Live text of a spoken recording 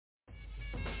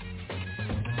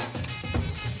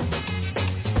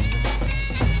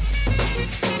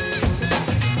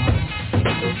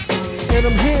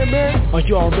man, I'm here, man. Are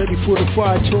y'all ready for the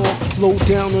fire talk? Low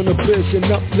down on the biz and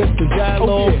uplift the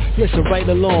dialogue. Listen right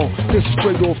along. This is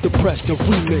straight off the press, the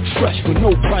remix, fresh with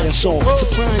no prior song.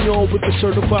 Supplying y'all with the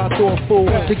certified thoughtful.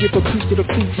 To give a piece to the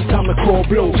feet, it's time to call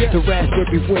blow. The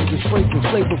raspberry winds is fragrant,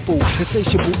 flavorful.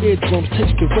 Insatiable eardrums,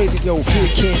 taste the radio. Here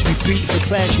can't be beat, the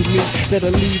class you meet.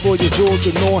 That'll leave all your jaws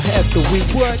and all half the week.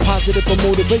 Positive or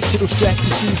motivational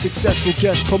strategy. Successful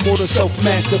guest promoter,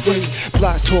 self-mastery.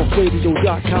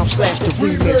 BlogTalkRadio.com/the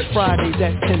remix. Fridays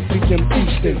at 10 p.m.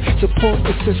 Eastern. Support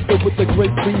the sister with a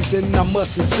great reason. I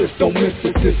must insist, don't miss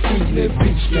it this evening.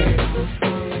 Peace, man.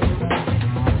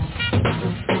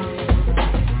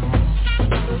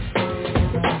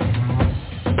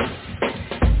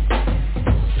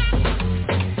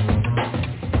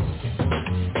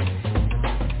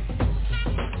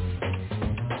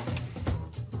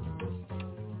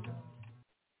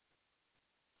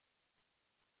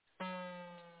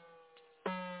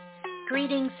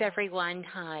 Greetings, everyone.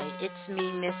 Hi, it's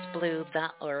me, Miss Blue, the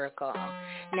Oracle.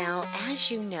 Now, as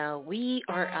you know, we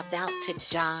are about to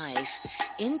dive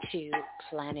into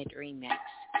Planet Remix.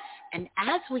 And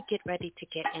as we get ready to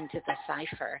get into the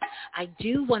cipher, I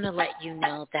do want to let you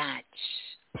know that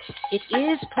it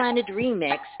is Planet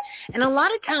Remix, and a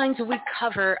lot of times we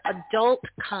cover adult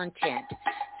content.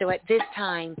 So at this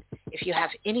time, if you have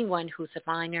anyone who's a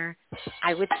minor,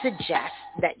 I would suggest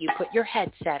that you put your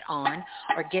headset on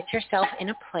or get yourself in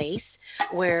a place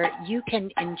where you can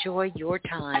enjoy your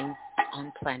time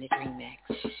on Planet Remix.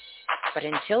 But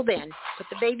until then, put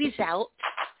the babies out,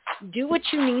 do what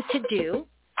you need to do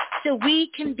so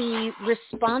we can be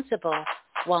responsible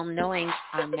while knowing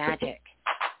our magic.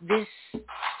 This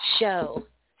show,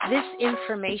 this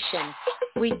information,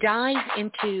 we dive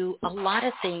into a lot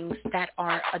of things that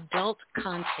are adult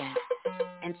content.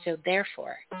 And so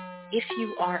therefore, if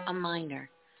you are a minor,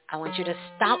 I want you to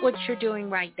stop what you're doing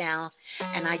right now.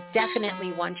 And I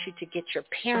definitely want you to get your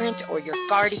parent or your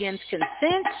guardian's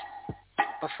consent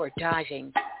before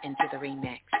diving into the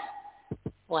remix.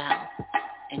 Well,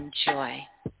 enjoy.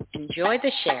 Enjoy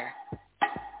the share.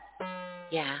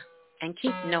 Yeah, and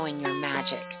keep knowing your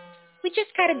magic. We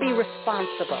just got to be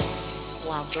responsible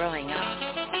while growing up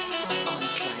on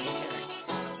planet Earth.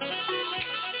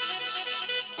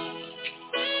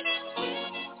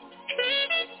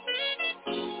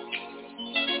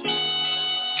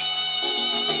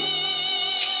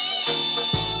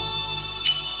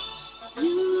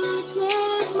 You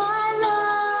take my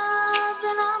love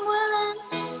and I'm willing.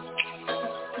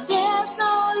 There's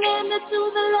no limit to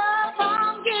the love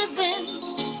I'm giving.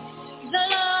 The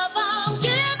love I'm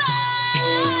giving.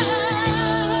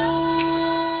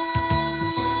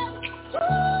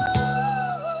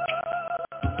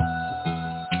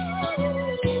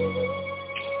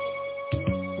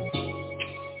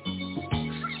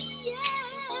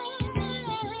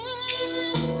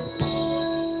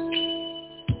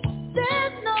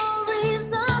 There's no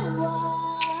reason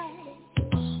why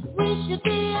we should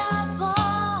be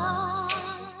apart.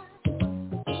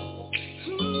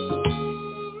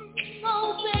 Oh,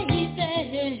 baby.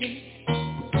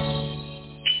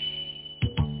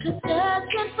 'Cause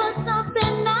searching for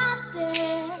something not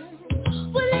there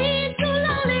will lead to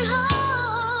lonely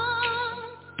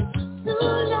hearts, to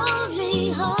lonely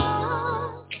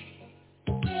hearts.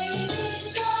 We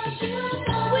got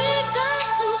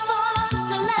too far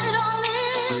to let it all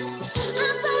in. I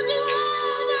told you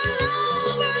over and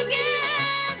over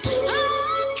again. I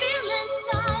feel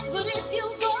inside, but if you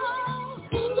go,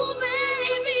 oh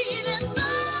baby, there's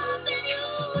something you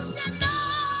should know.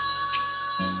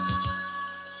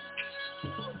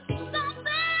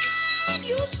 Something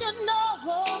you should know.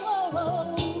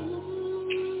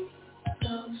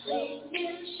 Something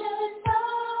you should know.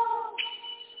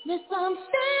 There's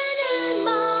something in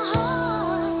my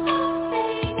heart.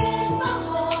 Something in my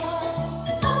heart.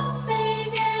 Something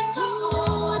in my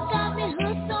heart. What got me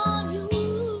hooked on you?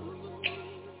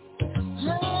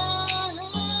 Something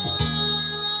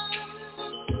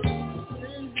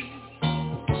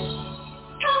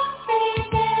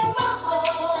in my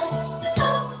heart.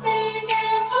 Something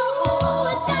in my heart.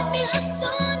 What got me hooked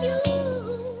on you?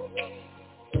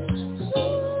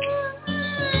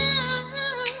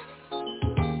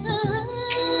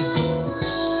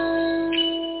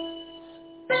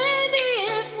 Baby,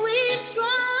 if we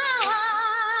try,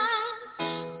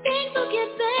 things will get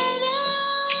better.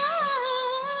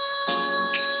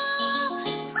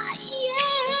 Yeah.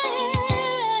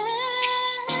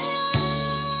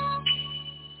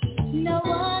 No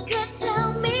one could tell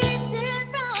me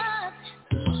different.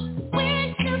 We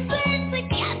should be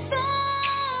together.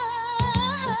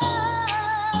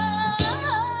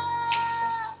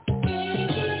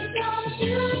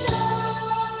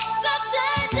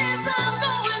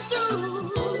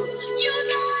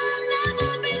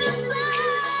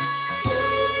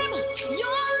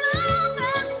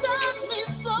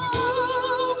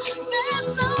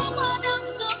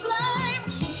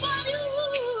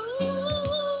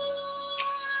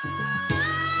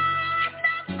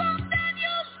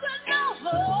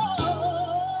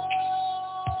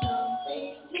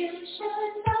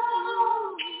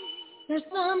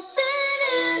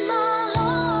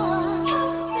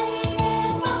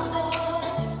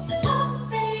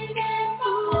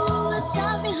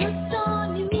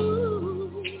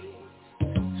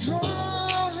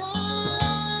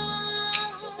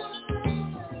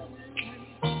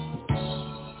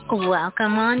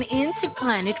 Welcome on into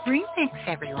Planet Remix,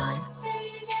 everyone.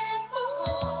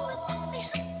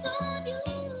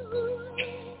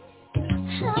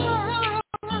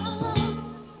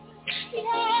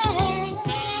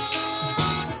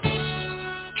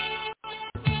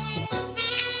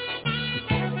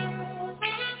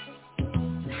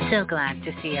 So glad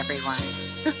to see everyone.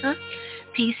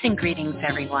 Peace and greetings,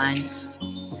 everyone.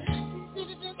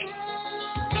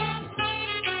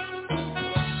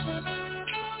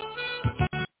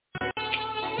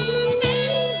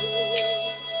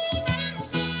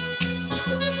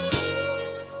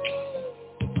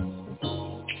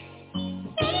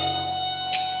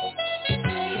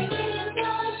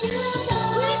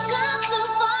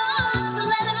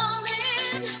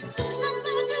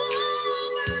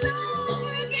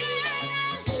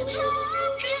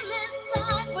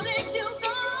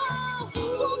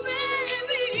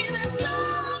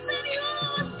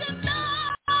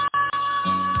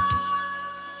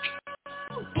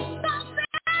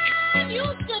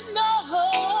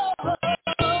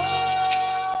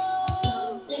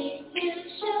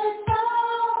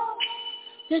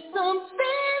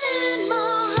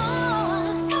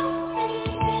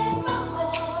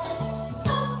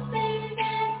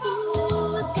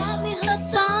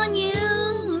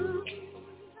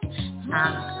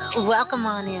 Welcome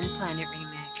on in, Planet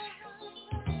Remix.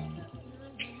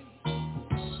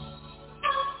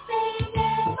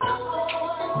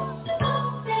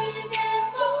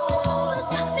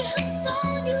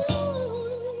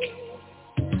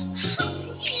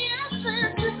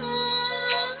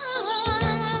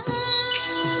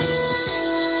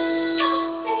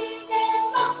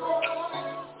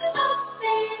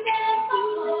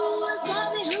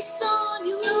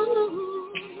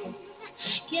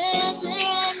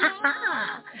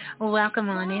 Welcome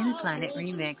on in, Planet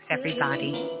Remix,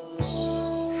 everybody.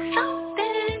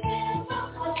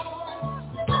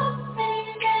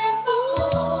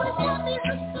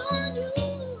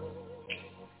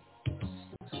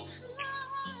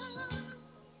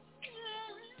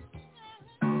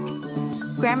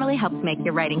 Grammarly helps make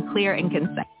your writing clear and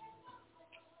concise.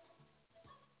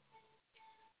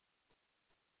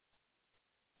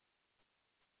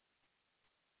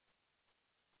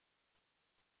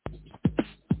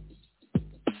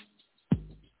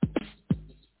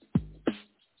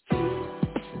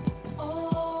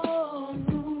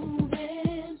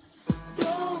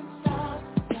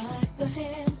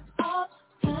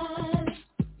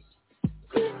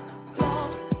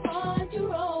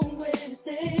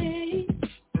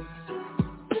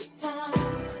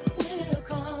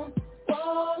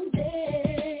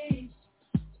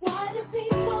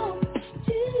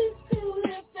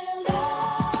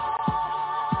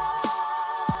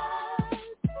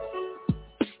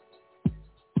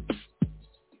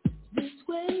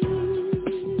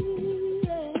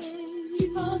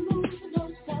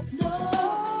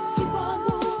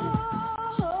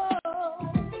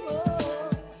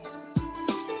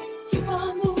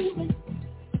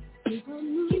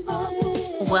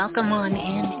 Welcome on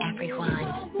in,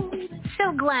 everyone.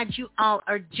 So glad you all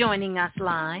are joining us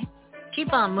live.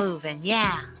 Keep on moving,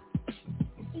 yeah.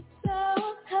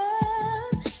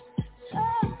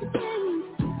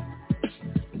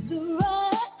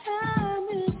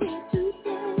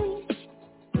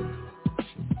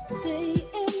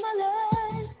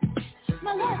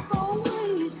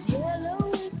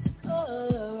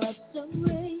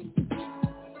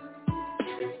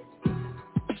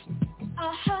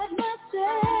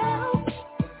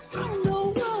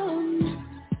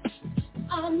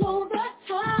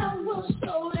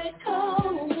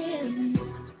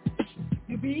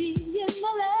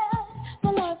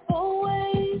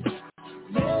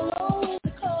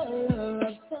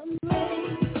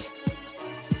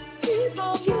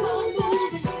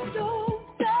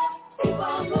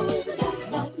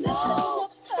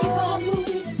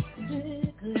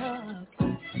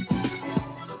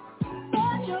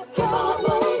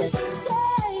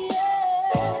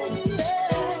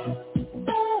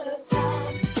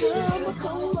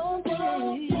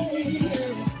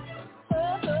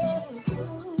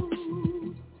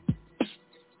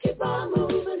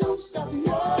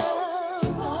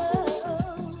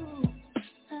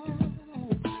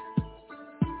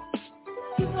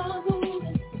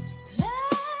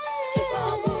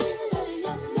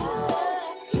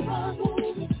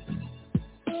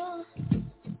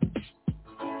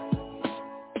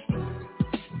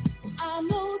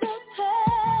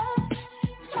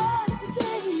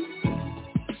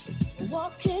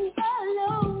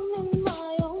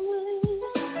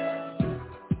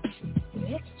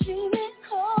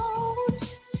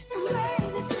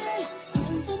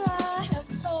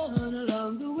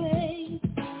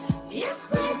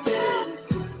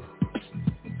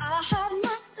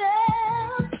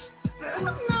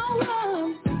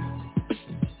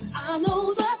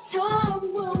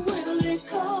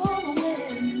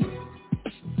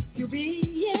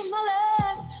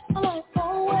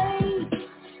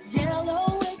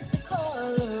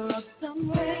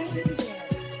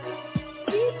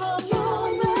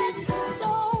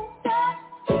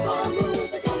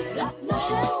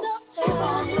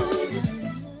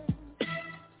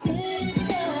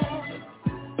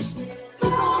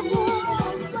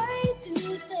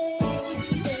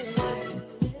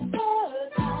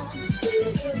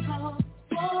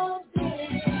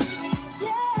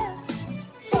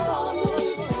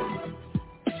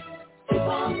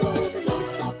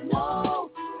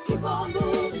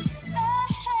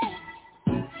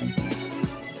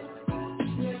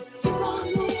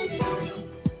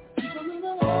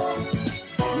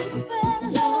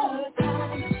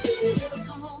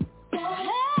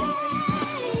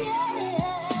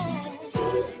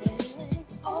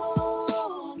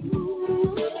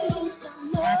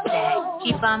 That's it.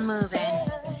 Keep on moving.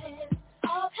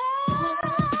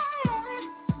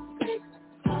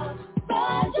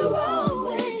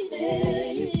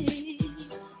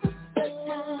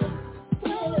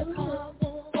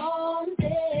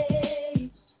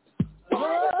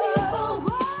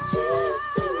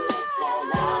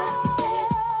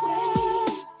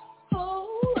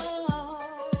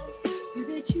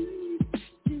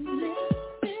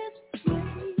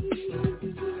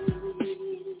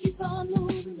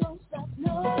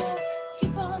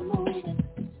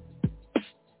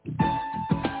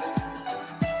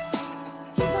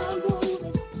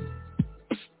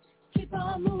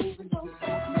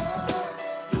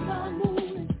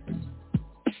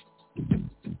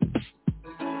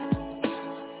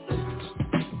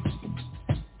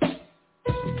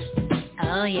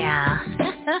 Oh, yeah.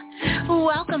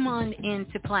 Welcome on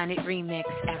into Planet Remix,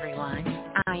 everyone.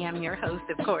 I am your host,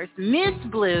 of course, Miss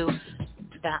Blue,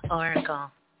 the Oracle.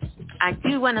 I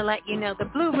do want to let you know the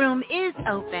Blue Room is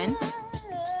open.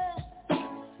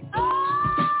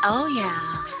 Oh, yeah.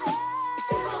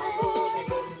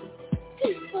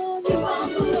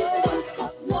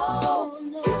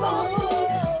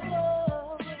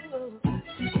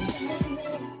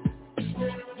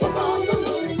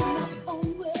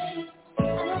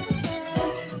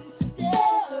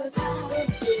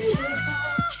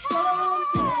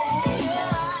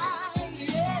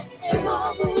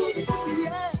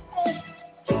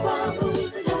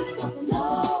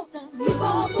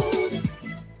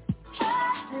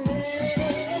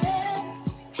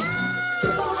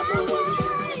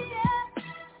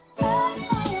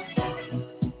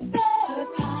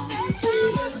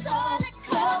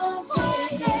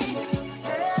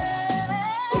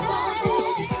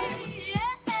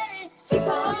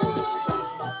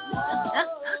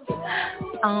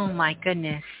 Oh, my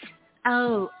goodness.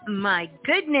 Oh, my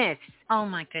goodness. Oh,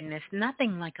 my goodness.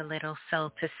 Nothing like a little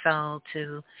soul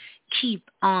to keep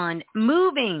on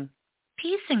moving.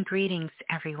 Peace and greetings,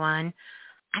 everyone.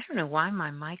 I don't know why my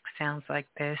mic sounds like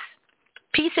this.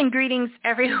 Peace and greetings,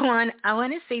 everyone. I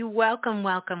want to say welcome,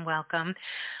 welcome, welcome.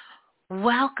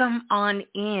 Welcome on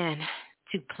in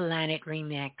to Planet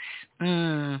Remix.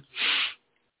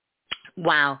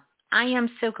 Wow. I am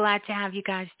so glad to have you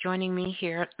guys joining me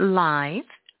here live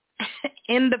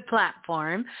in the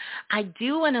platform. I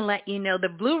do want to let you know the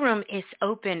Blue Room is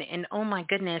open, and oh my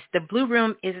goodness, the Blue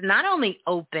Room is not only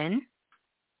open,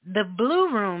 the Blue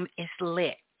Room is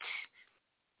lit.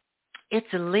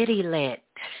 It's litty lit.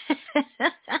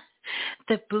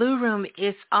 The Blue Room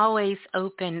is always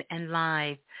open and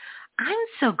live. I'm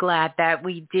so glad that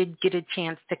we did get a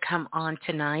chance to come on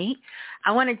tonight.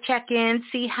 I want to check in,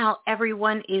 see how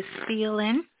everyone is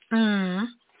feeling.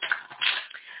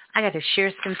 I got to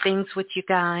share some things with you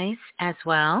guys as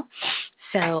well.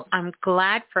 So I'm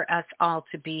glad for us all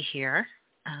to be here.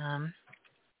 I've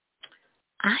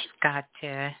got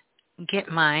to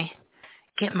get my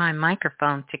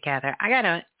microphone together.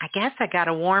 I guess I got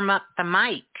to warm up the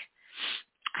mic.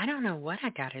 I don't know what I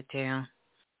got to do.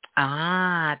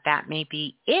 That may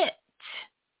be it.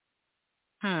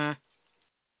 I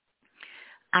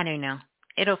don't know.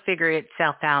 It'll figure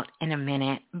itself out in a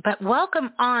minute. But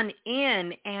welcome on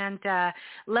in, and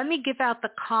let me give out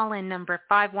the call-in number,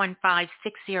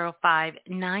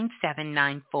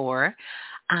 515-605-9794,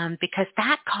 because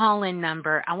that call-in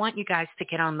number, I want you guys to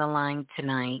get on the line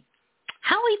tonight.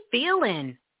 How are we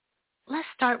feeling? Let's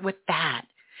start with that.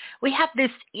 We have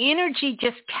this energy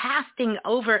just casting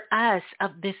over us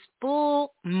of this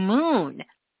full moon.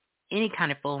 Any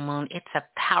kind of full moon. It's a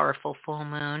powerful full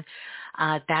moon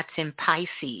that's in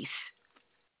Pisces,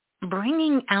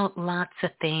 bringing out lots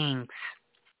of things,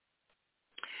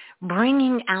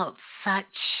 bringing out such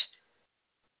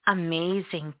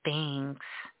amazing things.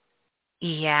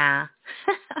 Yeah.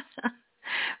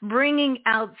 Bringing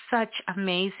out such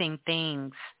amazing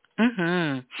things.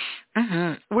 We're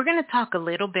going to talk a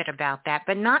little bit about that,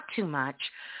 but not too much.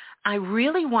 I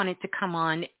really wanted to come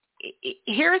on.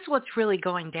 Here's what's really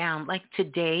going down. Like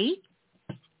today,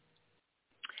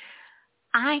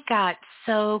 I got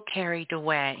so carried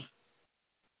away.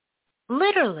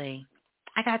 Literally,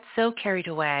 I got so carried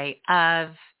away of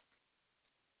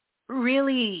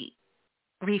really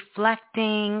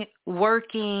reflecting,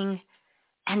 working,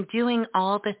 and doing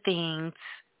all the things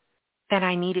that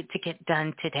I needed to get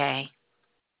done today.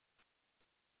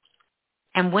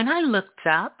 And when I looked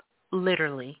up,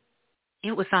 literally,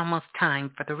 it was almost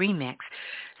time for the remix.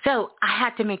 So I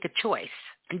had to make a choice.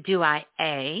 Do I,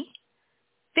 A,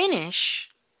 finish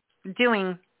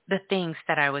doing the things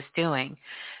that I was doing?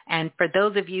 And for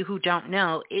those of you who don't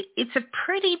know, it's a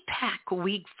pretty packed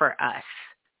week for us.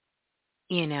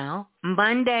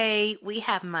 Monday, we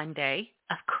have Monday,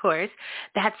 of course.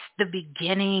 That's the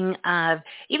beginning of,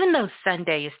 even though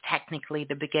Sunday is technically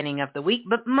the beginning of the week,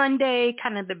 but Monday,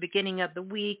 kind of the beginning of the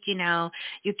week,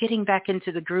 you're getting back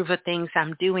into the groove of things.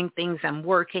 I'm doing things. I'm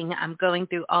working. I'm going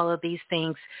through all of these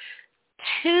things.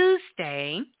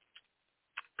 Tuesday,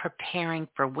 preparing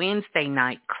for Wednesday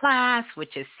night class,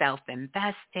 which is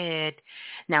self-invested.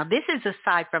 Now, this is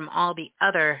aside from all the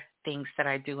other things that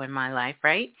I do in my life,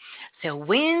 right? So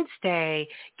Wednesday,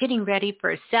 getting ready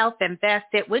for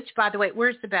self-invested, which, by the way,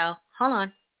 where's the bell? Hold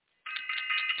on.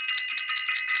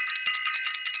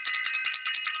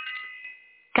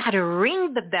 Got to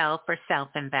ring the bell for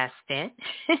self-invested.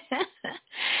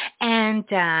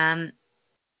 And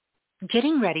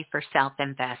getting ready for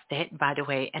self-invested, by the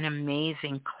way, an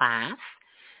amazing class.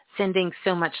 Sending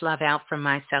so much love out from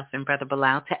myself and Brother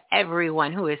Bilal to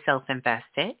everyone who is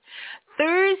self-invested.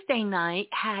 Thursday night,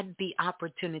 had the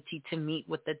opportunity to meet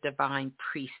with the Divine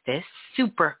Priestess.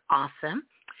 Super awesome.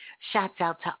 Shouts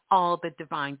out to all the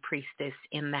Divine Priestess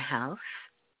in the house.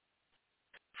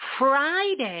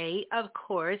 Friday, of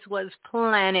course, was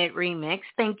Planet Remix.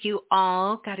 Thank you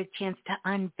all. Got a chance to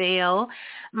unveil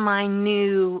my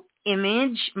new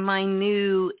image. My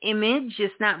new image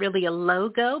is not really a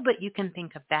logo, but you can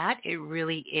think of that. It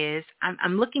really is.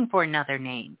 I'm looking for another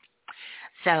name.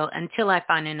 So until I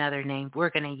find another name,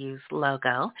 we're going to use logo.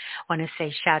 I want to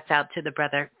say shouts out to the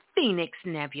brother Phoenix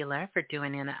Nebula for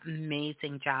doing an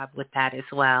amazing job with that as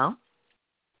well.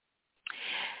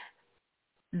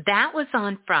 That was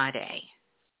on Friday.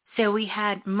 So we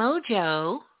had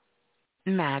Mojo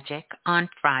Magic on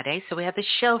Friday. So we had the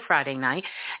show Friday night.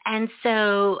 And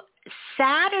so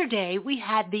Saturday, we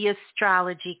had the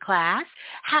astrology class.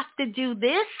 Have to do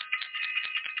this.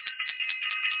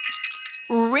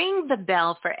 Ring the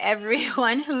bell for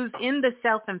everyone who's in the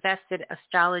self-invested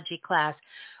astrology class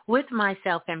with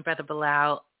myself and Brother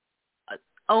Bilal.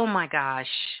 Oh, my gosh.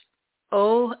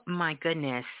 Oh, my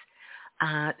goodness.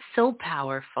 So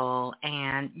powerful,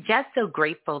 and just so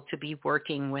grateful to be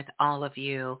working with all of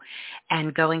you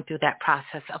and going through that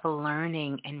process of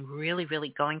learning and really,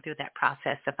 really going through that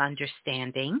process of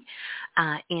understanding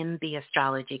in the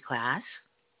astrology class.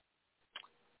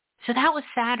 So that was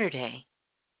Saturday.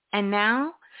 And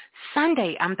now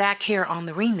Sunday, I'm back here on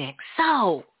the remix.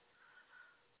 So,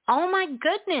 oh my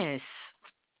goodness.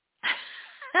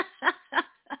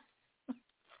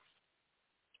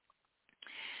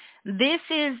 This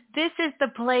is the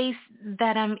place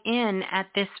that I'm in at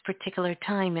this particular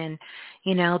time, and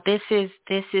this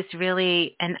is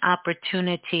really an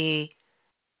opportunity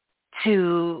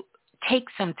to take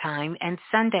some time. And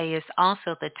Sunday is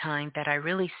also the time that I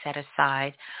really set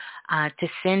aside to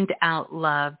send out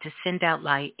love, to send out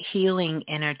light, healing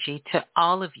energy to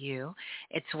all of you.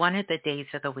 It's one of the days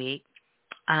of the week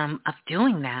of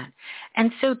doing that.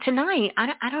 And so tonight,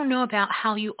 I don't know about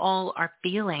how you all are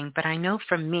feeling, but I know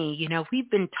for me,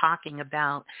 we've been talking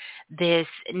about this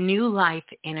new life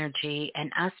energy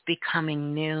and us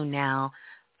becoming new now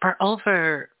for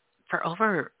over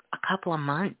a couple of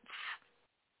months,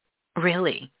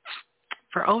 really,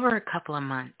 for over a couple of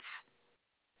months.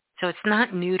 So it's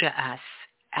not new to us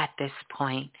at this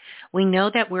point. We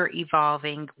know that we're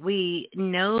evolving. We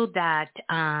know that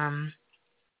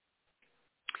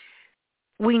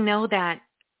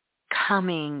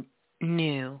coming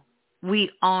new,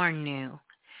 we are new,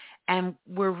 and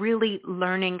we're really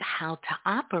learning how to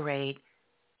operate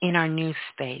in our new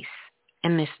space,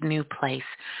 in this new place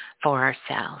for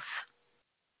ourselves.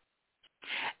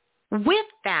 With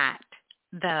that,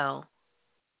 though,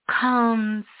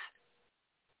 comes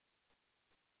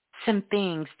some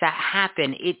things that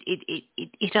happen.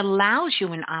 It allows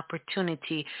you an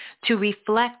opportunity to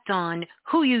reflect on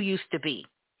who you used to be.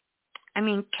 I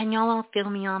mean, can y'all all feel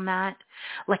me on that?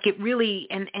 Like it really,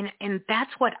 and that's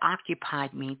what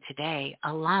occupied me today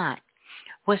a lot,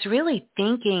 was really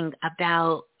thinking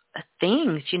about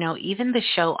things, even the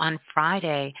show on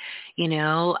Friday,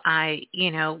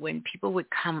 when people would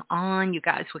come on, you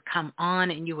guys would come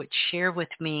on and you would share with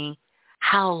me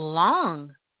how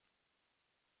long,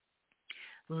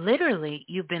 literally,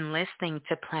 you've been listening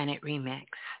to Planet Remix.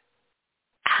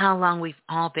 How long we've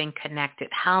all been connected,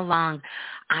 how long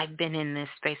I've been in this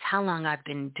space, how long I've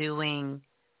been doing,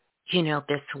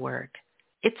 this work.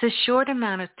 It's a short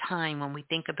amount of time when we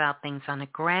think about things on a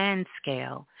grand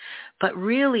scale, but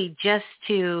really just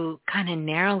to kind of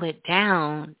narrow it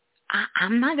down,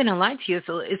 I'm not going to lie to you, it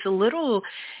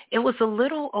was a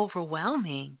little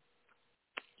overwhelming,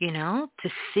 to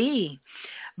see.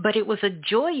 But it was a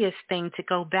joyous thing to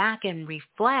go back and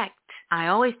reflect. I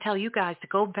always tell you guys to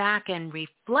go back and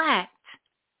reflect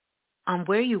on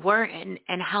where you were and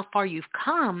how far you've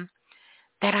come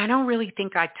that I don't really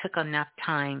think I took enough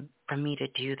time for me to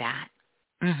do that.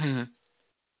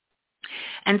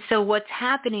 And so what's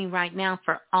happening right now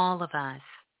for all of us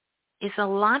is a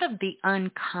lot of the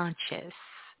unconscious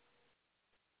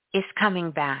is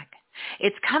coming back.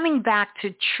 It's coming back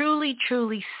to truly,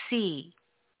 truly see,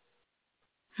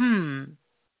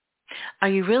 are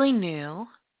you really new?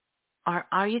 Or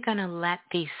are you going to let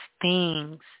these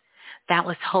things that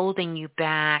was holding you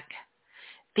back,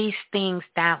 these things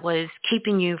that was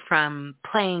keeping you from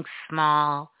playing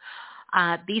small,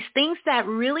 these things that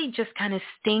really just kind of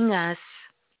sting us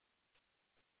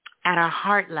at our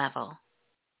heart level,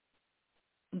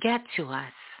 get to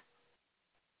us,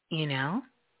 you know?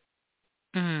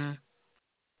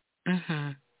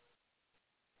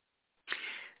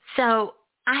 So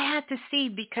I had to see,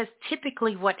 because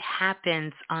typically what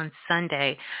happens on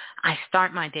Sunday, I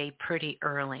start my day pretty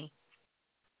early.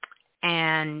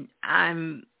 And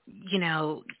I'm,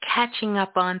 catching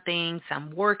up on things.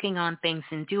 I'm working on things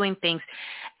and doing things.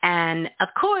 And of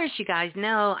course, you guys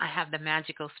know I have the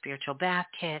Magical Spiritual Bath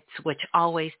Kits, which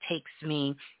always takes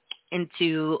me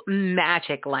into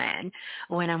magic land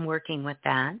when I'm working with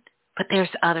that. But there's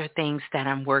other things that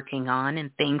I'm working on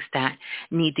and things that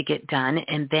need to get done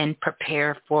and then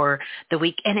prepare for the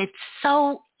week. And it's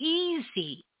so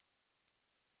easy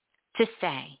to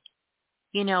say,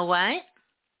 you know what?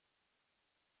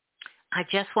 I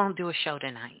just won't do a show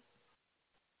tonight.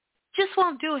 Just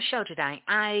won't do a show tonight.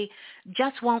 I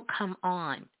just won't come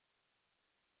on.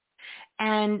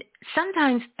 And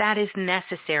sometimes that is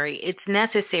necessary. It's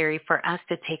necessary for us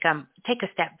to take a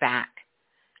step back.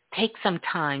 Take some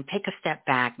time, take a step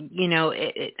back.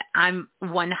 I'm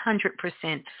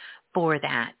 100% for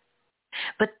that.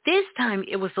 But this time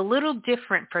it was a little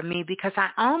different for me because I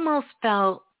almost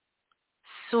felt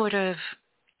sort of,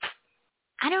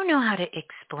 I don't know how to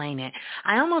explain it.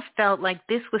 I almost felt like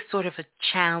this was sort of a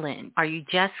challenge. Are you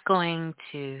just going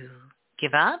to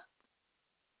give up?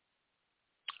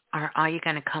 Or are you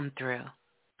going to come through?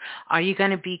 Are you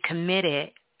going to be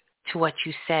committed to what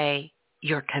you say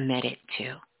you're committed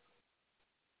to?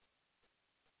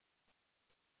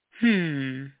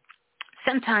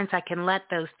 Sometimes I can let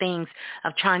those things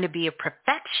of trying to be a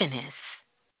perfectionist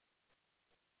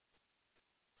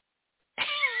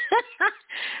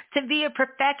to be a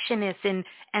perfectionist,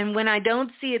 and when I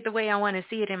don't see it the way I want to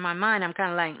see it in my mind, I'm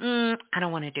kind of like, I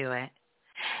don't want to do it.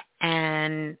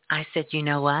 And I said, you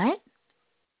know what?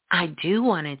 I do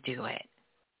want to do it.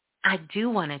 I do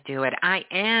want to do it. I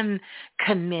am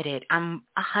committed. I'm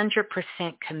 100%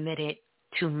 committed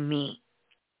to me.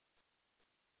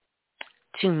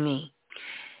 To me.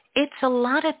 It's a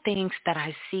lot of things that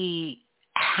I see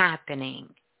happening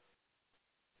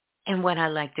in what I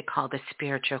like to call the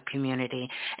spiritual community.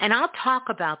 And I'll talk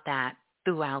about that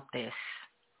throughout this.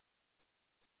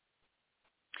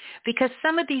 Because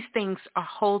some of these things are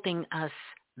holding us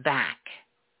back.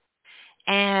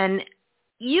 And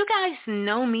you guys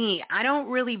know me. I don't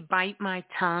really bite my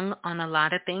tongue on a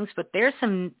lot of things, but there's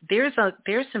some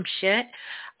shit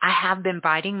I have been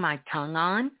biting my tongue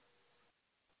on.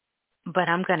 But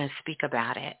I'm going to speak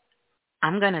about it.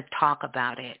 I'm going to talk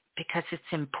about it because it's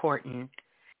important.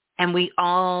 And we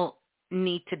all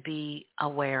need to be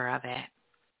aware of it.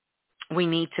 We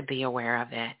need to be aware of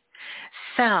it.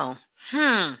 So,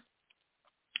 I'm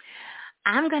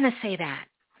going to say that.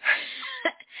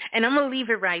 And I'm going to leave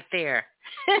it right there.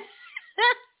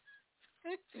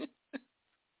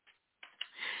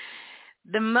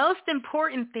 The most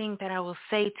important thing that I will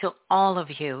say to all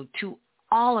of you, to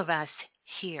all of us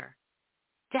here,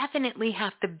 definitely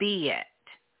have to be it.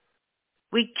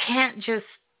 We can't just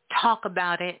talk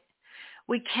about it.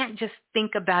 We can't just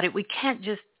think about it. We can't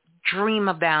just dream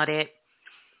about it.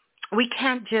 We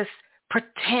can't just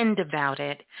pretend about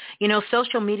it.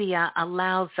 Social media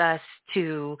allows us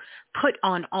to put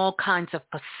on all kinds of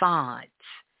facades.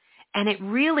 And it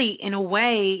really, in a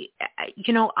way,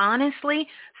 honestly,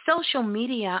 social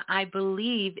media, I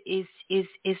believe, is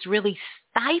really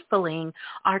stifling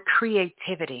our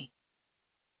creativity.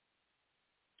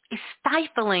 Is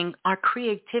stifling our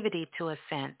creativity to a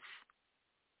sense.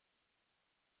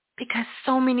 Because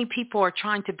so many people are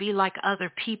trying to be like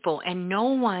other people, and no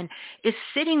one is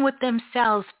sitting with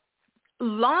themselves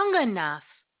long enough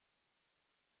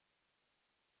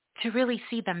to really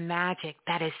see the magic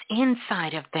that is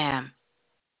inside of them.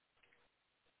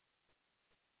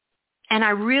 And I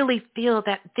really feel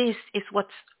that this is what's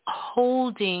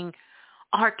holding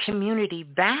our community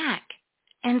back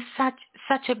in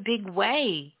such a big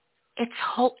way. It's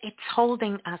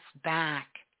holding us back.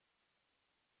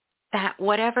 That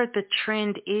whatever the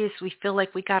trend is, we feel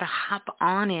like we got to hop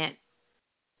on it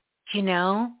You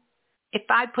know, if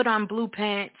I put on blue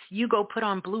pants, you go put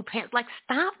on blue pants. Like,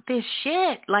 stop this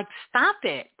shit. Like, stop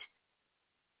it.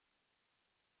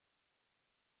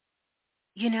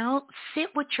 You know, sit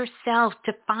with yourself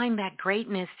to find that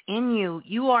greatness in you.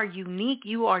 You are unique.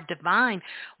 You are divine.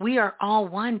 We are all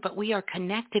one, but we are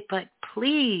connected. But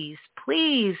please,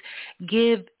 please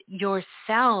give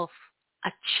yourself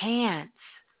a chance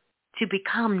to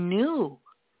become new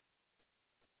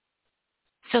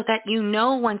so that you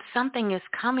know when something is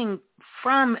coming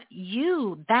from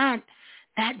you, that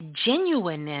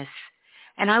genuineness.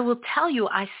 And I will tell you,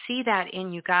 I see that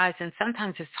in you guys, and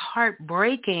sometimes it's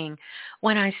heartbreaking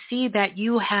when I see that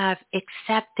you have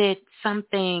accepted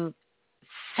something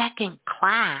second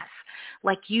class,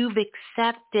 like you've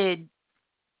accepted,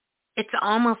 it's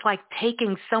almost like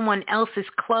taking someone else's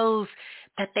clothes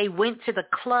that they went to the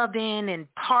club in and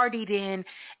partied in,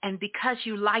 and because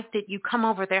you liked it, you come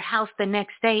over their house the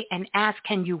next day and ask,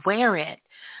 can you wear it?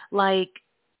 Like,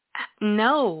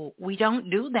 no, we don't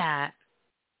do that.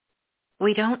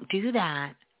 We don't do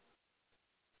that.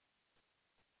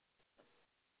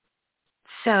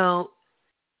 So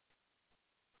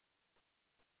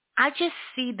I just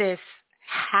see this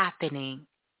happening.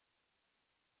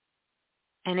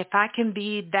 And if I can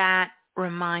be that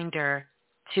reminder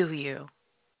to you,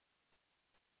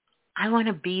 I want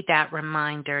to be that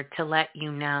reminder to let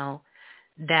you know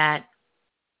that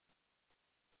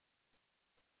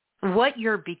what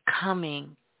you're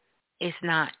becoming is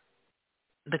not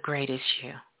the greatest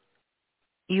you.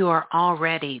 You are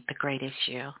already the greatest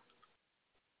you.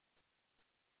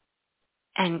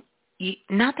 And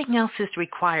nothing else is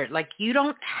required. Like, you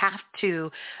don't have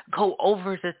to go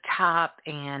over the top,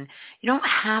 and you don't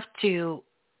have to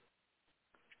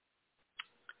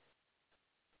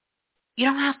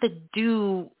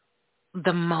do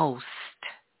the most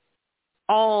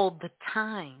all the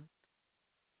time.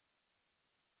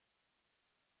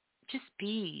 Just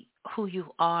be who you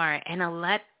are and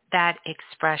let that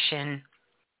expression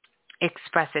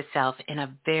express itself in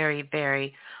a very,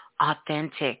 very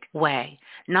authentic way.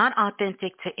 Not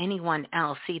authentic to anyone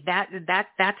else. See, that's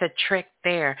a trick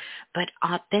there, but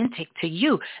authentic to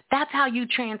you. That's how you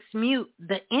transmute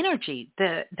the energy,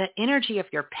 the energy of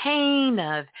your pain,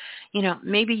 of, you know,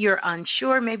 maybe you're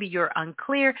unsure, maybe you're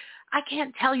unclear. I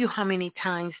can't tell you how many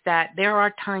times that there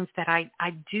are times that I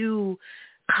do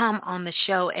come on the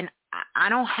show and I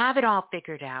don't have it all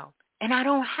figured out, and I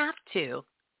don't have to,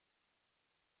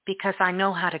 because I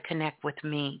know how to connect with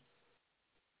me.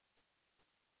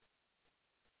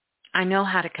 I know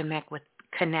how to connect with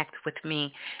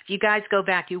me. If you guys go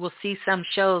back, you will see some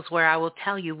shows where I will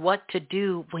tell you what to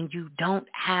do when you don't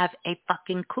have a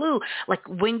fucking clue. Like,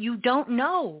 when you don't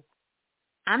know.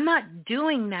 I'm not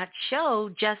doing that show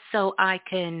just so I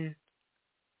can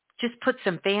just put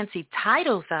some fancy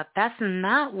titles up. That's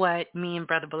not what me and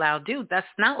Brother Bilal do. That's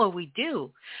not what we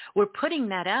do. We're putting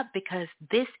that up because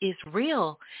this is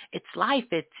real. It's life.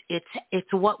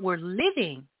 It's what we're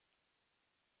living.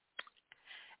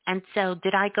 And so,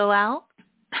 did I go out?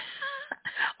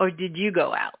 Or did you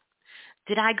go out?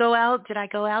 Did I go out? Did I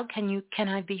go out? Can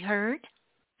I be heard?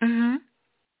 Mm-hmm.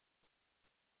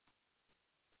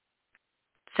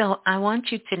 So I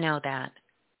want you to know that.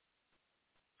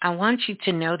 I want you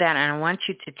to know that, and I want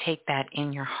you to take that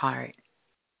in your heart.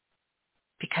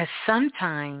 Because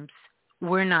sometimes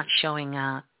we're not showing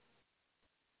up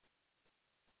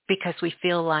because we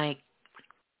feel like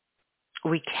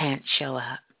we can't show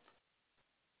up.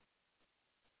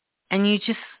 And you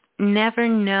just never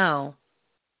know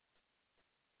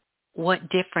what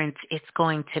difference it's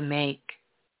going to make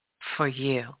for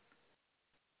you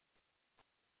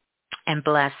and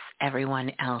bless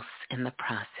everyone else in the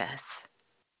process,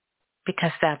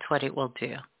 because that's what it will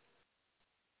do.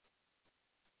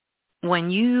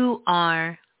 When you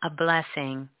are a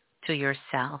blessing to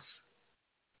yourself,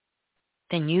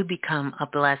 then you become a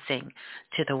blessing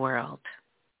to the world.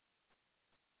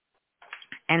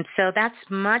 And so that's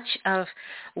much of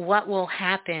what will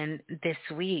happen this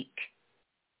week.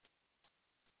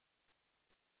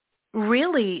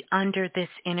 Really under this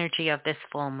energy of this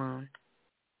full moon.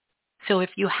 So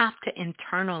if you have to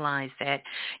internalize it,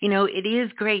 you know, it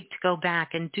is great to go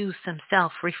back and do some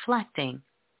self-reflecting.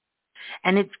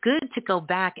 And it's good to go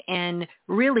back and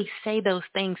really say those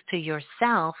things to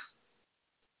yourself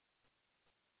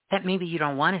that maybe you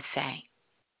don't want to say.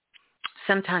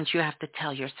 Sometimes you have to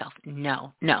tell yourself,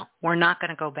 no, we're not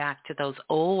going to go back to those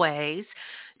old ways.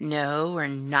 No, we're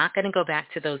not going to go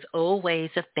back to those old ways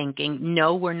of thinking.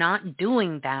 No, we're not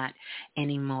doing that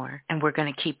anymore. And we're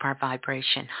going to keep our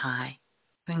vibration high.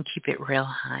 We're going to keep it real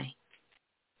high.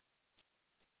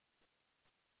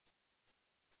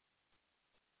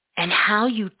 and how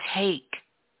you take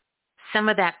some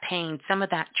of that pain, some of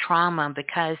that trauma,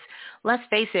 because let's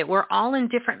face it, we're all in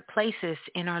different places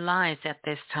in our lives at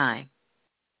this time.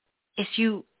 It's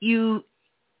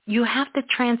you have to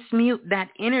transmute that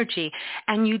energy,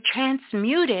 and you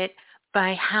transmute it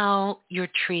by how you're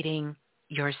treating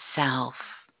yourself.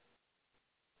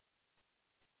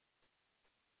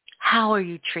 How are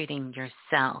you treating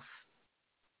yourself?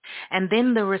 And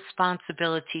then the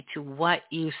responsibility to what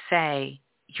you say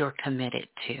you're committed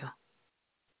to.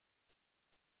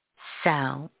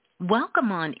 So,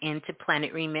 welcome on into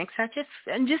Planet Remix. I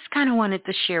just kind of wanted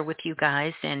to share with you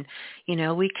guys, and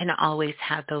we can always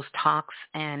have those talks,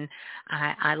 and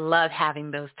I love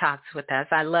having those talks with us.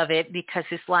 I love it because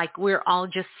it's like we're all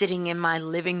just sitting in my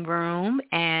living room,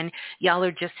 and y'all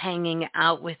are just hanging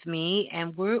out with me,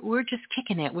 and we're just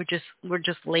kicking it. We're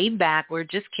just laid back. We're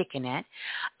just kicking it.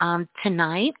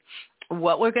 Tonight,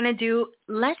 what we're going to do,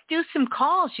 let's do some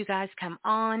calls. You guys come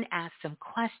on, ask some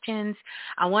questions.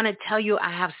 I want to tell you I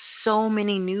have so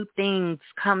many new things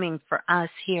coming for us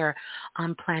here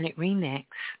on Planet Remix.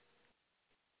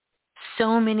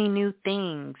 So many new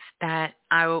things that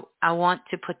I want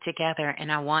to put together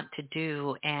and I want to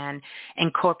do and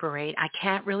incorporate. I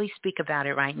can't really speak about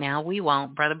it right now. We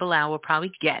won't. Brother Bilal will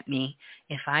probably get me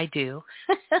if I do.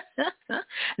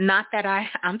 Not that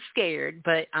I'm scared,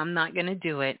 but I'm not going to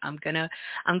do it. I'm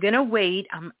going to wait.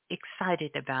 I'm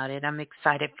excited about it. I'm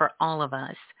excited for all of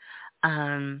us.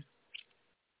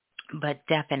 But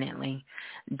definitely,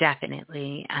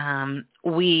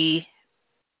 we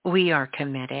are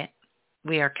committed.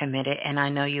 We are committed, and I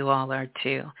know you all are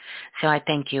too. So I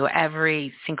thank you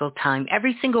every single time,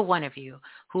 every single one of you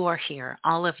who are here,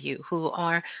 all of you who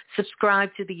are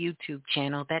subscribed to the YouTube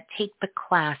channel, that take the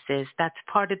classes, that's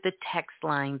part of the text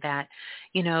line, that,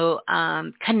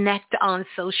 connect on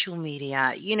social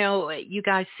media, you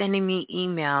guys sending me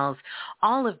emails,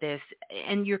 all of this,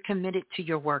 and you're committed to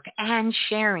your work and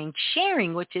sharing,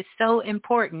 which is so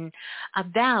important,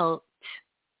 about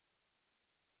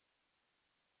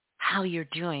how you're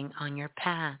doing on your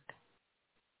path.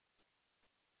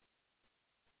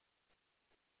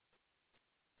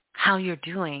 How you're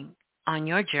doing on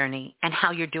your journey and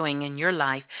how you're doing in your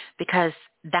life, because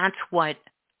that's what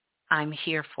I'm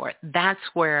here for. That's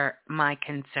where my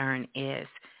concern is,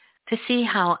 to see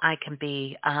how I can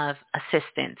be of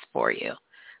assistance for you.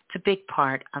 It's a big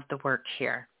part of the work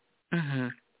here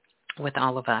with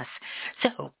all of us.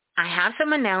 So I have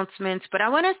some announcements, but I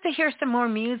want us to hear some more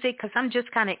music because I'm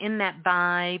just kind of in that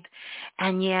vibe.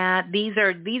 And yeah, these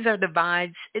are the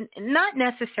vibes, not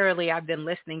necessarily I've been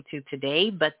listening to today,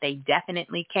 but they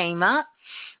definitely came up.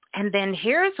 And then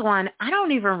here's one. I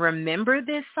don't even remember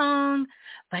this song,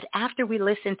 but after we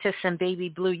listen to some Baby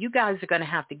Blue, you guys are going to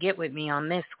have to get with me on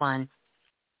this one.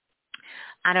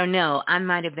 I don't know. I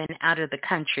might have been out of the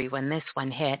country when this one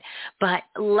hit. But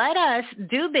let us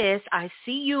do this. I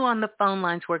see you on the phone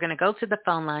lines. We're going to go to the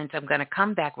phone lines. I'm going to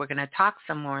come back. We're going to talk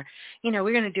some more.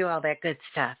 We're going to do all that good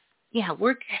stuff. Yeah,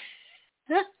 we're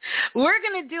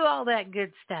going to do all that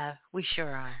good stuff. We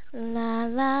sure are. La,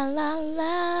 la, la,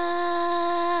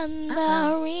 la,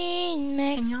 the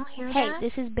remix. Can y'all hear Hey, that?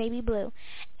 this is Baby Blue.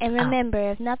 And remember,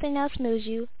 if nothing else moves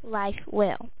you, life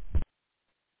will.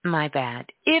 My bad.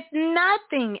 If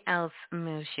nothing else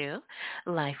moves you,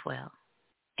 life will.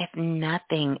 If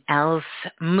nothing else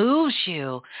moves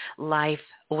you, life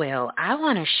will. I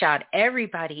want to shout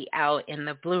everybody out in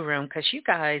the Blue Room because you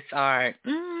guys are,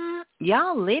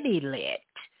 y'all litty lit.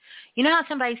 You know how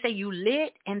somebody say you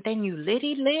lit and then you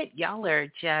litty lit? Y'all are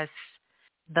just,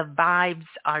 the vibes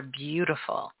are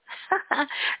beautiful.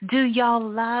 Do y'all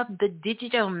love the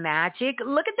digital magic?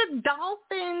 Look at the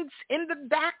dolphins in the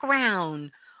background.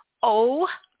 Oh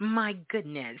my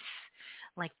goodness.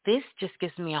 Like, this just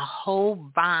gives me a whole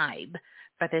vibe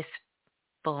for this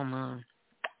full moon.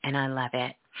 And I love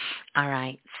it. All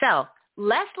right. So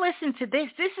let's listen to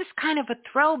this. This is kind of a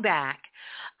throwback.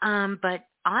 But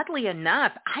oddly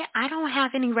enough, I don't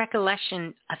have any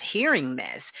recollection of hearing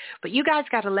this. But you guys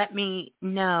got to let me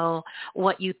know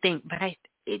what you think. But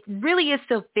it really is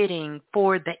so fitting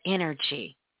for the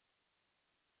energy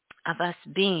of us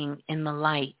being in the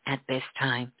light at this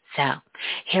time. So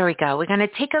here we go. We're going to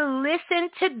take a listen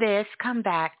to this, come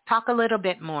back, talk a little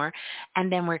bit more,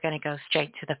 and then we're going to go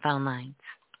straight to the phone lines.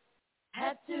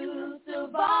 Had to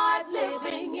survive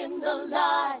living in the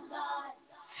light.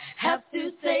 Have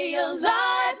to stay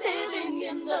alive living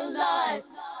in the light.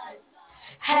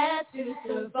 Had to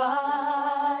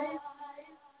survive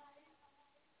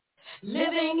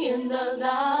living in the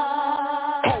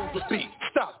light. Hold the beat,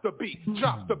 stop the beat,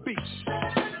 drop the beat.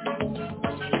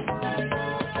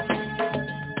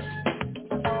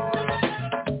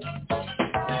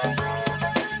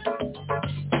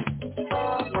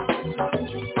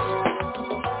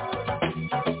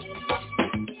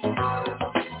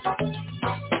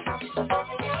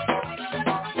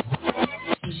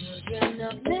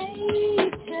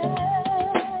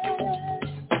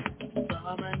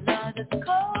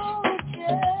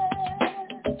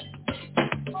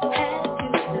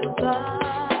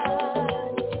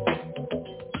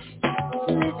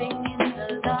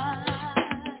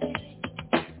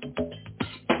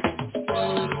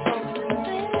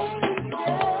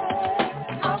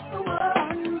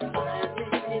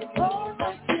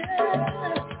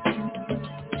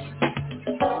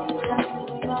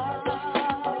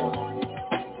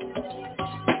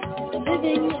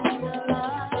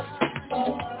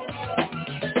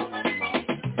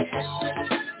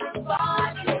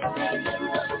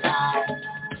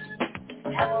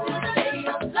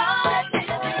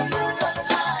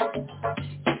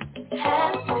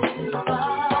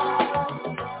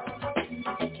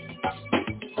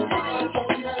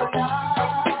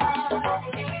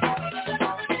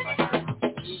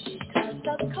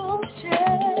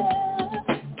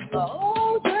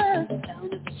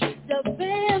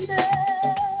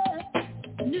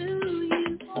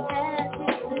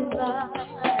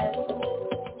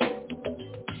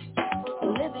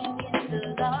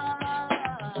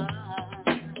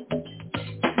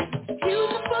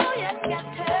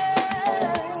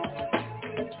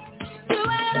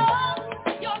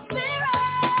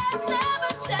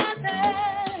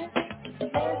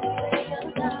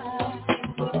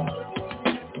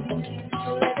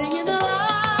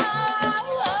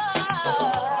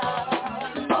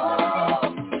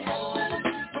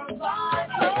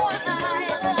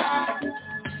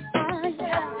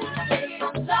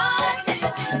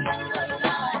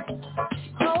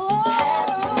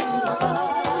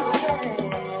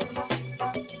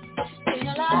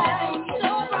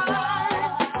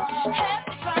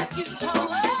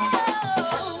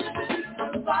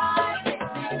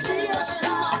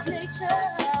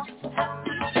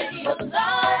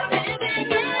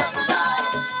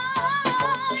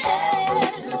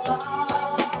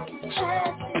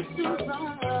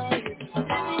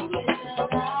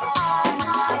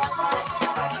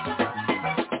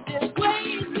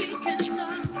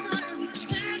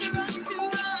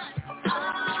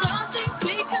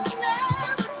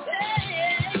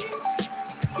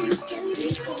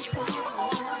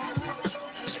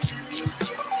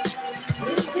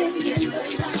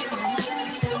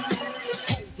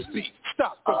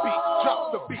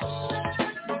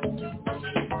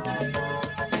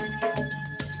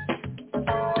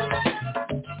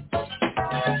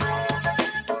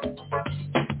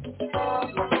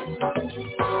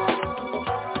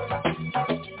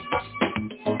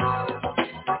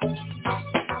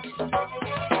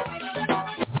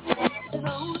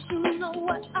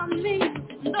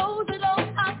 knows it all.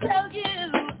 I tell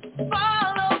you,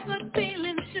 follow good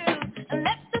feelings true, and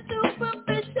let the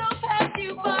superficial pass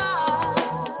you by.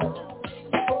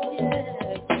 Oh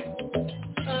yeah,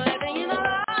 living in a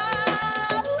lie.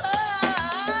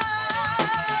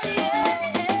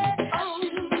 Yeah. Oh,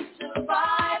 to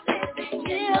survive, living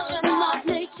in the light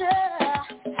nature,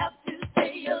 have to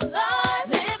stay alive,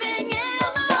 living in the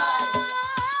light.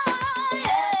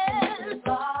 Yeah.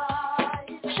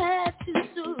 Have to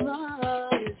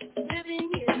survive,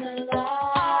 living in the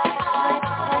light.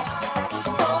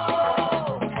 Oh,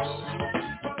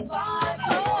 survive,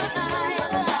 oh,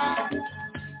 life.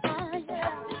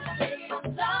 Stay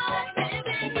alive,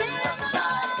 living in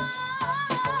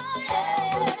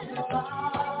the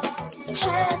light.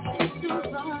 Have to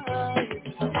survive,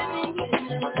 living in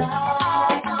the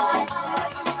light.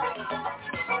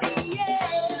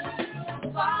 Yeah.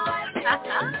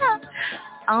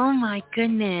 Oh my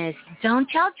goodness. Don't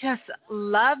y'all just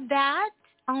love that?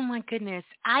 Oh my goodness.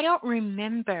 I don't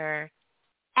remember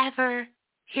ever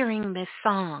hearing this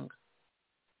song.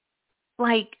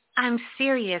 Like, I'm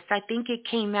serious. I think it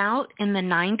came out in the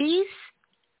 90s.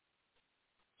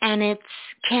 And it's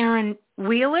Karen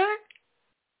Wheeler.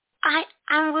 I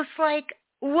was like,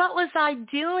 what was I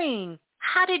doing?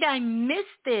 How did I miss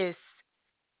this?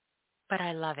 But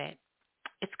I love it.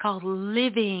 It's called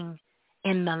Living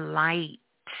in the Light.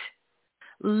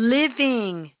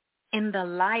 Living in the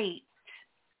light.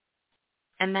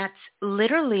 And that's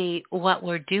literally what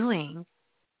we're doing,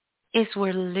 is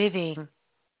we're living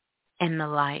in the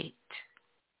light,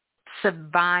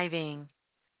 surviving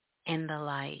in the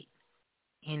light,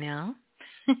 you know?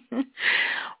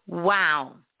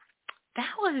 Wow.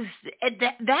 That was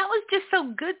just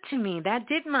so good to me. That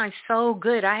did my soul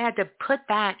good. I had to put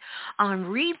that on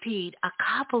repeat a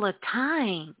couple of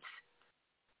times.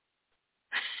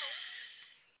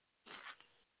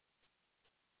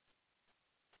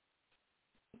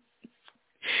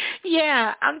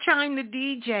 Yeah, I'm trying to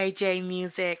DJ J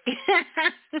music.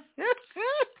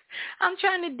 I'm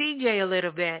trying to DJ a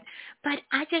little bit. But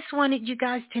I just wanted you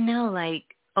guys to know, like,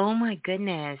 oh my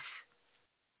goodness.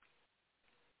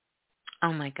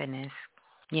 Oh my goodness.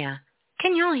 Yeah.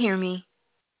 Can y'all hear me?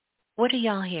 What do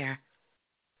y'all hear?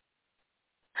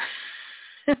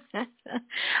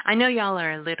 I know y'all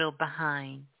are a little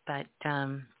behind, but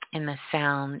in the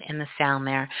sound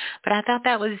there. But I thought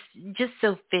that was just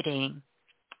so fitting.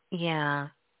 Yeah.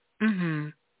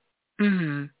 I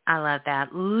love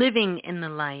that. Living in the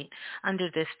light under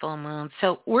this full moon.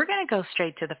 So we're going to go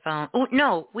straight to the phone. Oh,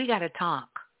 no, we got to talk.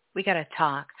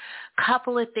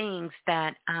 Couple of things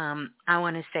that I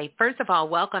want to say. First of all,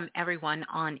 welcome everyone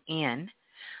on in.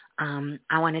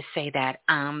 I want to say that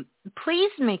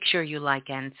please make sure you like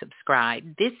and subscribe.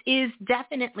 This is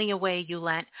definitely a way you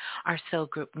let our soul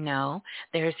group know.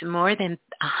 There's more than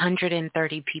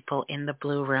 130 people in the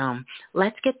Blue Room.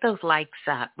 Let's get those likes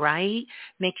up, right?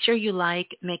 Make sure you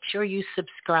like, make sure you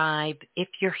subscribe if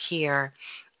you're here.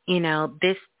 You know,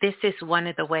 this is one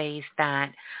of the ways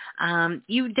that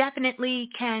you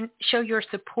definitely can show your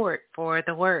support for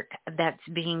the work that's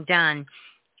being done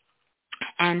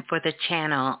and for the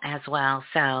channel as well.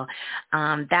 So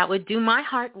that would do my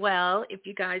heart well if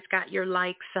you guys got your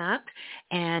likes up,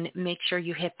 and make sure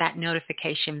you hit that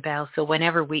notification bell so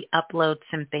whenever we upload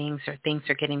some things or things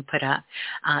are getting put up,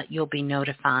 you'll be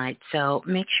notified. So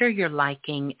make sure you're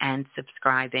liking and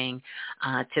subscribing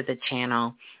to the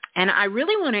channel. And I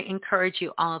really want to encourage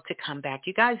you all to come back.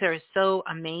 You guys are so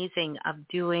amazing of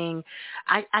doing.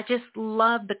 I just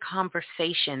love the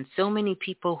conversation. So many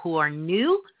people who are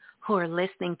new, who are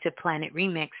listening to Planet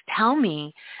Remix, tell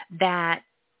me that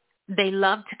they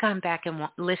love to come back and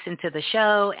listen to the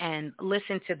show and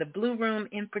listen to the Blue Room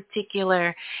in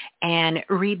particular and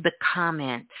read the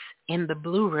comments in the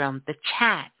Blue Room, the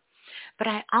chat. But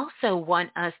I also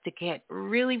want us to get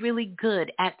really, really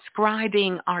good at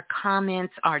scribing our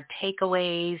comments, our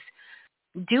takeaways,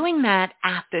 doing that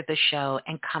after the show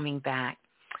and coming back.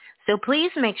 So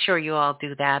please make sure you all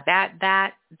do that.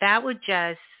 That would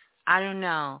just, I don't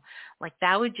know, like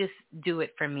that would just do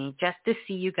it for me, just to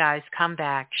see you guys come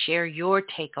back, share your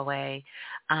takeaway,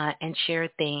 and share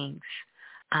things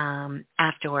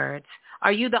afterwards.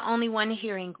 Are you the only one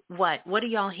hearing what? What do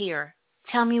y'all hear?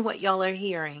 Tell me what y'all are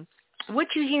hearing.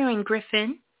 What you hearing,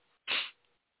 Griffin?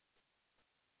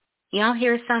 Y'all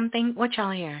hear something? What y'all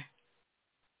hear?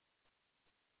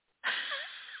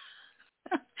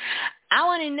 I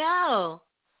want to know.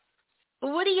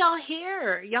 What do y'all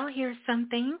hear? Y'all hear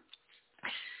something?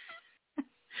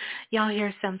 Y'all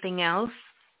hear something else?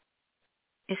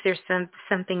 Is there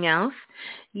something else?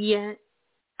 Yeah.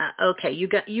 Okay,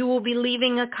 you will be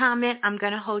leaving a comment. I'm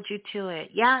going to hold you to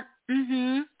it. Yeah.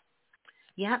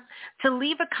 Yep. To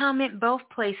leave a comment both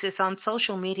places on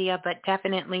social media, but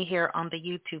definitely here on the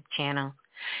YouTube channel.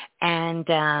 And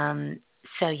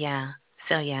so yeah.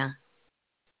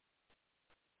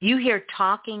 You hear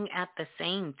talking at the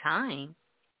same time.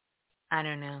 I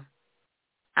don't know,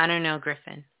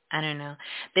 Griffin. I don't know.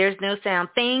 There's no sound.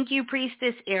 Thank you,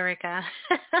 Priestess Erica.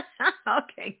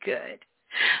 Okay, good.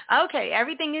 Okay,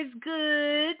 everything is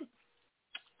good.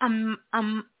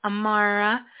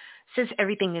 Amara says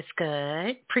everything is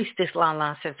good. Priestess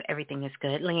Lala says everything is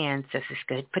good. Leanne says it's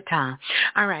good. Pata.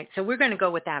 All right, so we're going to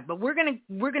go with that, but we're going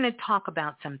to talk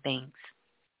about some things.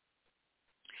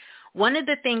 One of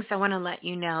the things I want to let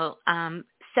you know,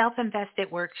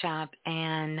 Self-Invested Workshop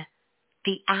and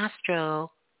the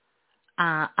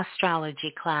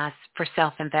astrology class for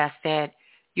Self-Invested,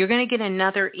 you're going to get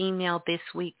another email this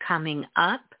week coming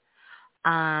up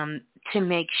to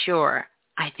make sure.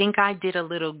 I think I did a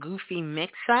little goofy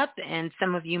mix-up, and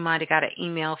some of you might have got an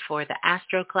email for the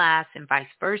Astro class and vice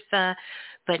versa,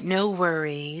 but no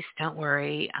worries. Don't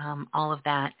worry. All of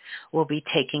that will be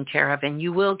taken care of, and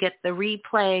you will get the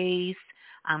replays,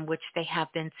 which they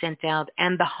have been sent out,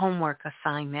 and the homework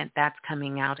assignment that's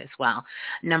coming out as well.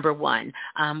 Number one,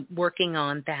 working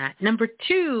on that. Number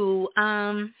two,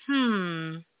 for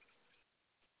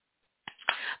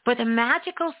the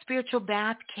magical spiritual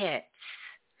bath kits,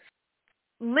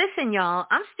 listen, y'all,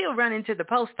 I'm still running to the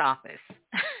post office.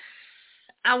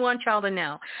 I want y'all to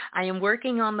know I am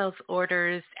working on those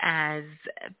orders as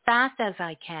fast as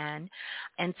I can.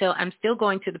 And so I'm still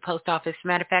going to the post office.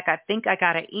 Matter of fact, I think I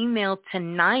got an email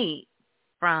tonight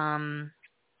from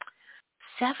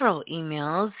several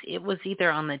emails. It was either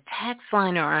on the text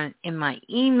line or in my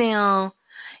email.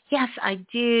 Yes, I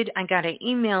did. I got an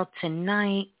email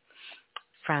tonight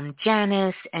from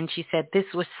Janice, and she said this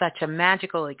was such a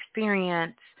magical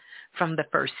experience from the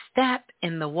first step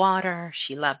in the water.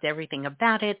 She loved everything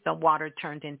about it. The water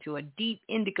turned into a deep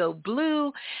indigo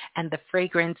blue, and the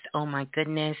fragrance, oh my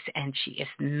goodness, and she is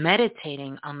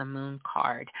meditating on the moon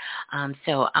card.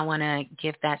 So I want to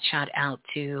give that shout out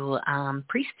to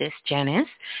Priestess Janice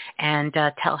and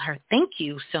tell her thank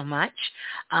you so much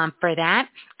for that.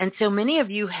 And so many of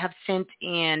you have sent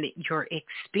in your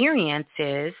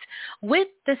experiences with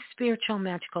the spiritual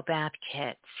magical bath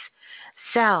kits.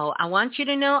 So I want you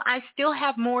to know I still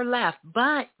have more left,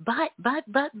 but,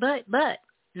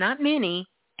 not many.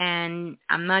 And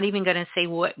I'm not even going to say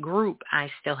what group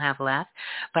I still have left,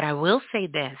 but I will say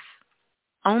this,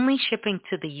 only shipping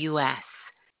to the U.S.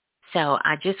 So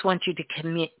I just want you to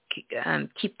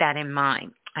keep that in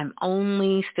mind. I'm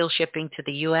only still shipping to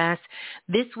the U.S.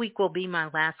 This week will be my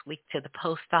last week to the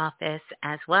post office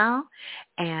as well.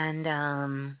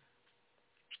 And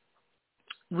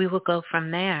we will go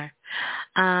from there.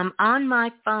 On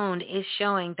my phone is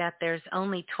showing that there's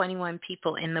only 21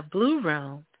 people in the blue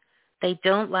room. They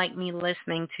don't like me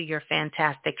listening to your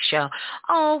fantastic show.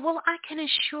 Oh, well, I can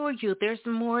assure you there's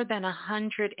more than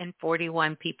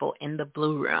 141 people in the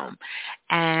blue room.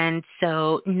 And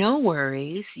so no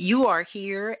worries. You are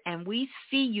here, and we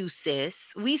see you, sis.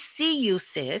 We see you,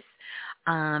 sis.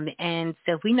 And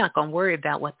so we're not going to worry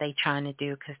about what they're trying to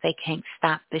do because they can't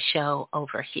stop the show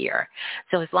over here.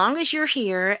 So as long as you're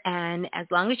here and as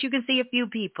long as you can see a few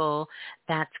people,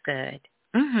 that's good.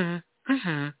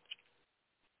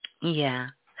 Yeah.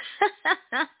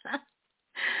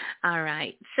 All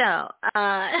right. So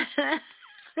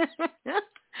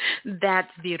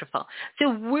that's beautiful. So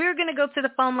we're going to go to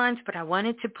the phone lines, but I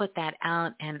wanted to put that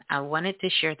out and I wanted to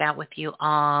share that with you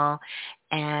all.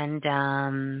 And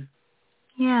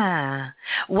yeah.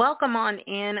 Welcome on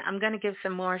in. I'm going to give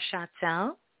some more shots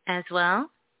out as well.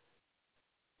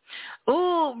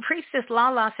 Oh, Priestess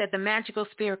Lala said the magical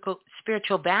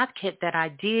spiritual bath kit that I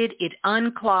did, it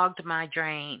unclogged my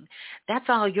drain. That's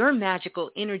all your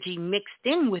magical energy mixed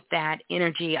in with that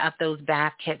energy of those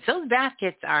bath kits. Those bath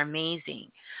kits are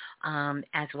amazing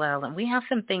as well. And we have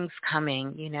some things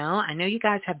coming, you know. I know you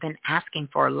guys have been asking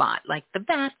for a lot, like the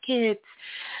bath kits.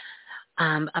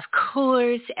 Of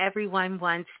course, everyone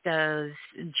wants those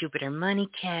Jupiter money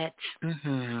kits.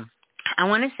 I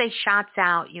want to say shots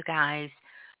out, you guys,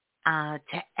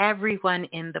 to everyone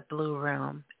in the blue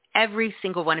room. Every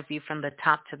single one of you from the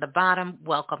top to the bottom,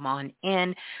 welcome on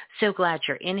in. So glad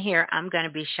you're in here. I'm going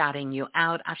to be shouting you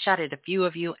out. I've shouted a few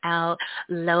of you out.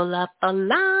 Lola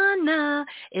Falana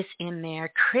is in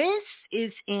there. Chris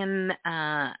is in,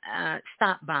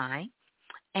 stop by.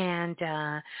 And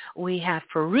we have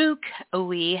Farouk.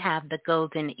 We have the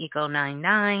Golden Eagle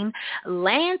 99.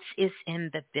 Lance is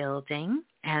in the building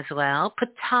as well.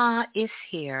 Pata is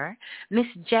here. Miss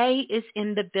J is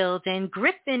in the building.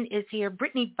 Griffin is here.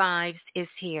 Brittany Vibes is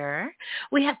here.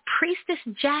 We have Priestess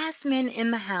Jasmine in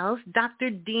the house. Dr.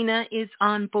 Dina is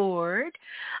on board.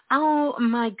 Oh,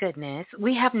 my goodness.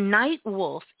 We have Night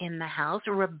Wolf in the house.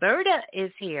 Roberta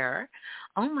is here.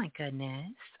 Oh, my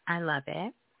goodness. I love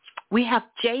it. We have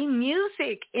J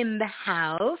Music in the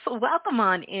house. Welcome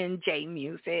on in, J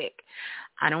Music.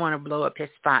 I don't want to blow up his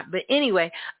spot. But anyway,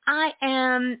 I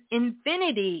am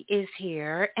Infinity is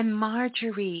here, and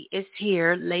Marjorie is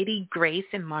here. Lady Grace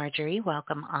and Marjorie,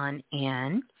 welcome on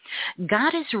in.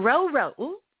 Goddess Roro.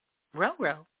 Ooh,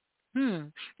 Roro.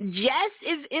 Jess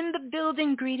is in the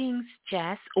building. Greetings,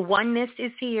 Jess. Oneness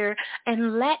is here.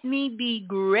 And Let Me Be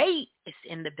Great is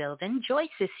in the building. Joyce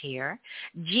is here.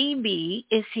 GB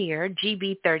is here.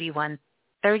 GB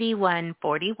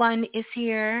 3141 is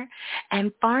here.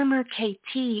 And Farmer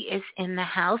KT is in the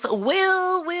house.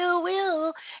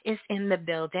 Will is in the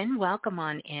building. Welcome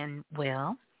on in,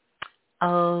 Will.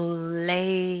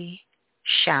 Olaisha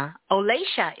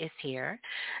is here.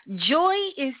 Joy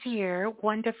is here.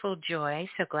 Wonderful Joy.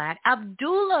 So glad.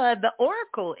 Abdullah, the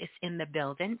Oracle, is in the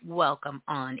building. Welcome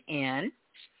on in.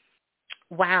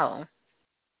 Wow.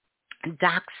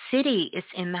 Doc City is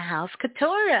in the house.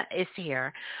 Katora is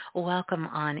here. Welcome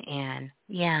on in.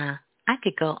 Yeah, I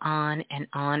could go on, and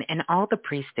all the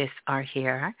priestess are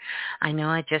here. I know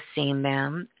I just seen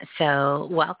them. So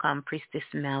welcome, Priestess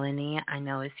Melanie, I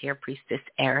know is here. Priestess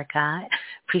Erica,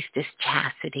 Priestess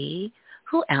Chastity.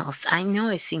 Who else? I know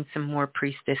I've seen some more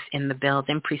priestess in the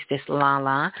building. Priestess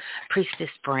Lala, Priestess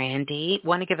Brandy.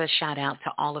 Want to give a shout out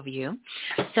to all of you.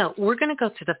 So we're going to go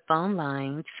to the phone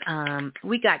lines.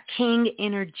 We got King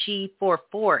Energy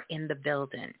 44 in the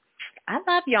building. I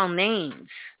love y'all names.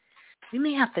 We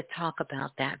may have to talk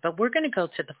about that, but we're going to go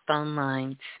to the phone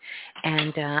lines,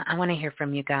 and I want to hear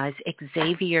from you guys.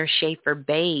 Xavier Schaefer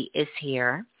Bay is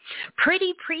here.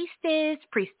 Pretty Priestess,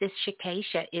 Priestess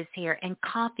Shakesha is here, and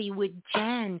Coffee with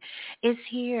Jen is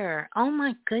here. Oh,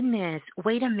 my goodness.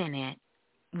 Wait a minute.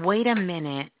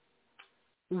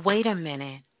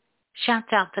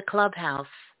 Shouts out to Clubhouse,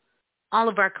 all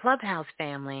of our Clubhouse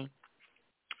family.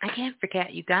 I can't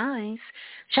forget you guys.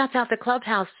 Shouts out to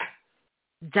Clubhouse.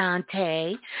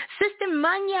 Dante. Sister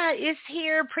Manya is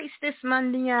here. Priestess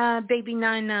Manya, Baby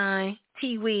 99,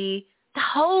 Tiwi, the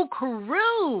whole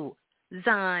crew.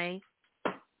 Zai,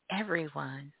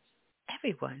 everyone,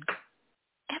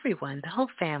 the whole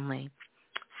family.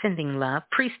 Sending love.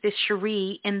 Priestess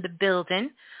Cherie in the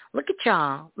building. Look at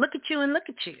y'all. Look at you and look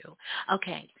at you.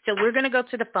 Okay, so we're going to go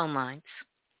to the phone lines.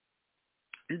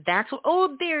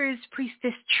 There's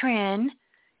Priestess Tren.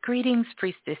 Greetings,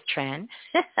 Priestess Tren.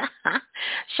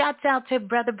 Shouts out to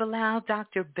Brother Bilal,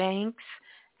 Dr. Banks,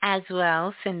 as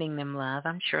well, sending them love.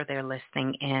 I'm sure they're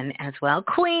listening in as well.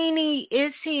 Queenie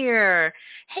is here.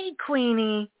 Hey,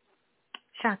 Queenie.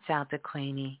 Shouts out to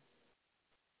Queenie.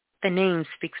 The name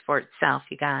speaks for itself,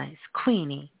 you guys.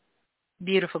 Queenie.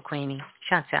 Beautiful Queenie.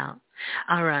 Shouts out.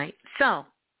 All right, so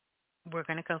we're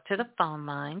going to go to the phone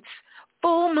lines.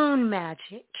 Full Moon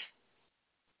Magic.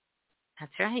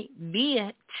 That's right. Be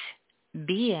it.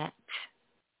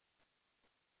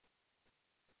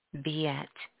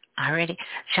 Alrighty.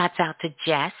 Shouts out to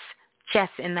Jess. Jess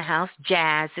in the house.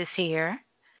 Jazz is here.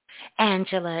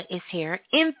 Angela is here.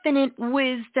 Infinite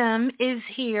Wisdom is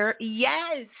here.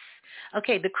 Yes.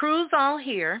 Okay, the crew's all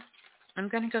here. I'm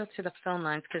going to go to the phone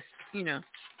lines because,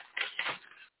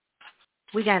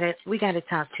 we gotta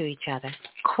talk to each other.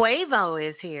 Quavo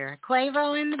is here.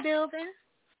 Quavo in the building?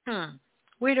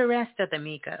 We're the rest of the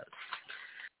Migos.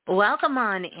 Welcome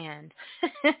on in.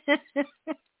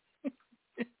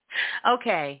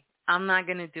 Okay, I'm not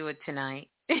going to do it tonight.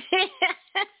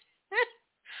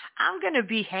 I'm going to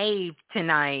behave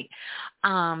tonight.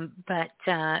 But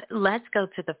let's go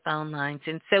to the phone lines.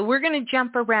 And so we're going to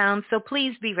jump around, so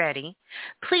please be ready.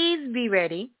 Please be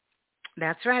ready.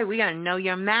 That's right. We got to know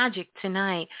your magic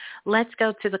tonight. Let's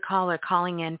go to the caller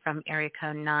calling in from area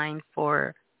code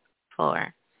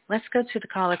 944. Let's go to the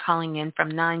caller calling in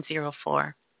from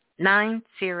 904.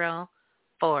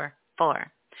 9044.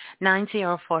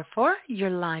 9044, you're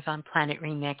live on Planet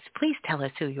Remix. Please tell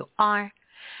us who you are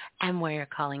and where you're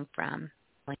calling from.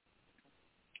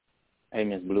 Hey,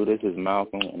 Miss Blue, this is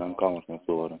Malcolm, and I'm calling from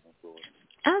Florida.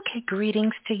 Okay,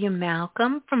 greetings to you,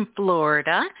 Malcolm, from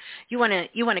Florida. You wanna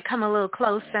come a little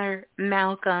closer,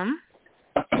 Malcolm?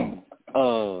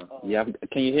 Yeah.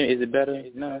 Can you hear me? Is it better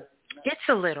now? It's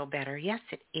a little better. Yes,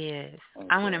 it is. Okay.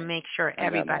 I want to make sure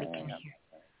everybody can hear.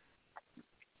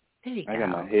 There you I go. got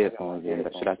my headphones in,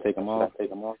 but should I take them off?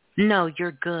 No,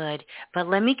 you're good. But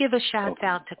let me give a shout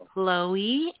out to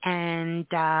Chloe and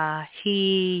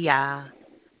Dahia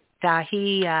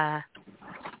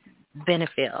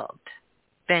Benfield.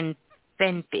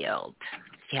 Benfield.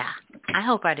 Yeah. I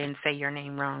hope I didn't say your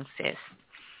name wrong, sis.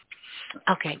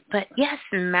 Okay, but yes,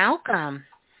 Malcolm.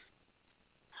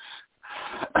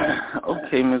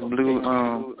 Okay, Miss Blue.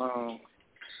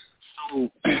 So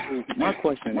my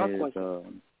question is,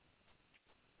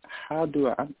 how do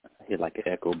I hear like an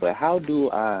echo? But how do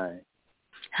I?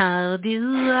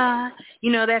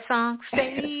 You know that song?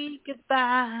 Say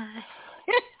goodbye.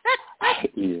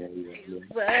 Yeah.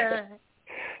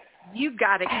 You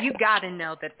gotta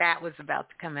know that was about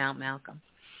to come out, Malcolm.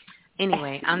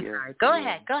 Anyway, I'm sorry. Go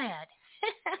ahead.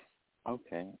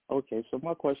 Okay. So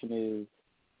my question is,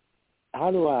 how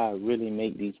do I really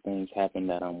make these things happen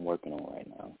that I'm working on right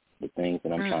now? The things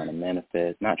that I'm trying to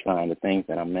manifest, the things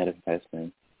that I'm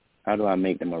manifesting. How do I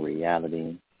make them a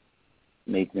reality,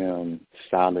 make them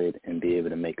solid, and be able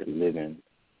to make a living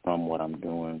from what I'm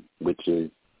doing, which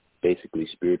is basically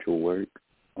spiritual work.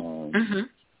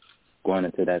 Going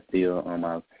into that field,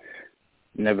 I've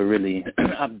never really,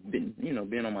 I've been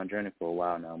on my journey for a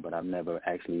while now, but I've never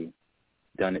actually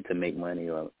done it to make money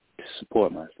or to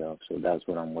support myself. So that's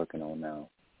what I'm working on now.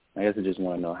 I guess I just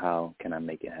want to know, how can I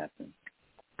make it happen?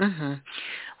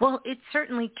 Well, it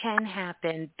certainly can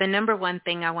happen. The number one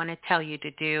thing I want to tell you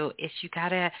to do is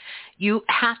you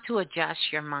have to adjust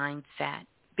your mindset,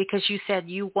 because you said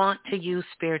you want to use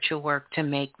spiritual work to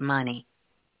make money.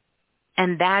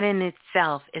 And that in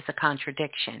itself is a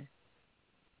contradiction.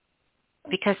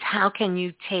 Because how can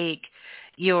you take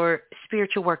your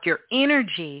spiritual work, your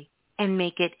energy, and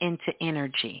make it into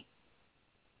energy?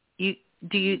 Do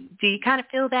you kind of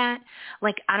feel that?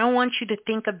 Like, I don't want you to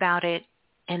think about it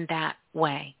in that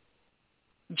way,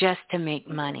 just to make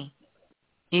money.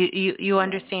 You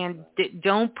understand?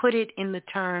 Don't put it in the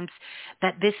terms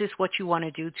that this is what you want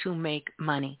to do to make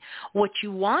money. What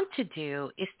you want to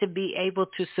do is to be able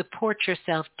to support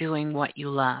yourself doing what you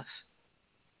love.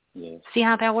 Yes. See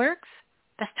how that works?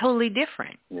 That's totally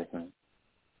different. Yes, ma'am.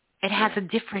 It has a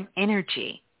different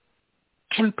energy,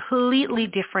 completely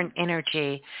different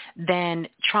energy than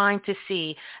trying to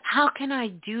see, how can I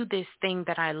do this thing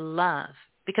that I love?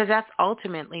 Because that's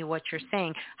ultimately what you're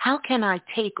saying. How can I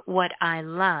take what I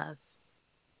love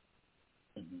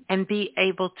and be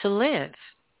able to live?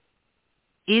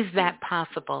 Is that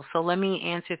possible? So let me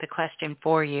answer the question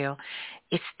for you.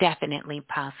 It's definitely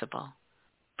possible.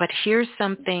 But here's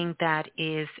something that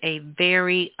is a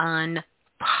very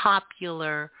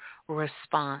unpopular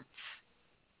response.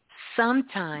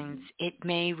 Sometimes it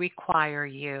may require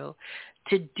you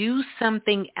to do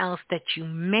something else that you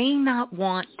may not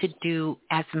want to do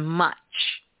as much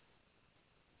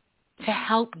to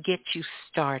help get you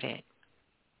started.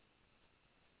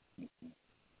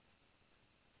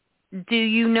 Do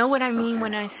you know what I mean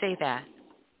when I say that?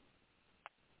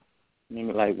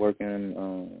 Maybe like working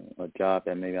a job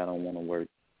that maybe I don't want to work.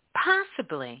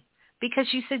 Possibly, because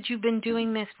you said you've been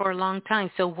doing this for a long time.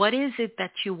 So what is it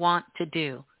that you want to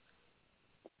do?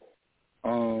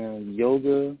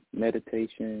 Yoga,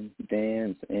 meditation,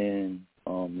 dance, and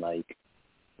like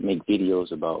make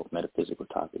videos about metaphysical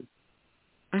topics.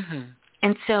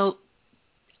 And so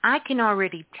I can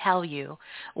already tell you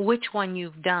which one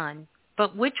you've done,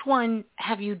 but which one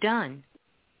have you done?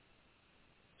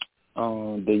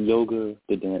 The yoga,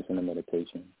 the dance, and the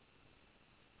meditation.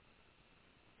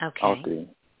 Okay. All three.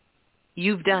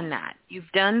 You've done that.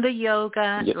 You've done the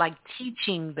yoga, Yep. like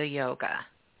teaching the yoga.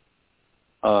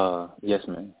 Yes,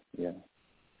 ma'am. Yeah.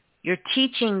 You're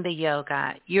teaching the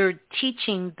yoga. You're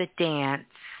teaching the dance,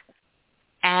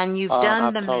 and you've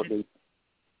done the meditation.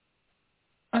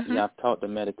 Yeah, I've taught the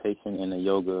meditation and the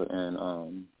yoga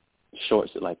and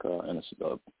shorts, like for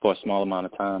a small amount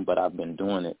of time, but I've been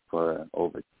doing it for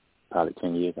over probably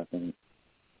 10 years, I think.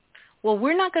 Well,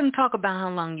 we're not going to talk about how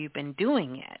long you've been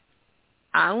doing it.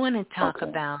 I want to talk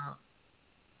about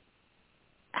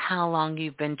how long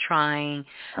you've been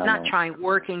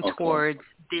working towards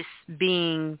this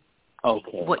being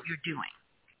what you're doing.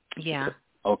 Yeah.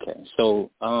 Okay. So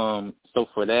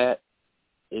for that,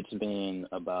 it's been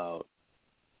about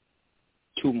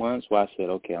 2 months where I said,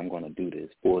 okay, I'm going to do this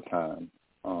full time.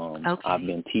 I've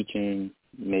been teaching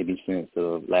maybe since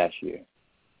last year.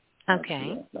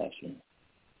 Okay. Last year.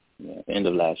 Yeah, the end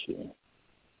of last year.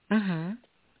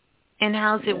 And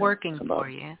how's it working for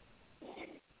you?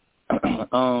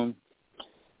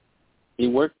 It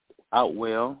worked out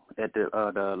well at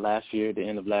the last year, the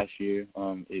end of last year.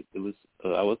 It was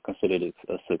I was considered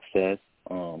a success.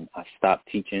 I stopped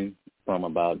teaching from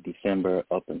about December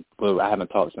I haven't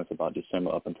talked since about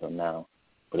December up until now,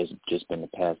 but it's just been the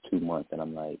past 2 months, and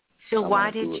I'm like, so why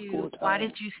did you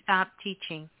stop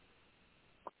teaching?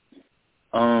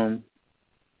 I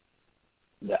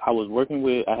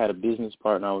had a business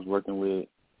partner I was working with.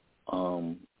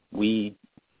 We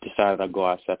decided to go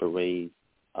our separate ways.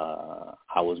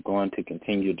 I was going to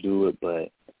continue to do it,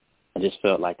 but I just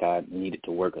felt like I needed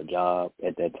to work a job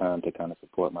at that time to kind of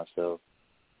support myself.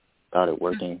 Started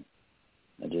working.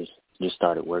 I just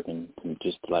started working to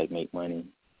like make money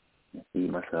and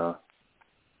feed myself.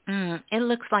 It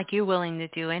looks like you're willing to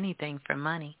do anything for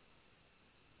money.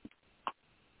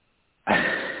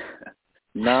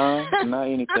 No, not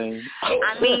anything.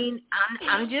 I mean,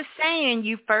 I'm just saying,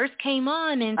 you first came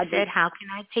on and said, how can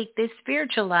I take this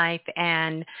spiritual life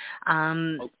and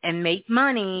make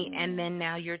money? And then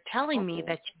now you're telling me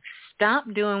that you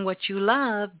stopped doing what you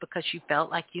love because you felt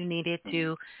like you needed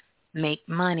to make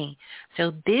money.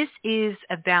 So this is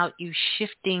about you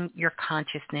shifting your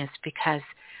consciousness, because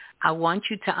I want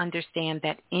you to understand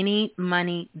that any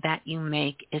money that you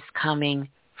make is coming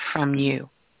from you.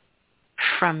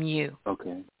 From you.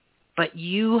 Okay. But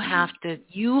you have to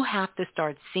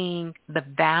start seeing the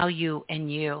value in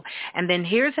you. And then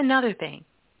here's another thing,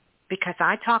 because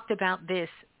I talked about this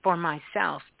for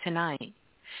myself tonight.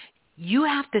 You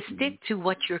have to stick to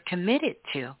what you're committed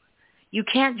to. You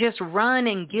can't just run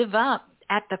and give up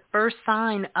at the first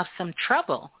sign of some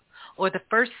trouble or the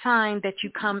first sign that you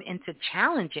come into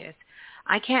challenges.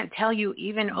 I can't tell you,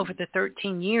 even over the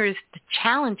 13 years, the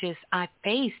challenges I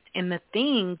faced in the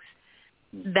things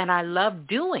that I love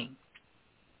doing.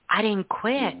 I didn't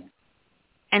quit.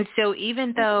 And so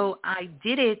even though I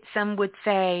did it, some would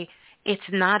say it's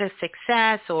not a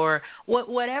success or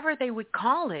whatever they would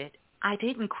call it, I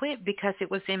didn't quit because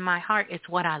it was in my heart. It's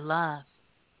what I love.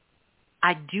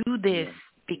 I do this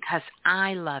because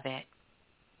I love it.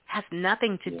 Has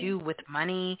nothing to do with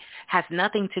money, has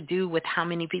nothing to do with how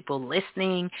many people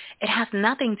listening. It has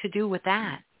nothing to do with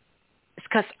that. It's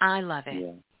because I love it.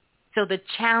 Yeah. So the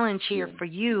challenge here for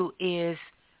you is,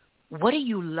 what do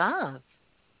you love?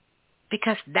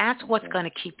 Because that's what's going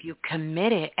to keep you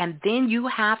committed. And then you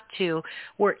have to,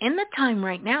 we're in the time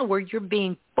right now where you're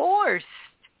being forced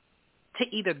to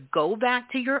either go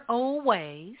back to your old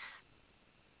ways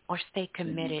or stay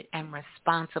committed and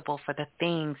responsible for the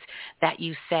things that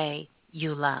you say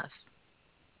you love.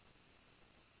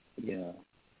 Yeah.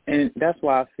 And that's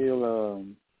why I feel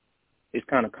it's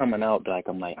kind of coming out like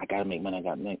I'm like, I got to make money,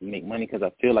 make money, because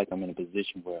I feel like I'm in a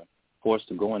position where I'm forced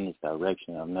to go in this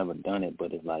direction. I've never done it,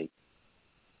 but it's like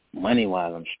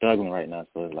money-wise, I'm struggling right now.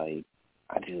 So it's like,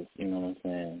 I just, you know what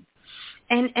I'm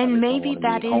saying? And maybe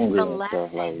that is the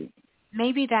lesson.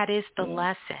 Maybe that is the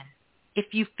lesson.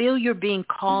 If you feel you're being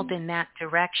called in that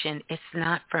direction, it's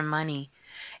not for money.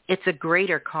 It's a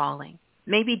greater calling.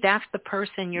 Maybe that's the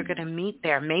person you're going to meet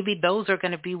there. Maybe those are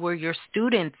going to be where your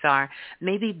students are.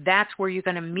 Maybe that's where you're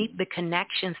going to meet the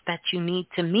connections that you need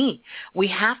to meet. We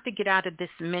have to get out of this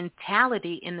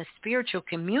mentality in the spiritual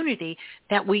community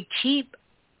that we keep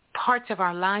parts of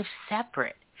our lives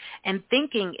separate. And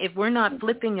thinking if we're not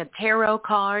flipping a tarot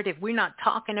card, if we're not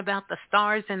talking about the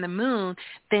stars and the moon,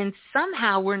 then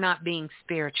somehow we're not being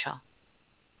spiritual.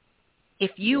 If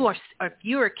you are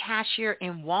a cashier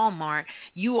in Walmart,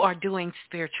 you are doing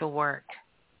spiritual work.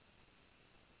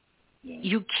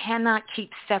 You cannot keep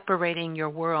separating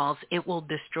your worlds. It will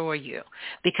destroy you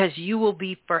because you will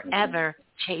be forever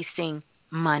chasing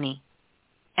money.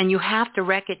 And you have to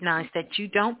recognize that you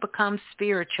don't become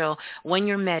spiritual when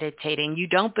you're meditating. You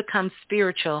don't become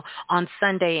spiritual on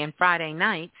Sunday and Friday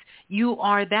nights. You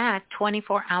are that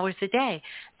 24 hours a day.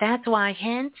 That's why,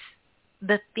 hence,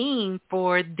 the theme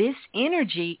for this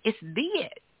energy is be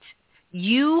it.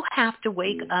 You have to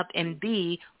wake up and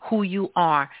be who you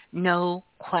are. No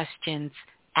questions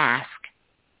asked.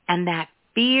 And that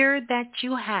fear that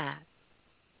you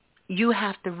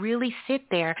have to really sit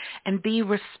there and be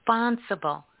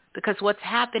responsible, because what's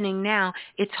happening now,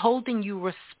 it's holding you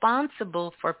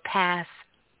responsible for past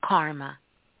karma,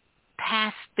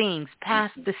 past things,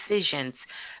 past decisions,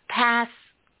 past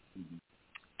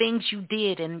things you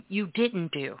did and you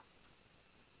didn't do.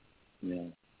 Yeah.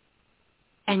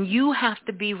 And you have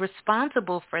to be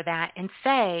responsible for that and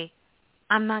say,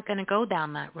 I'm not going to go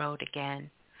down that road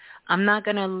again. I'm not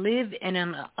going to live in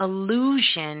an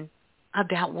illusion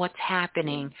about what's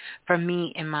happening for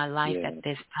me in my life at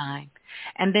this time.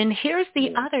 And then here's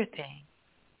the other thing.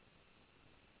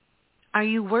 Are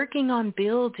you working on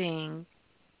building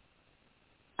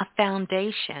a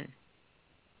foundation?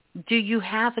 Do you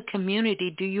have a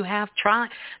community? Do you have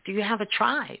a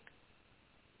tribe?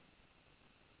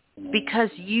 because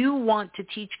you want to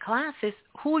teach classes.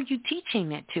 Who are you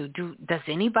teaching it to? Does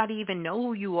anybody even know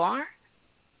who you are?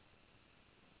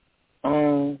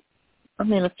 I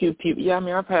mean, a few people. Yeah, I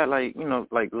mean, I've had like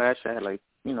last year I had I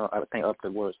think up the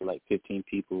words for like 15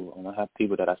 people. And I have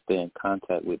people that I stay in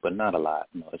contact with, but not a lot.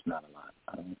 No, it's not a lot.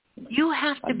 I don't, you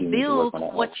have to build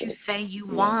what you say you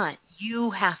want.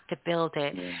 You have to build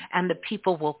it, and the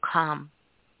people will come.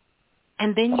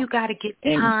 And then you got to get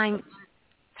time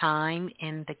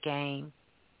in the game.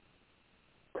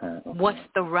 Okay. What's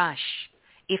the rush?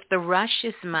 If the rush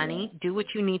is money, do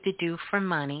what you need to do for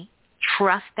money.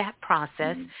 Trust that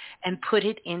process and put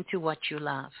it into what you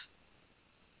love.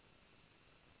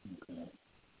 Okay.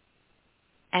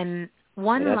 And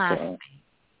one last thing.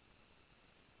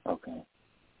 Okay.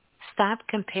 Stop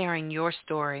comparing your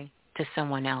story to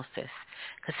someone else's,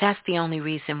 because that's the only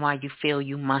reason why you feel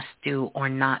you must do or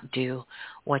not do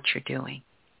what you're doing.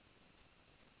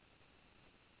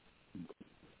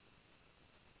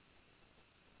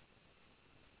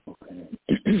 Okay.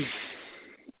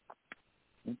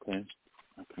 Okay.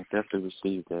 I can definitely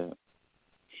receive that.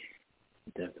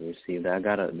 I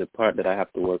gotta. The part that I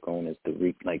have to work on is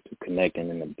the connecting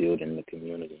and the building the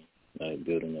community, like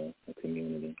building a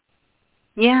community.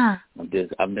 Yeah. I've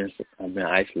been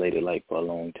isolated for a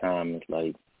long time. It's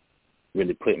like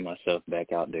really putting myself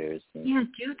back out there. Yeah,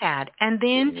 do that, and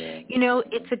then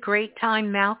it's a great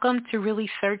time, Malcolm, to really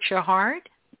search your heart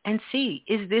and see,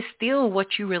 is this still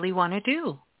what you really want to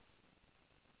do?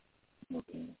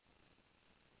 Okay.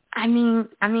 I mean,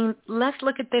 let's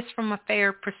look at this from a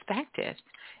fair perspective.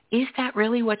 Is that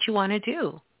really what you want to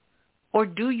do? Or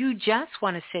do you just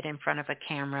want to sit in front of a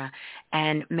camera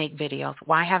and make videos?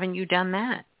 Why haven't you done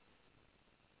that?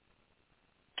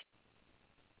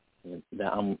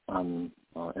 I'm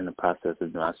in the process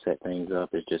of I set things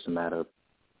up. It's just a matter of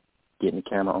getting the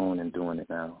camera on and doing it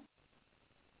now.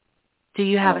 Do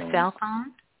you have a cell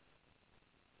phone?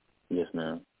 Yes,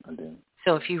 ma'am, I do.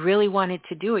 So if you really wanted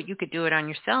to do it, you could do it on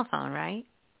your cell phone, right?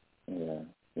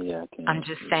 Yeah, I can. I'm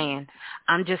just saying.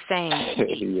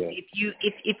 Yeah.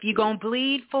 If you're gonna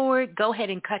bleed for it, go ahead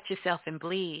and cut yourself and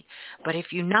bleed. But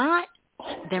if you're not,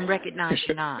 then recognize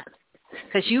you're not,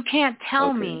 because you can't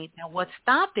tell me that what's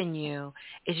stopping you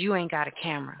is you ain't got a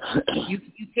camera. You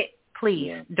can't,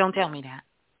 please don't tell me that.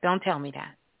 Don't tell me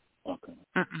that. Okay.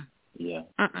 Yeah.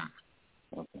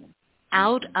 Okay.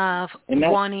 Out of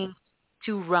wanting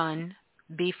to run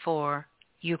before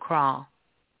you crawl.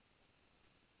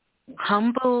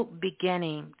 Humble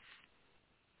beginnings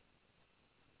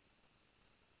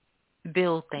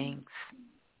build things.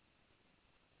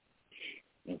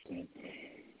 Okay.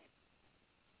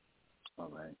 All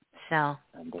right. So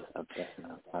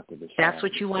that's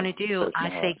what you want to do. I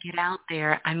say get out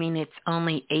there. I mean, it's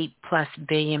only 8+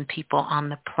 billion people on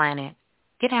the planet.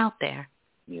 Get out there.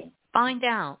 Yeah. Find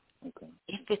out. Okay.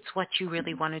 If it's what you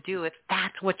really want to do, if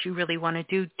that's what you really want to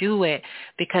do, do it,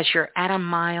 because you're at a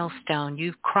milestone.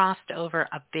 You've crossed over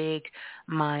a big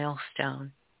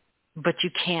milestone, but you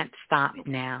can't stop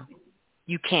now.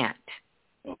 You can't.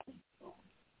 Okay.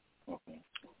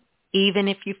 Even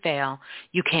if you fail,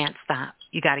 you can't stop.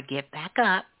 You got to get back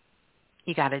up.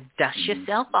 You got to dust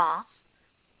yourself off,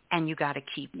 and you got to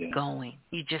keep going.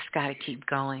 You just got to keep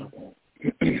going.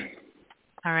 Okay.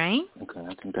 All right? Okay,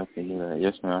 I can definitely do that.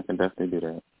 Yes, ma'am, I can definitely do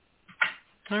that.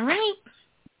 All right.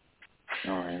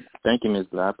 All right. Thank you, Ms.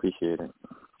 Blah. I appreciate it.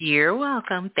 You're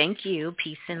welcome. Thank you.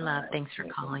 Peace and love. Thanks for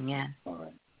calling in. All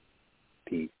right.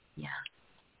 Peace. Yeah.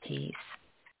 Peace.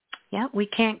 Yeah, we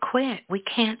can't quit. We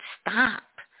can't stop.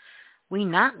 We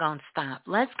not going to stop.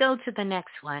 Let's go to the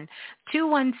next one.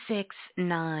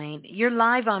 2169. You're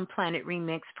live on Planet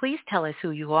Remix. Please tell us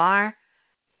who you are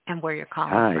and where you're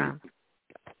calling from.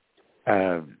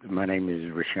 My name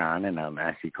is Rashawn, and I'm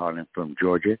actually calling from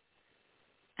Georgia.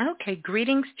 Okay,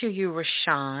 greetings to you,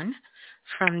 Rashawn,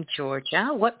 from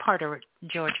Georgia. What part of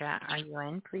Georgia are you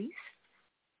in, please?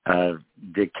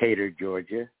 Decatur,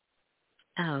 Georgia.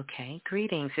 Okay,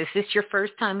 greetings. Is this your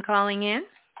first time calling in?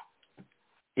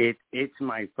 It's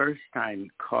my first time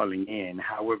calling in.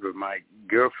 However, my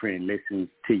girlfriend listens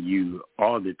to you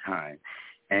all the time.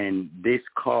 And this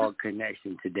call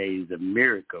connection today is a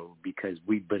miracle because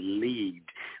we believed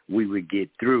we would get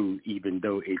through, even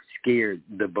though it scared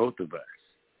the both of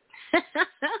us.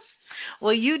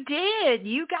 Well, you did.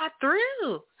 You got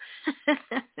through.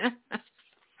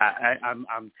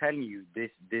 I'm telling you,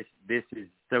 this is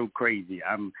so crazy.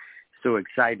 I'm so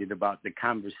excited about the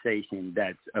conversation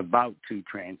that's about to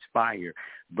transpire.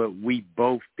 But we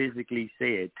both physically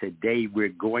said today we're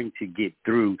going to get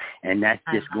through, and that's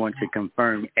just going to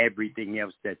confirm everything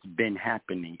else that's been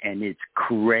happening, and it's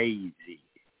crazy.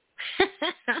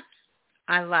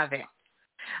 I love it.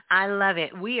 I love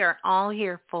it. We are all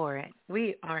here for it.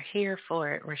 We are here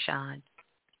for it, Rashad.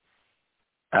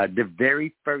 The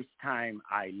very first time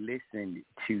I listened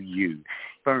to you,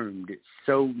 affirmed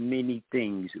so many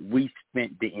things. We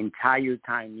spent the entire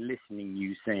time listening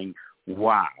you saying,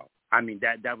 wow. I mean,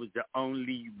 that was the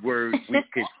only word we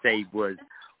could say was,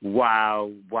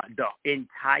 wow. The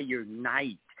entire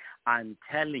night, I'm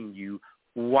telling you,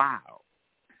 wow.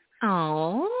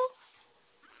 Oh.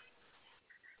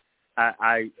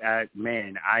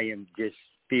 Man, I am just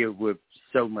filled with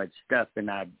so much stuff,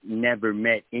 and I've never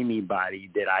met anybody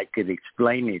that I could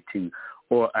explain it to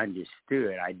or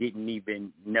understood. I didn't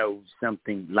even know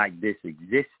something like this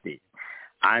existed.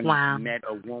 I met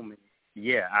a woman.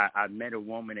 Yeah, I met a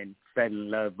woman and fell in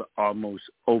love almost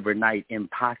overnight,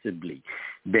 impossibly.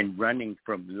 Been running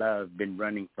from love, been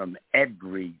running from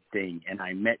everything, and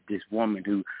I met this woman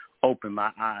who opened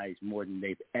my eyes more than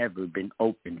they've ever been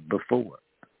opened before.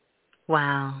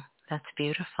 Wow, that's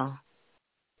beautiful.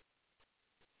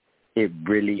 It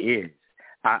really is.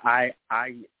 I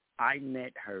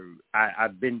met her.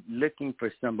 I've been looking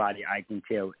for somebody I can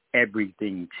tell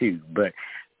everything to, but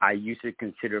I used to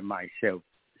consider myself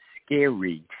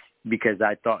scary because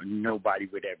I thought nobody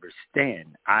would ever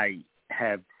stand. I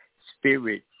have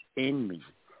spirits in me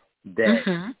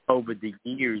that over the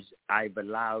years I've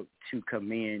allowed to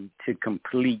come in to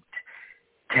complete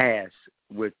tasks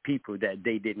with people that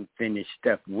they didn't finish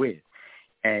stuff with.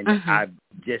 And I've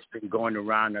just been going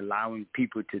around allowing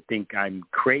people to think I'm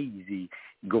crazy,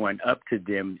 going up to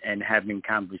them and having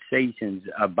conversations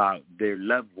about their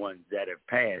loved ones that have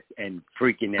passed and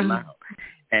freaking them out.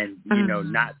 And, you know,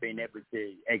 not being able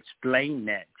to explain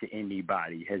that to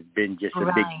anybody has been just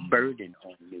a big burden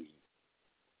on me.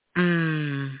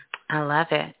 I love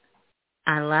it.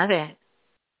 I love it.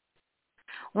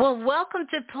 Well, welcome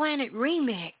to Planet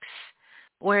Remix,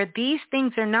 where these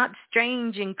things are not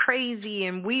strange and crazy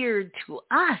and weird to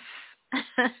us.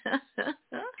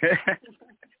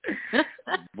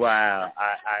 Wow,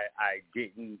 I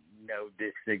didn't know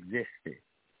this existed.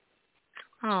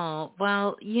 Oh,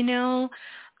 well, you know,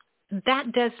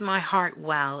 that does my heart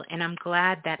well, and I'm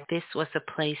glad that this was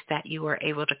a place that you were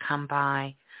able to come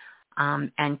by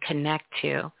and connect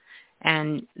to.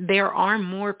 And there are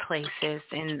more places,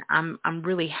 and I'm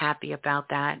really happy about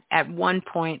that. At one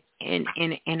point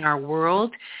in our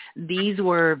world, these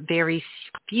were very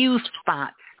few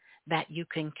spots that you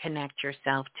can connect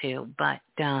yourself to. But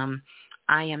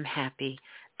I am happy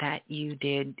that you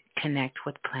did connect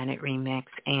with Planet Remix,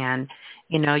 and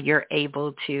you know you're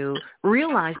able to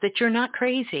realize that you're not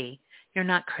crazy. You're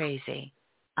not crazy.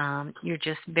 You're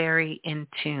just very in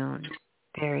tune.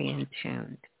 Very in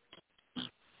tune.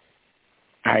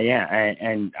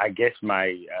 And I guess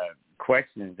my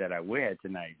questions that I would have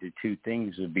tonight, the two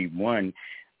things would be, one,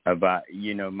 about,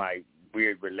 you know, my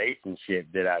weird relationship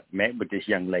that I've met with this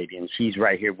young lady, and she's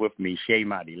right here with me, Shay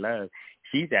Mighty Love.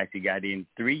 She's actually got in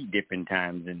 3 different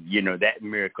times, and, you know, that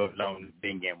miracle alone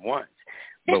being in once.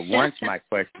 But once my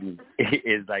question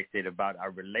is, like I said, about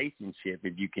our relationship,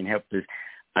 if you can help us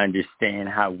understand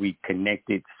how we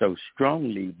connected so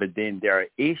strongly, but then there are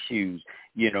issues,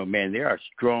 you know, man, there are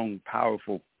strong,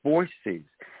 powerful forces,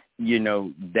 you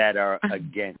know, that are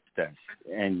against us.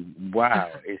 And wow,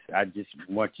 I just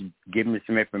want you to give me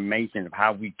some information of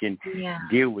how we can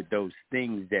deal with those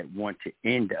things that want to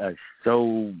end us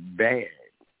so bad.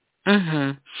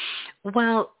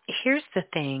 Well, here's the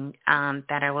thing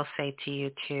that I will say to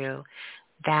you too,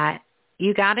 that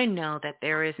you got to know that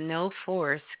there is no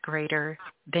force greater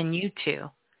than you two.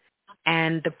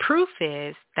 And the proof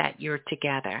is that you're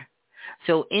together.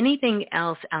 So anything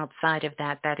else outside of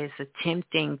that is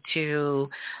attempting to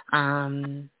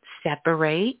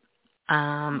separate,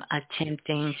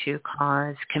 attempting to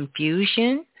cause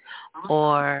confusion,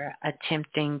 or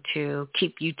attempting to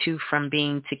keep you two from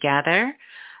being together,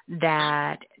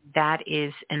 that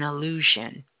is an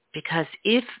illusion. Because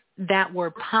if that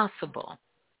were possible,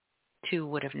 two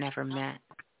would have never met.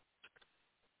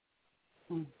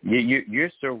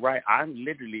 You're so right. I'm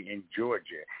literally in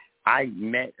Georgia. I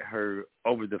met her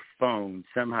over the phone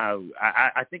somehow.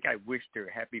 I think I wished her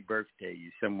happy birthday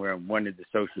somewhere on one of the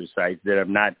social sites that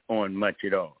I'm not on much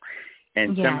at all.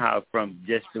 And somehow from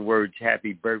just the words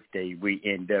happy birthday, we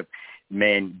end up,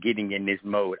 man, getting in this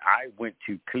mode. I went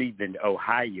to Cleveland,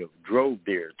 Ohio, drove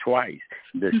there twice.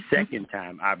 The second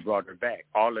time I brought her back.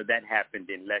 All of that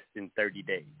happened in less than 30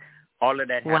 days. All of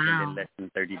that happened in less than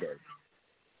 30 days.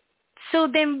 So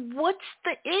then what's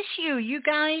the issue? You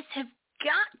guys have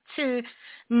got to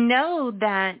know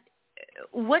that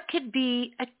what could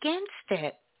be against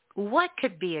it? What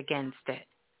could be against it?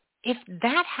 If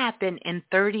that happened in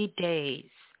 30 days,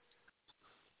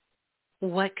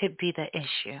 what could be the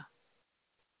issue?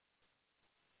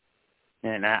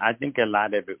 And I think a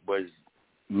lot of it was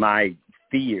my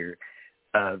fear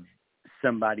of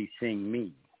somebody seeing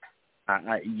me.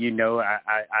 I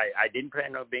didn't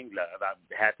plan on being loved. I'm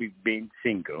happy being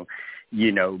single,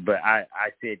 but I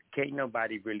said, can't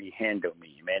nobody really handle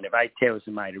me, man. If I tell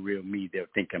somebody the real me, they'll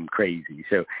think I'm crazy.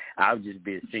 So I'll just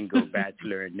be a single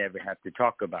bachelor and never have to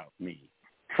talk about me.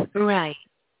 Right.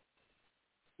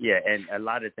 Yeah, and a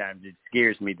lot of times it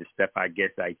scares me, the stuff I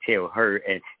guess I tell her,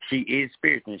 and she is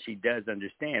spiritual and she does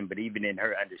understand, but even in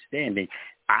her understanding,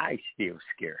 I still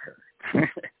scare her.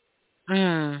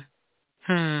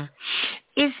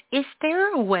 Is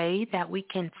there a way that we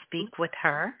can speak with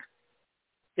her?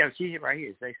 Yeah, she's right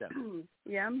here. Say something.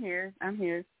 Yeah, I'm here.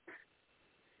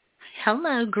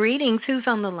 Hello, greetings. Who's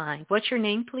on the line? What's your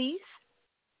name, please?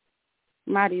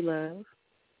 Mighty Love.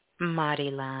 Mighty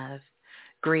Love.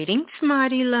 Greetings,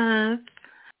 Mighty Love.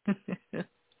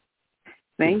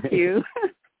 Thank you.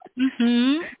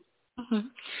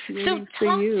 So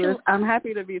to you. I'm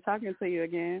happy to be talking to you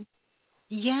again.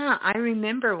 Yeah, I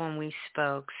remember when we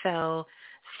spoke. So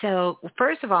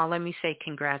first of all, let me say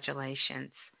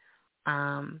congratulations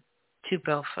to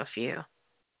both of you.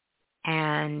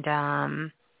 And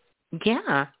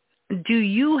yeah, do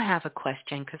you have a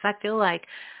question? Because I feel like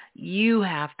you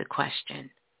have the question.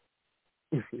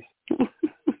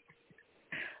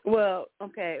 Well,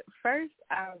 okay. First,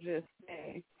 I'll just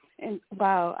say, and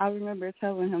wow, I remember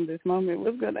telling him this moment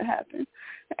was going to happen.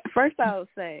 First, I'll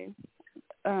say,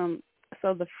 so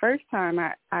the first time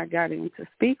I got in to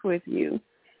speak with you,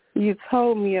 you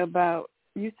told me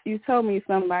you told me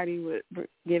somebody would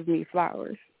give me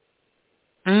flowers.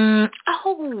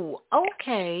 Oh,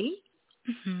 okay.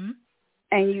 Mm-hmm.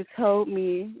 And you told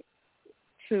me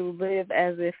to live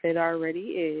as if it already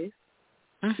is.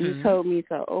 Mm-hmm. You told me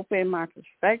to open my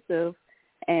perspective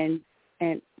and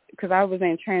because I was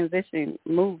in transition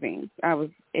moving. I was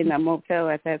in a motel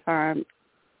at that time.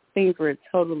 Things were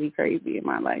totally crazy in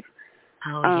my life.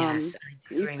 Oh, yes. I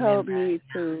do you told me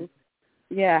to,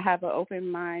 have an open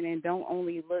mind and don't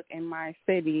only look in my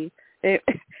city.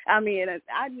 I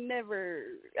never,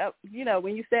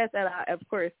 when you said that, of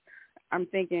course, I'm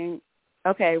thinking,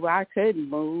 okay, well, I could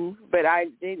move, but I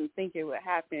didn't think it would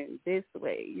happen this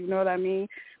way. You know what I mean?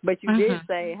 But you did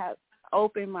say,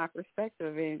 open my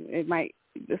perspective, and it might.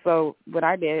 So what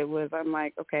I did was I'm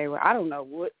like, okay, well, I don't know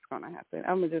what's going to happen.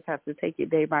 I'm going to just have to take it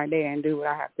day by day and do what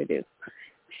I have to do.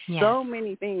 Yes. So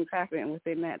many things happened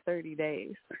within that 30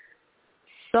 days.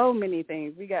 So many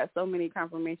things. We got so many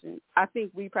confirmations. I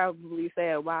think we probably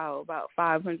said wow about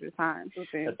 500 times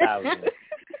within 1,000.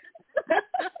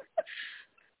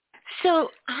 So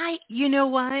you know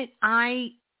what?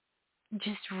 I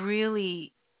just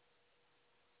really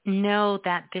know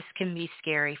that this can be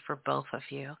scary for both of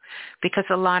you because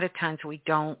a lot of times we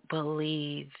don't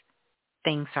believe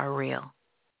things are real.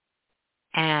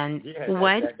 And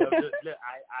what?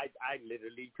 I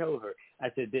literally told her,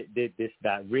 I said, this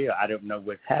not real. I don't know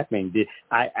what's happening.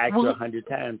 I asked her 100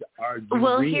 times, are you real?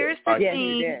 Well, here's the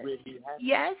thing. Really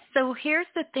yes, so here's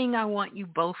the thing I want you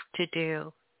both to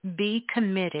do. Be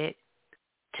committed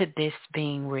to this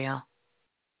being real.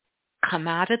 Come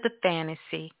out of the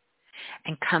fantasy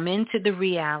and come into the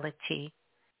reality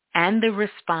and the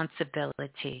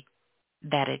responsibility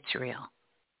that it's real.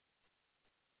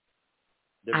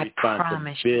 The I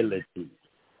promise you.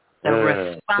 The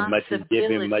responsibility. Much is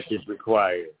given, much is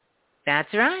required.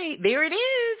 That's right. There it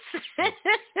is.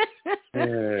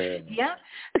 Yep.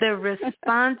 The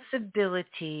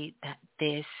responsibility that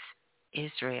this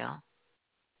is real.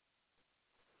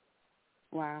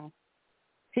 Wow.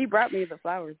 He brought me the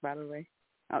flowers, by the way.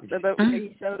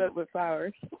 He showed up with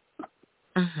flowers.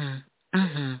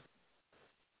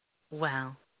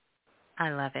 Wow. I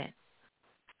love it.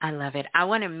 I love it. I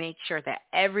want to make sure that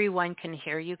everyone can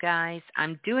hear you guys.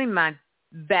 I'm doing my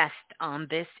best on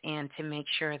this end to make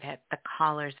sure that the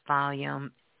caller's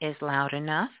volume is loud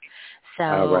enough. So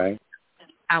all right.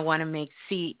 I want to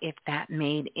see if that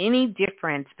made any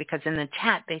difference, because in the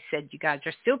chat they said you guys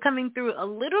are still coming through a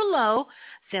little low.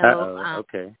 So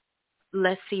okay.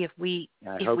 Let's see if we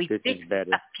fix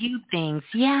a few things.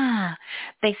 Yeah,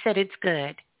 they said it's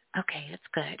good. Okay, it's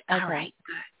good. All right,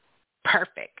 good,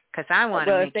 perfect. Because I want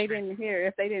to. Well, if they didn't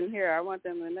hear, I want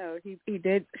them to know he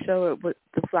did show up with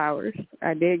the flowers.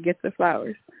 I did get the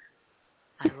flowers.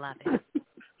 I love it.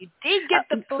 You did get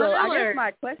the flowers. So I guess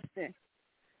my question.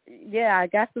 Yeah, I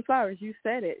got the flowers. You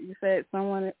said it. You said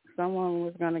someone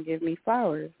was going to give me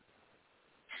flowers.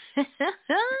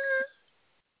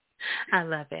 I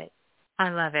love it. I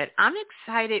love it. I'm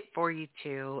excited for you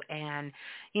too. And,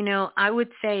 I would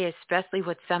say, especially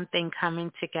with something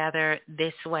coming together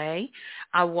this way,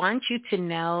 I want you to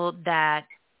know that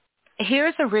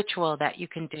here's a ritual that you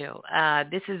can do.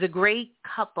 This is a great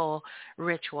couple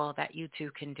ritual that you two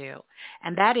can do.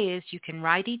 And that is you can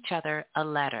write each other a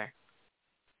letter.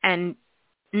 And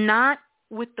not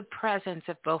with the presence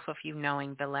of both of you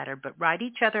knowing the letter, but write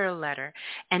each other a letter.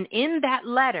 And in that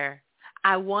letter,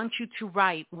 I want you to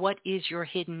write what is your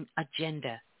hidden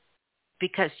agenda,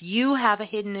 because you have a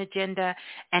hidden agenda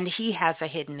and he has a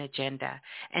hidden agenda.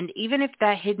 And even if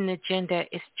that hidden agenda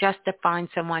is just to find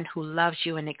someone who loves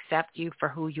you and accepts you for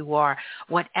who you are,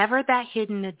 whatever that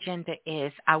hidden agenda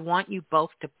is, I want you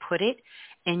both to put it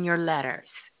in your letters.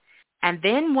 And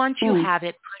then once you have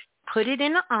it, put it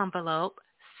in an envelope,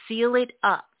 seal it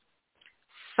up,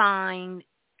 sign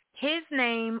his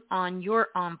name on your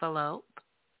envelope,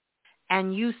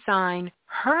 and you sign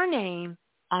her name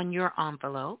on your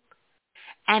envelope.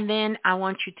 And then I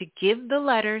want you to give the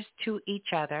letters to each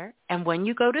other. And when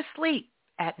you go to sleep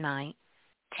at night,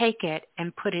 take it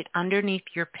and put it underneath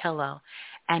your pillow.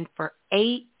 And for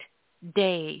 8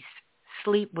 days,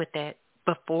 sleep with it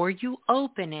before you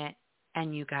open it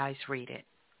and you guys read it.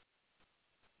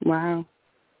 Wow.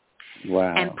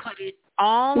 And put it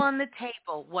all on the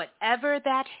table, whatever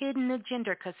that hidden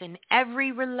agenda, because in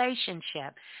every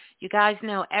relationship, you guys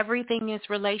know everything is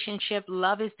relationship.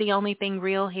 Love is the only thing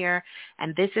real here.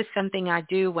 And this is something I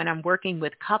do when I'm working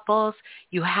with couples.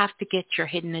 You have to get your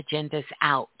hidden agendas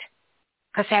out,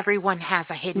 because everyone has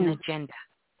a hidden agenda.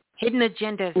 Hidden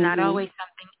agenda is not always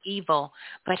something evil,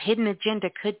 but hidden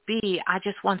agenda could be, I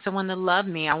just want someone to love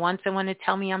me. I want someone to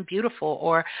tell me I'm beautiful,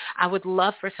 or I would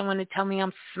love for someone to tell me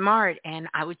I'm smart, and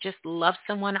I would just love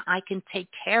someone I can take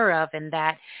care of and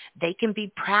that they can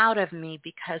be proud of me,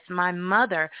 because my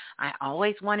mother, I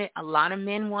always wanted, a lot of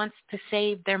men wants to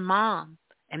save their mom.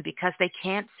 And because they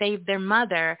can't save their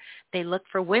mother, they look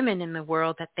for women in the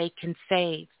world that they can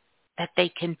save, that they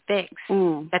can fix,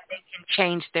 that they can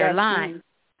change their lives.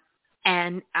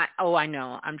 And I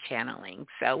know I'm channeling,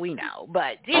 so we know.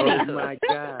 But anywho. Oh my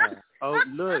God! Oh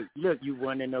look! You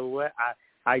want to know what?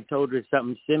 I told her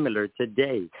something similar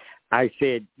today. I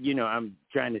said, I'm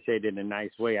trying to say it in a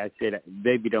nice way. I said,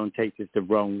 baby, don't take this the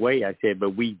wrong way. I said,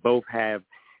 but we both have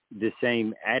the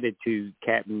same attitude,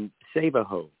 Captain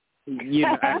Save-A-Ho.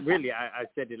 I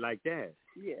said it like that.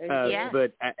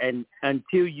 But and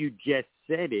until you just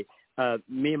said it.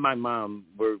 Me and my mom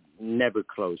were never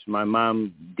close. My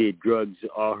mom did drugs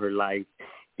all her life.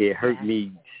 It hurt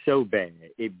me so bad.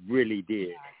 It really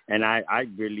did. And I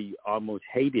really almost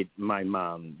hated my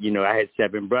mom. I had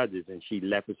 7 brothers, and she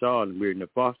left us all, and we were in the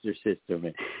foster system,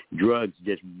 and drugs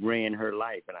just ran her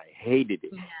life, and I hated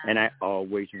it. And I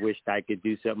always wished I could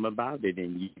do something about it,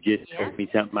 and you just told me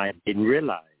something I didn't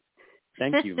realize.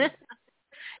 Thank you.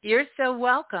 You're so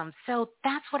welcome. So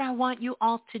that's what I want you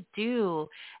all to do,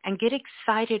 and get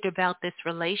excited about this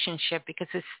relationship, because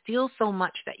there's still so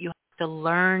much that you have to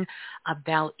learn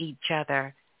about each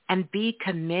other, and be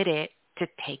committed to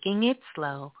taking it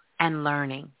slow and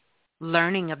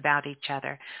learning about each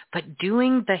other, but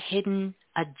doing the hidden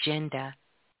agenda.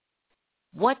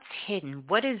 What's hidden?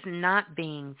 What is not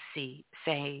being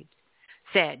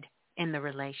said in the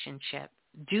relationship?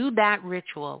 Do that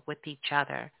ritual with each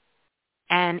other.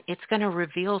 And it's going to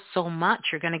reveal so much.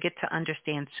 You're going to get to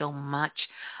understand so much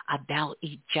about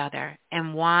each other,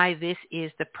 and why this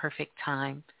is the perfect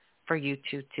time for you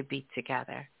two to be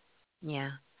together.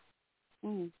 Yeah.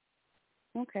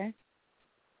 Okay.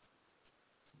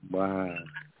 Wow.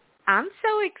 I'm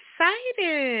so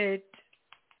excited.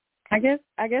 I guess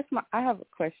I have a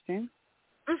question.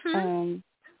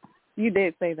 You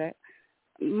did say that.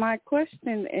 My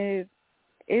question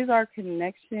is our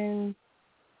connection,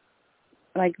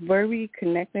 like, were we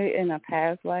connected in a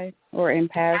past life or in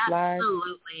past lives?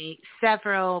 Absolutely,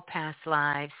 several past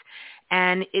lives,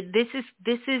 and this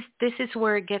is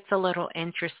where it gets a little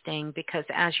interesting, because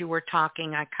as you were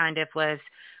talking, I kind of was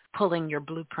pulling your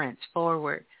blueprints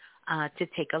forward to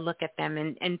take a look at them,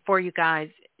 and for you guys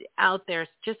out there,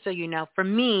 just so you know, for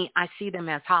me, I see them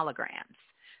as holograms.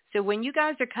 So when you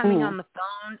guys are coming on the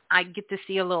phone, I get to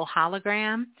see a little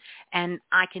hologram, and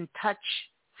I can touch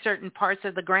certain parts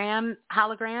of the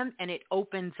hologram, and it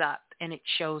opens up and it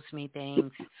shows me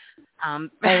things.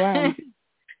 Wow.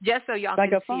 Just so y'all like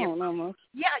can a see phone it. almost.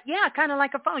 Yeah, kind of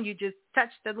like a phone. You just touch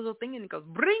the little thing and it goes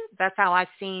bring. That's how I've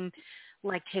seen,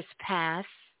 like, his past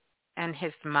and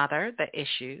his mother, the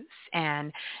issues,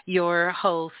 and your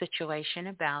whole situation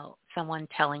about someone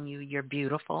telling you you're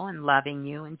beautiful and loving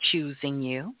you and choosing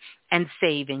you and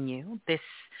saving you, this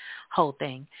whole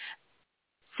thing.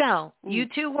 So you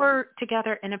two were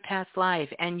together in a past life,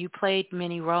 and you played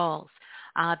many roles.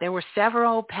 There were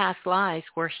several past lives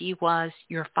where he was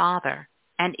your father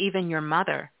and even your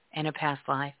mother in a past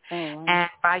life, and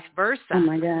vice versa. Oh,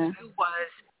 my God. You was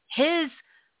his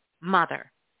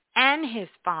mother and his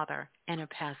father in a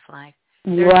past life.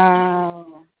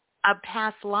 Wow. A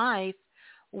past life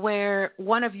where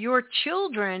one of your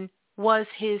children was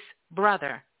his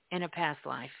brother in a past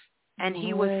life, and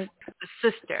he was a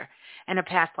sister in a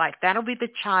past life. That'll be the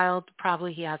child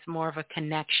probably he has more of a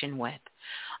connection with.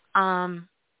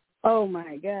 Oh,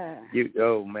 my God.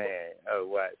 Oh, man. Oh,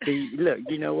 wow. See, look,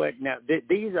 you know what? Now,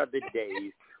 these are the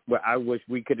days where I wish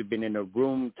we could have been in a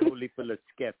room totally full of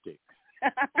skeptics.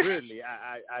 Really,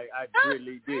 I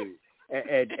really do.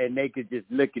 And they could just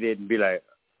look at it and be like,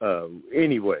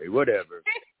 anyway, whatever.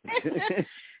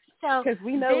 Because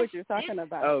we know what you're talking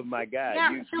about. Oh, my God.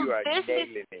 Yeah, you are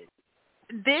nailing it.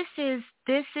 This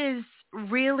is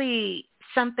really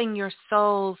something your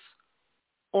souls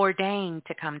ordained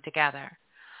to come together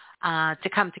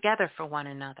for one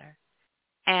another,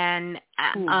 and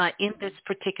in this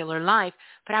particular life.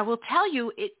 But I will tell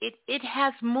you, it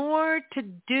has more to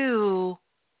do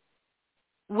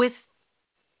with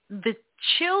the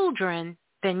children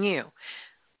than you.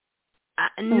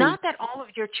 Not that all of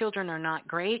your children are not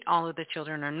great. All of the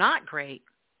children are not great.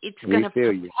 It's going to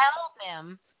propel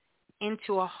them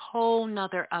into a whole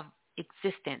nother of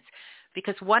existence.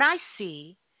 Because what I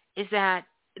see is that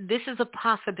this is a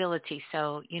possibility.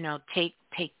 So, take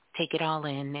it all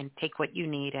in and take what you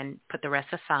need and put the rest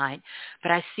aside.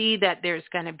 But I see that there's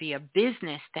going to be a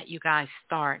business that you guys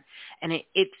start, and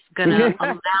it's going to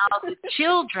allow the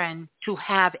children to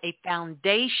have a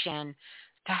foundation,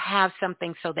 to have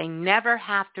something so they never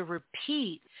have to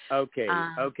repeat. Okay,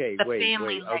 wait.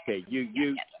 Okay,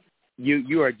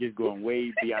 you are just going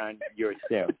way beyond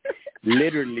yourself.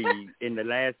 Literally, in the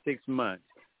last 6 months,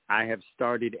 I have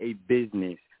started a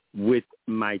business with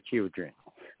my children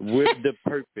with the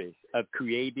purpose of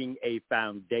creating a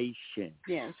foundation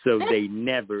so they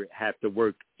never have to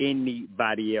work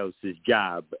anybody else's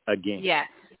job again. Yes.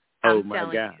 Oh,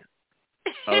 my God.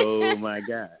 Oh, my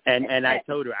God. And I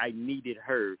told her I needed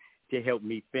her to help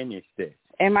me finish this.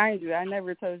 And mind you, I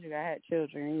never told you I had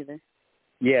children either.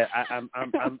 Yeah,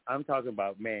 I'm talking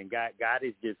about, man, God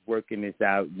is just working this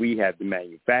out. We have the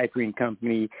manufacturing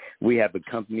company. We have a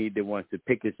company that wants to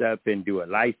pick us up and do a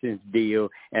license deal.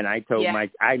 And I told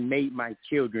I made my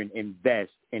children invest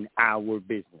in our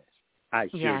business. I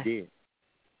sure did.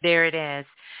 There it is.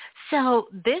 So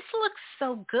this looks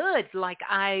so good. Like,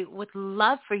 I would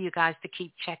love for you guys to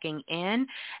keep checking in.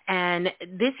 And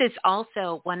this is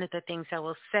also one of the things I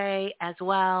will say as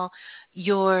well.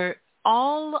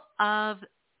 All of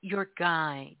your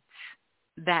guides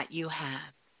that you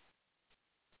have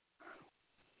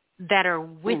that are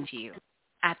with you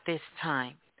at this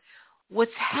time,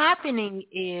 what's happening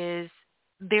is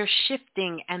they're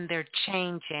shifting and they're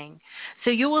changing. So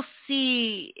you will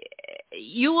see,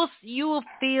 you will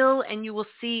feel and you will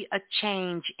see a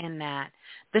change in that.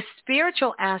 The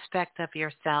spiritual aspect of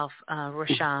yourself,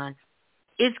 Rashawn,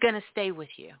 is going to stay with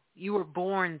you. You were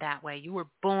born that way. You were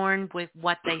born with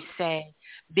what they say,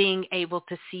 being able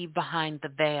to see behind the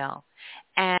veil.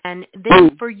 And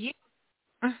then for you,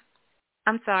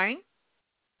 I'm sorry?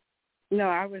 No,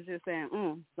 I was just saying,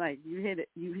 like you hit it.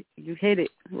 You hit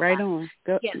it right on.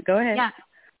 Go ahead. Yeah.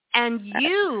 And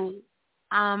you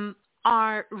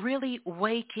are really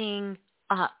waking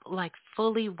up, like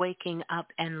fully waking up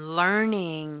and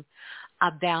learning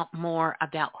more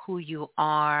about who you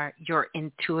are, your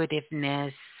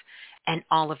intuitiveness, and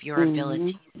all of your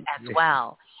abilities as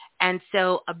well. And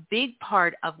so a big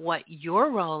part of what your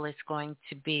role is going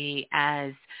to be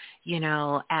as,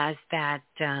 as that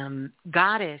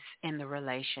goddess in the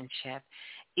relationship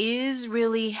is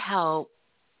really help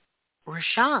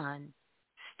Rashawn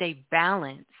stay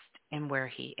balanced in where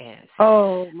he is.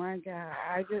 Oh, my God.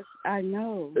 I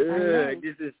know.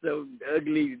 This is so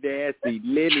ugly, nasty.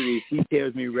 Literally, she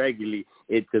tells me regularly,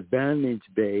 it's a balance,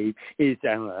 babe. She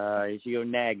go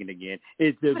nagging again.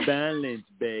 It's a balance,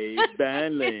 babe.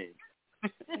 Balance.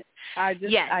 I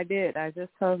did. I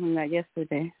just told him that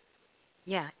yesterday.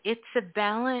 Yeah, it's a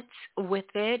balance with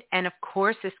it. And, of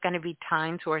course, there's going to be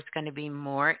times where it's going to be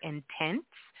more intense.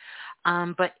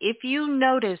 But if you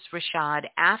notice, Rashad,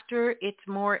 after it's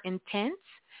more intense,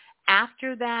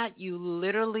 after that, you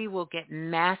literally will get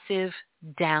massive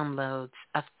downloads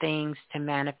of things to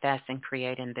manifest and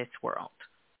create in this world.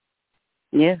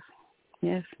 Yes.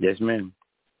 Yes, ma'am.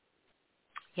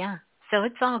 Yeah. So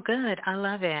it's all good. I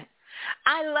love it.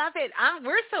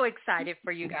 We're so excited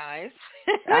for you guys.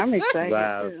 I'm excited.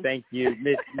 Wow. Too. Thank you,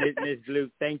 Miss Blue.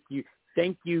 Thank you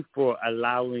thank you for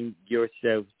allowing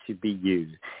yourself to be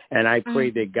used. And I pray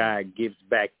that God gives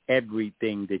back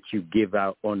everything that you give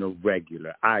out on a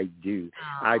regular. I do.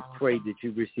 I pray that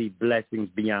you receive blessings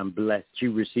beyond blessed.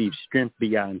 You receive strength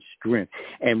beyond strength.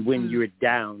 And when you're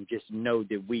down, just know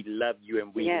that we love you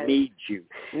and we need you.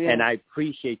 And I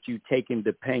appreciate you taking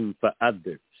the pain for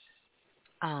others.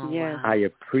 I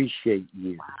appreciate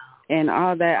you. And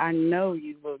all that, I know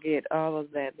you will get all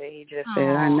of that he just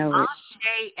said. I know it.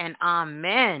 Ashe and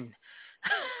amen.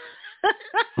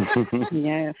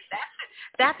 Yes.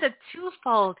 That's a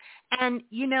twofold. And,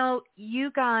 you know,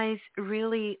 you guys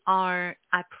really are,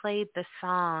 I played the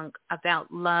song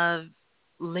about love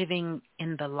living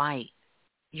in the light.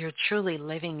 You're truly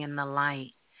living in the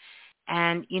light.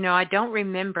 And, you know, I don't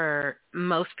remember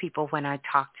most people when I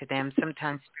talk to them.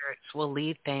 Sometimes spirits will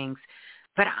leave things.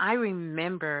 But I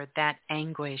remember that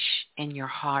anguish in your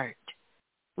heart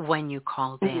when you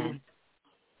called in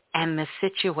and the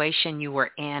situation you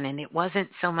were in. And it wasn't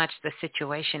so much the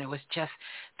situation. It was just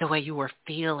the way you were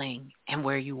feeling and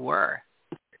where you were.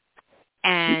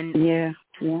 And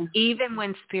even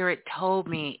when Spirit told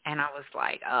me, and I was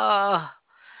like, oh,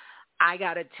 I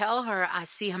got to tell her I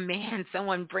see a man,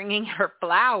 someone bringing her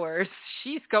flowers.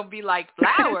 She's going to be like,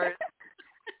 flowers?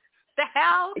 The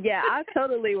hell? Yeah, I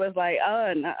totally was like,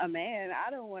 oh, a man. I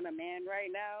don't want a man right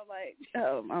now. Like,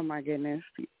 oh my goodness.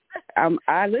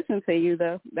 I listen to you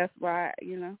though. That's why,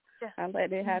 you know, I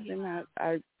let it happen.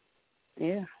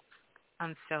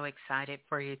 I'm so excited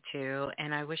for you too,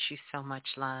 and I wish you so much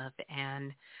love.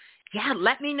 And yeah,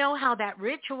 let me know how that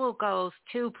ritual goes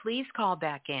too. Please call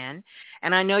back in,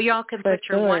 and I know y'all can put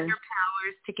your wonder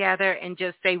powers together and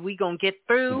just say we gonna get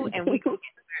through, and we gonna get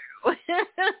through.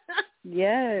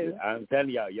 Yes. I'm telling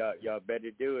y'all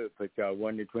better do it. Put y'all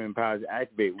Wonder Twin powers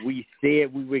activate. We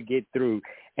said we would get through,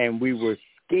 and we were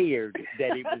scared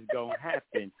that it was going to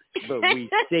happen, but we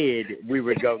said we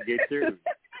were going to get through.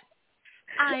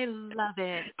 I love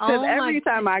it. Because every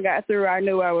time I got through, I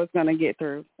knew I was going to get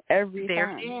through. Every time.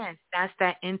 There it is. That's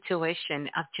that intuition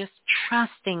of just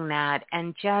trusting that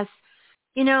and just,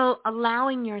 you know,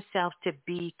 allowing yourself to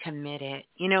be committed.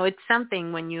 You know, it's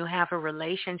something when you have a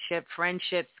relationship,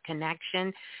 friendships,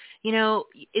 connection, you know,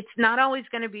 it's not always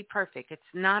going to be perfect. It's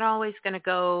not always going to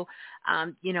go,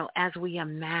 you know, as we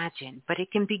imagine, but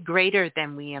it can be greater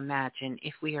than we imagine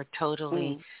if we are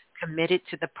totally committed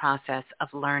to the process of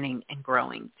learning and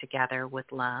growing together with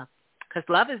love. Because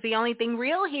love is the only thing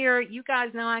real here. You guys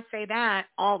know I say that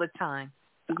all the time.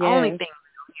 The only thing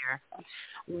real here.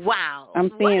 Wow.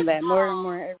 I'm seeing that more and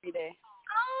more every day.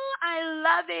 Oh, I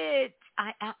love it.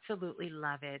 I absolutely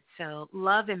love it. So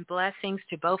love and blessings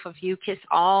to both of you. Kiss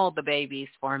all the babies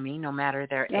for me, no matter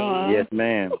their age. Yes,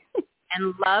 ma'am.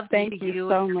 And love Thank to you you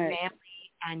so and your much. family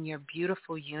and your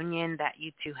beautiful union that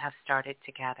you two have started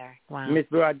together. Wow. Ms.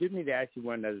 Brewer, I do need to ask you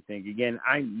one other thing. Again,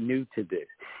 I'm new to this,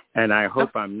 and I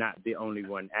hope I'm not the only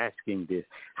one asking this.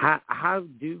 How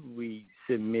do we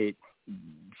submit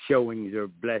showings or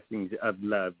blessings of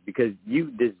love? Because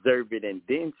you deserve it and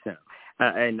then some.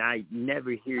 And I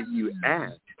never hear you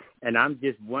ask. And I'm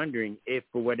just wondering if,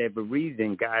 for whatever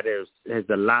reason, God has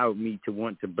allowed me to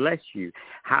want to bless you.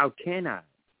 How can I?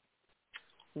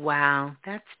 Wow,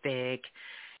 that's big.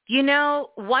 You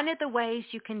know, one of the ways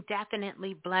you can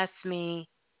definitely bless me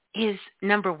is,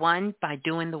 number one, by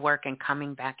doing the work and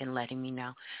coming back and letting me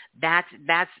know. That's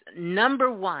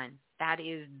number one. That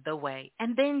is the way.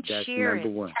 And then share it.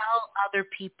 Tell other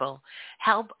people.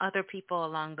 Help other people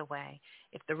along the way.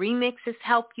 If the remixes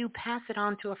help you, pass it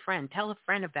on to a friend. Tell a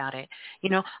friend about it. You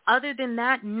know, other than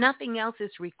that, nothing else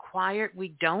is required.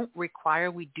 We don't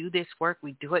require we do this work.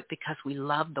 We do it because we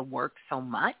love the work so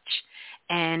much,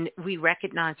 and we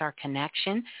recognize our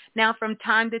connection. Now, from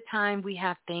time to time, we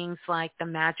have things like the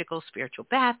Magical Spiritual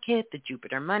Bath Kit, the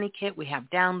Jupiter Money Kit. We have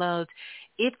downloads.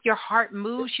 If your heart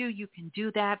moves you, you can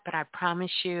do that, but I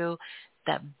promise you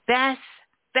the best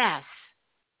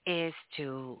is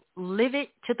to live it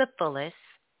to the fullest,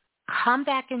 come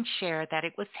back and share that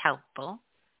it was helpful,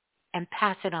 and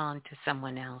pass it on to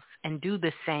someone else, and do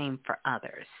the same for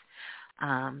others.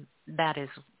 That is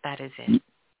it.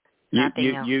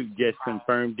 You just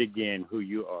confirmed again who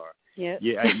you are. Yep.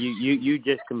 You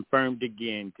just confirmed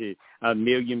again to a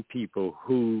million people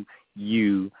who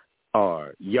you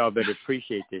are. Y'all better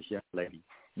appreciate this young lady.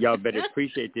 Y'all better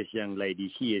appreciate this young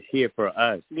lady. She is here for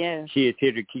us. Yes. She is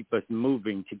here to keep us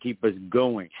moving, to keep us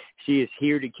going. She is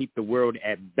here to keep the world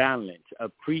at balance.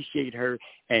 Appreciate her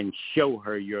and show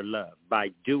her your love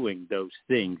by doing those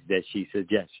things that she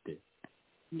suggested.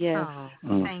 Yes.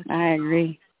 Oh, thank you. I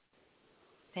agree.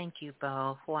 Thank you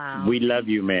both. Wow. We love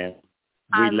you, man.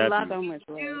 We love you. So much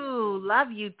too.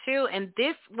 Love you too. And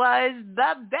this was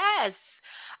the best.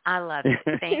 I love it.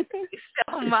 Thank you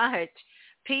so much.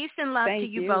 Peace and love to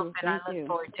you both, and I look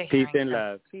forward to hearing Peace and from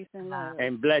love. Peace and love.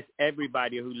 And bless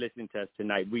everybody who listened to us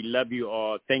tonight. We love you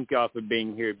all. Thank y'all for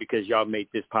being here because y'all made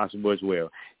this possible as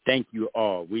well. Thank you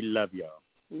all. We love y'all.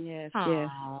 Yes, Oh, yes.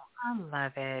 I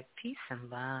love it. Peace and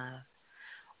love.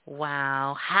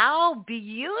 Wow. How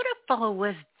beautiful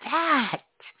was that?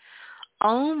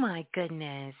 Oh, my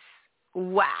goodness.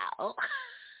 Wow.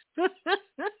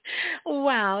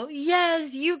 Wow. Yes,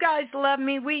 you guys love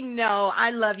me. We know. I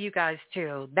love you guys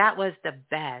too. That was the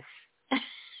best.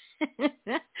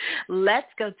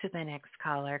 Let's go to the next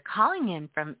caller. Calling in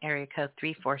from area code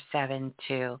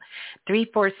 3472.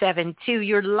 3472,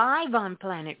 you're live on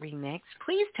Planet Remix.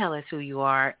 Please tell us who you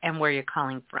are and where you're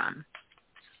calling from.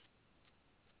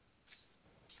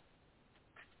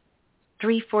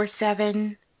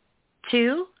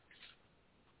 3472.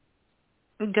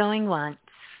 Going once.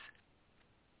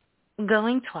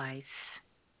 Going twice.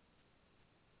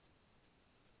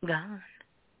 Gone.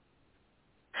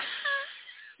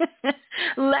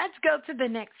 Let's go to the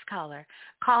next caller.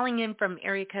 Calling in from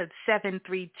area code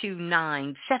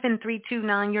 7329.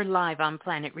 7329, you're live on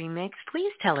Planet Remix.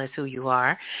 Please tell us who you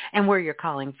are and where you're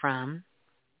calling from.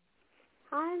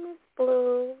 Hi, Miss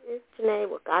Blue. It's Janae.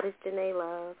 Well, Goddess Janae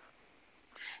Love.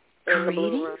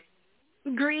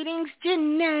 Greetings,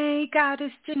 Janae.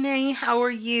 Goddess Janae, how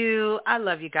are you? I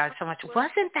love you guys so much.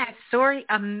 Wasn't that story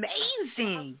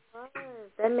amazing?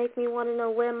 That makes me want to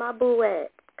know where my boo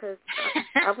at, because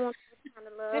I want that kind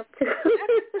of love too.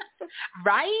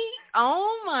 Right?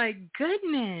 Oh, my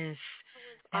goodness.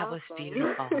 That was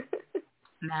beautiful.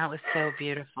 That was so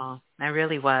beautiful. That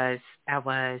really was. That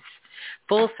was.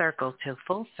 Full circle, too.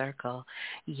 Full circle.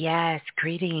 Yes,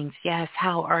 greetings. Yes,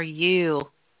 how are you?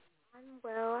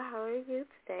 Well, how are you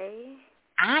today?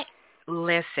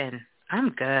 Listen, I'm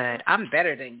good. I'm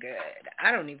better than good.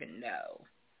 I don't even know.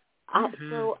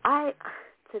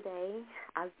 Today,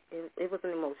 it was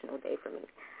an emotional day for me.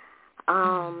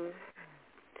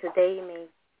 Today made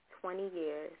 20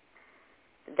 years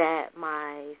that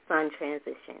my son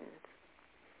transitioned.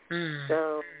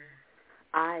 So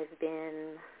I've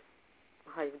been,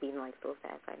 my heart is beating like so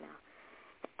fast right now.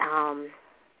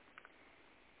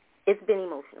 It's been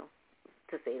emotional,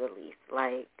 to say the least.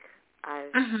 Like,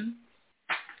 I've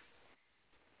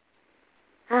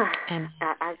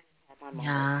had my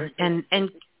moments.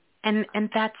 And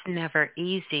that's never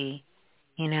easy,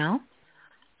 you know,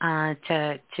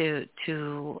 to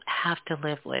have to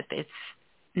live with. It's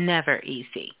never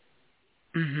easy.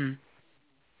 No,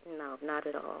 not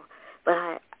at all.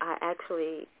 But I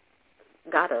actually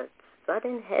got a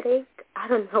sudden headache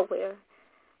out of nowhere,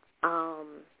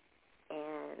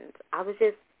 and I was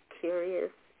just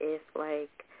curious if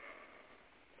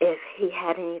he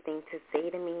had anything to say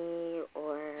to me,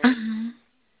 or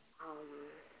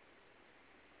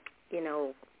you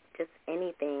know, just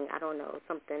anything. I don't know,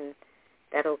 something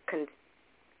that'll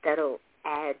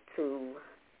add to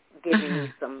giving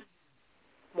me some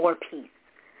more peace.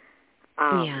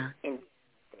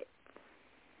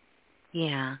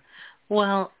 Yeah.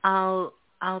 Well, I'll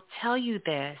tell you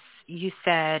this. You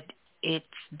said it's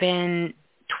been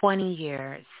 20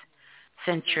 years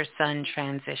since your son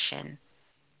transitioned.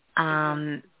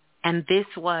 And this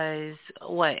was,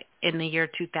 what, in the year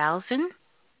 2000?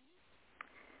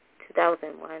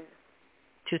 2001.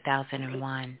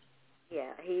 2001.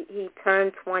 Yeah, he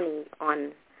turned 20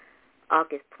 on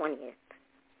August 20th.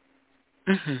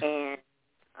 And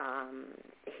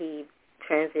he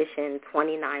transitioned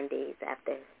 29 days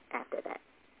after that.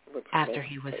 After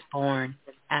he was born.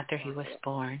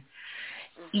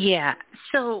 Yeah.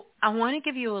 So I want to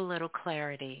give you a little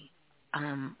clarity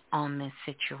on this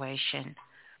situation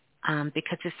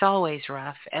because it's always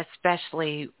rough,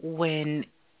 especially when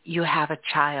you have a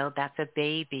child that's a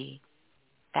baby,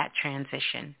 that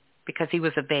transition, because he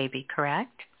was a baby,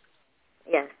 correct?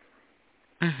 Yes.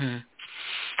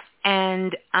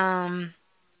 And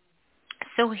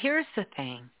so here's the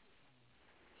thing.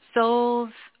 Souls,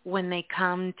 when they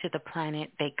come to the planet,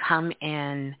 they come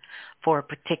in for a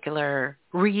particular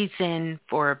reason,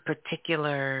 for a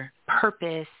particular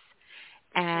purpose.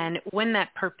 And when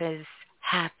that purpose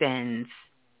happens,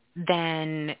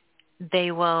 then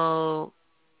they will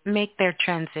make their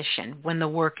transition when the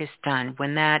work is done,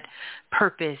 when that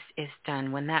purpose is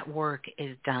done, when that work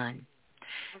is done.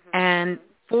 And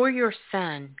for your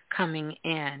son coming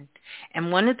in,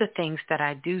 and one of the things that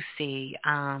I do see,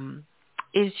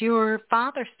 is your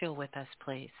father still with us,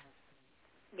 please?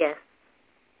 Yes.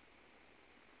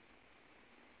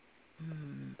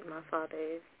 My father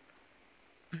is.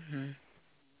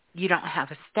 you don't have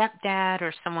a stepdad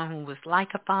or someone who was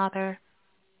like a father?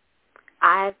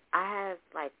 I have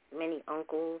like many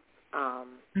uncles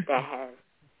that have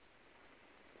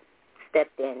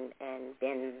stepped in and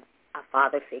been a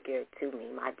father figure to me.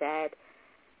 My dad,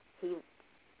 he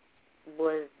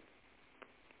was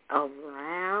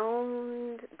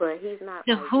around, but he's not.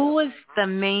 So who was the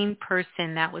main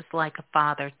person that was like a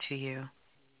father to you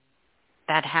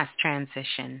that has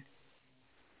transitioned?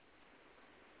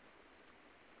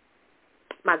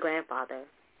 My grandfather.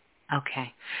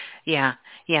 Okay. Yeah.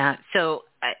 So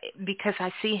because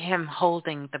I see him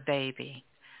holding the baby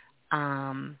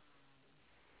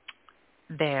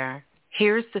there,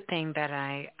 here's the thing that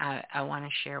I want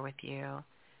to share with you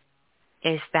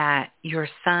is that your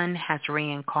son has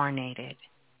reincarnated.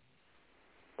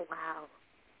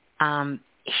 Wow.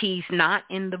 He's not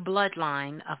in the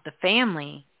bloodline of the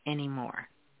family anymore,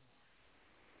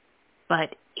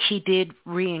 but he did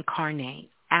reincarnate.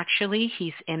 Actually,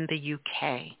 he's in the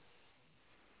UK.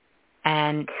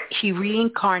 And he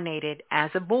reincarnated as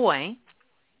a boy,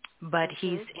 but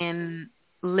he's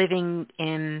living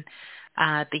in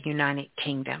the United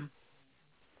Kingdom.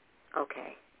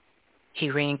 Okay. He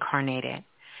reincarnated.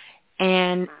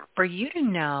 And for you to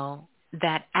know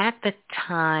that at the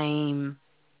time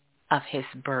of his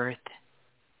birth,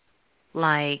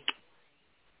 like,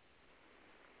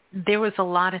 there was a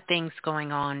lot of things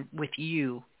going on with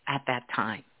you at that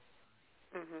time.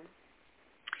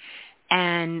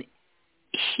 And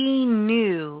he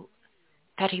knew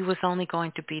that he was only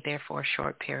going to be there for a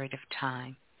short period of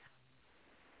time.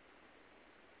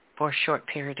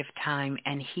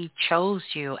 And he chose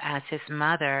you as his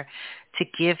mother to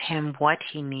give him what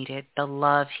he needed, the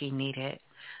love he needed,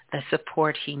 the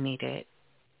support he needed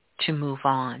to move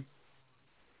on.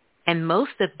 And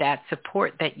most of that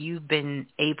support that you've been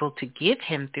able to give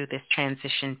him through this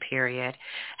transition period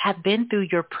have been through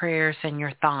your prayers and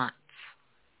your thoughts.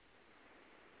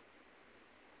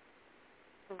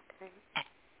 Okay.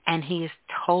 And he is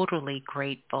totally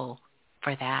grateful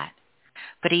for that.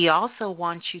 But he also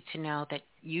wants you to know that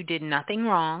you did nothing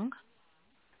wrong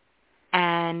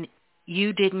and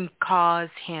you didn't cause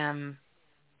him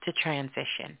to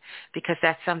transition, because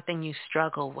that's something you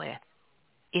struggle with.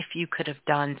 If you could have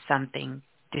done something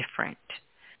different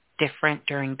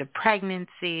during the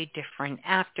pregnancy, different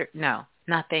after, no,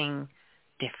 nothing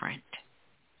different.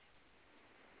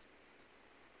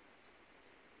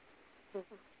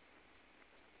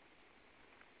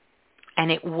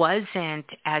 And it wasn't,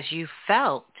 as you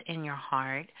felt in your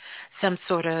heart, some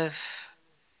sort of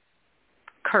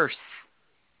curse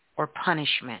or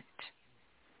punishment.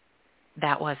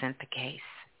 That wasn't the case.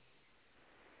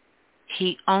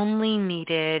 He only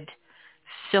needed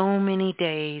so many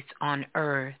days on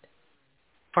earth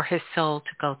for his soul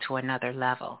to go to another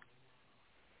level.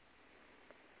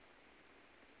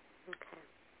 Okay.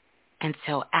 And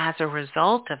so as a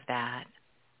result of that,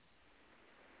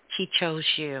 he chose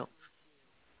you.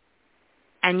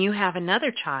 And you have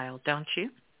another child, don't you?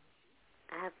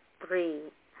 I have 3.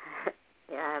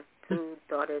 Yeah, I have 2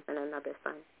 daughters and another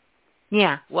son.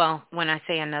 Yeah, well, when I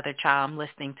say another child, I'm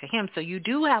listening to him. So you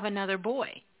do have another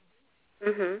boy.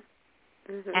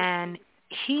 And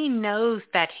he knows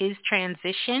that his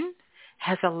transition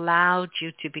has allowed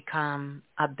you to become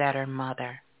a better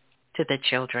mother to the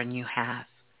children you have.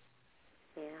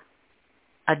 Yeah.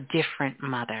 A different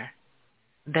mother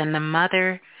than the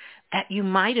mother that you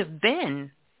might have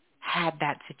been had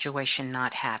that situation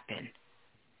not happened.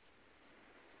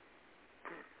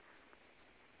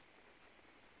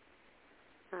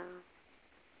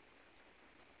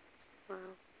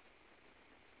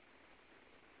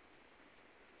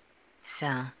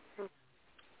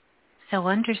 So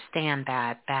understand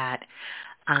that,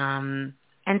 and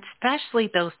especially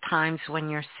those times when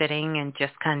you're sitting and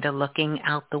just kind of looking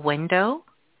out the window,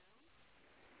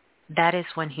 that is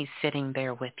when he's sitting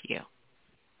there with you.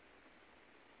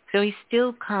 So he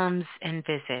still comes and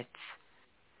visits,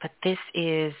 but this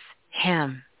is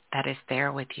him that is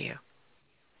there with you.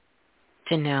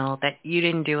 To know that you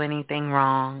didn't do anything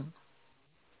wrong.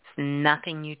 There's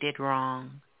nothing you did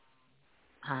wrong.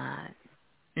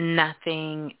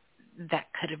 Nothing that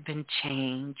could have been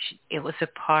changed. It was a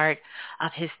part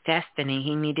of his destiny.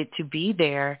 He needed to be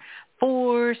there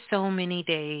for so many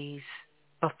days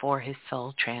before his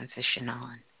soul transitioned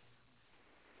on.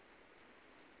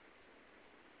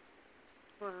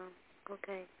 Wow.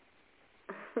 Okay.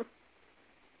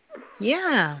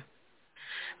 Yeah.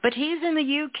 But he's in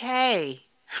the UK.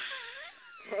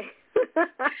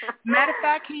 Matter of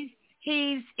fact,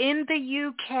 he's in the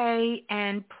UK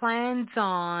and plans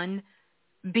on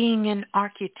being an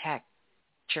architect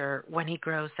architecture when he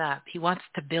grows up. He wants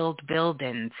to build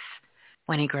buildings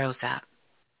when he grows up.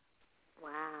 Wow.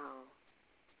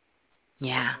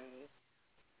 Yeah. Okay.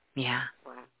 Yeah.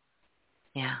 Wow.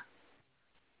 Yeah.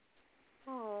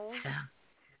 Oh. So,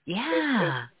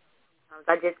 yeah.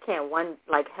 I just can't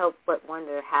help but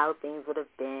wonder how things would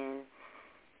have been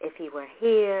if he were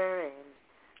here, and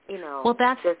Well,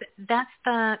 that's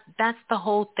the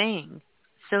whole thing,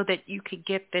 so that you could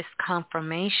get this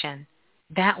confirmation.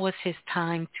 That was his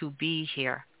time to be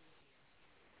here,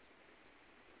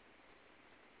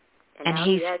 and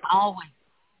he's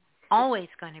always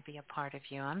going to be a part of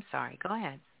you. I'm sorry. Go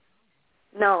ahead.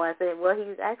 No, I said, well,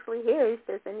 he's actually here. He's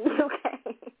just in the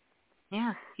UK.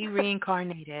 Yeah, he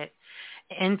reincarnated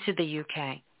into the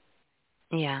UK.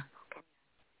 Yeah.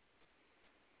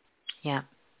 Yeah.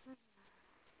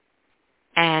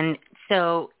 And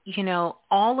so,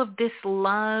 all of this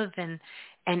love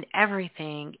and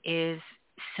everything is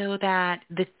so that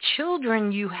the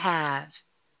children you have,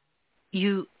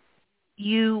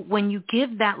 when you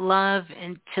give that love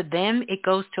and to them, it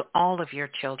goes to all of your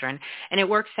children. And it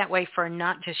works that way for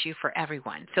not just you, for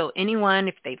everyone. So anyone,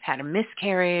 if they've had a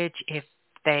miscarriage, if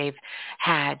they've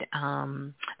had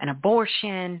an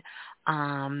abortion,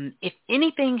 if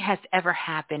anything has ever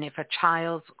happened, if a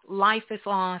child's life is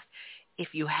lost,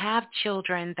 if you have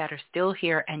children that are still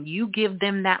here and you give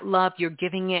them that love, you're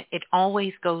giving it, it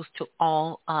always goes to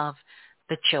all of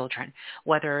the children.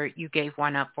 Whether you gave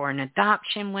one up for an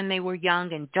adoption when they were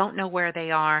young and don't know where they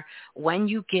are, when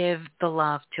you give the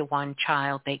love to one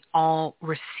child, they all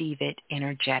receive it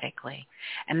energetically.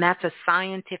 And that's a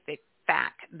scientific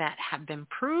fact that have been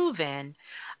proven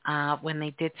when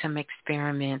they did some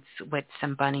experiments with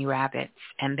some bunny rabbits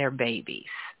and their babies.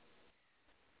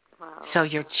 Wow. So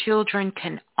your children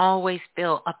can always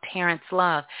feel a parent's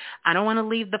love. I don't want to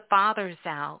leave the fathers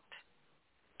out,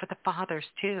 but the fathers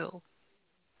too.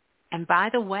 And by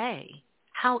the way,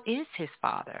 how is his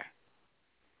father?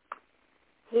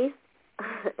 He's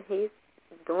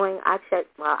doing. I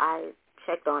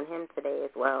checked on him today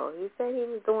as well. He said he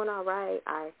was doing all right.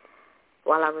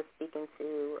 While I was speaking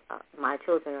to my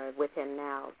children are with him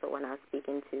now, so when I'm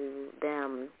speaking to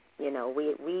them,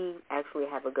 we actually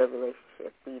have a good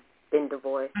relationship. We've been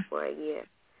divorced for a year,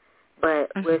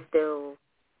 but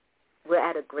we're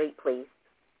at a great place,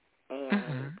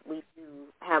 and we do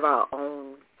have our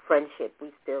own friendship.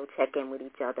 We still check in with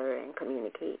each other and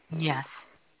communicate. Yes.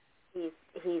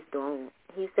 He's doing.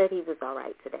 He said he was all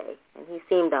right today, and he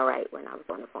seemed all right when I was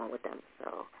on the phone with him.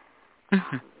 So he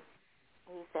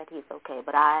said he's okay,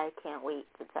 but I can't wait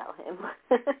to tell him.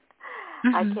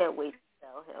 I can't wait to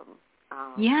tell him.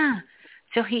 Yeah.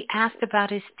 So he asked about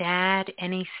his dad,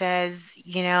 and he says,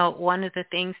 one of the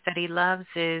things that he loves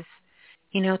is,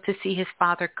 to see his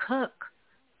father cook,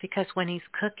 because when he's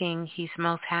cooking, he's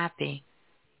most happy.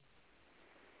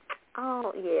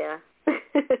 Oh, yeah.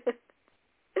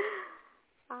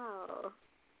 Oh.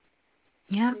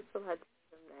 Yeah. We still had to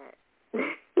do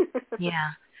that.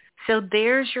 Yeah. So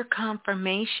there's your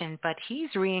confirmation, but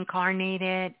he's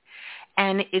reincarnated,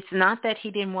 and it's not that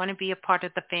he didn't want to be a part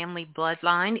of the family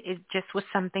bloodline. It just was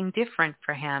something different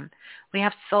for him. We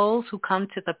have souls who come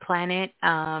to the planet,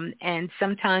 and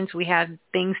sometimes we have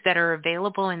things that are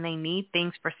available and they need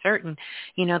things for certain.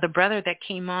 The brother that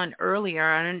came on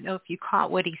earlier, I don't know if you caught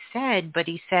what he said, but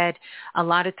he said a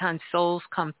lot of times souls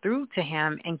come through to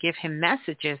him and give him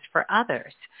messages for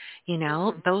others.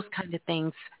 Those kind of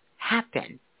things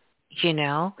happen.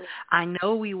 I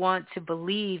know we want to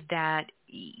believe that,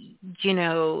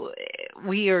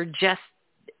 we are just,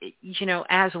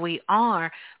 as we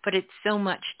are, but it's so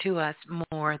much to us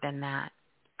more than that.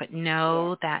 But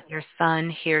know that your son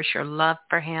hears your love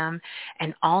for him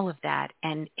and all of that.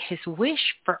 And his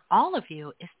wish for all of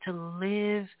you is to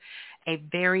live a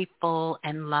very full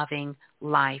and loving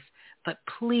life. But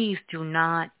please do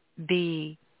not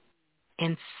be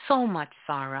in so much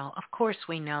sorrow. Of course,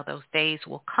 we know those days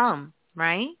will come,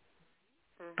 right?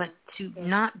 But to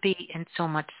not be in so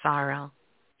much sorrow.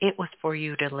 It was for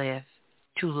you to live,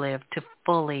 to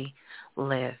fully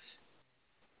live.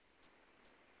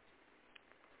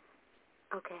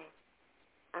 Okay.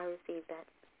 I received that.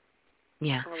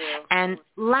 Yeah. I will. And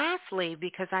lastly,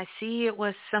 because I see it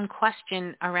was some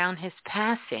question around his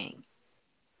passing,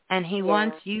 and he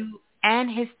wants you and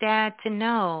his dad to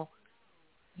know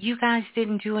you guys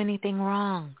didn't do anything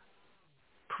wrong.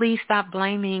 Please stop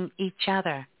blaming each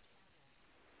other.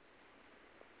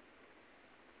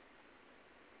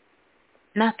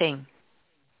 Nothing.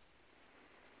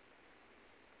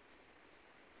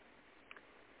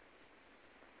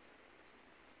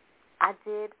 I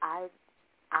did. I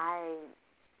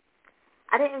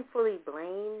didn't fully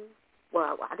blame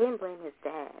well, I didn't blame his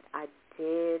dad. I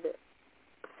did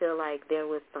feel like there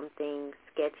was something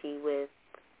sketchy with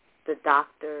the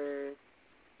doctor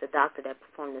that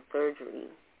performed the surgery.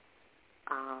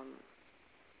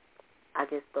 I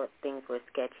just thought things were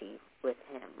sketchy with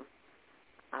him.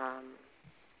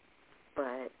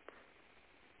 But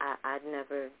I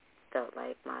never felt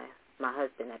like my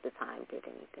husband at the time did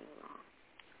anything wrong.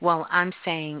 Well, I'm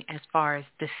saying as far as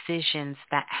decisions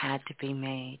that had to be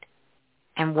made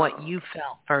and what you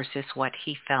felt versus what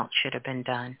he felt should have been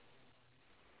done.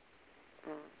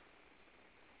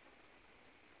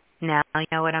 Now you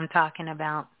know what I'm talking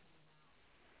about?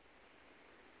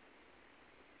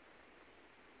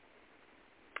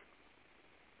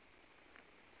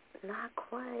 Not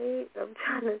quite. I'm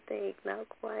trying to think. Not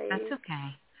quite. That's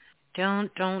okay.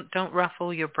 Don't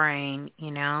ruffle your brain,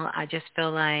 you know. I just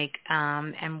feel like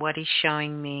and what he's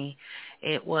showing me,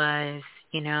 it was,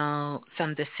 you know,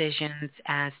 some decisions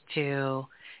as to,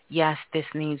 yes, this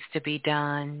needs to be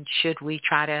done. Should we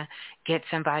try to get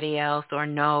somebody else, or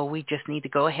no, we just need to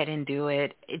go ahead and do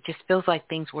it. It just feels like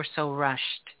things were so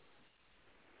rushed.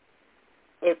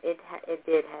 It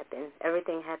did happen.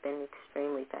 Everything happened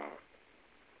extremely fast.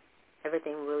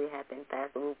 Everything really happened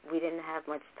fast. We didn't have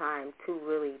much time to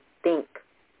really think.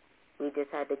 We just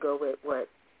had to go with what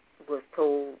was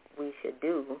told we should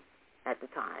do at the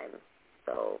time.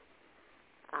 So,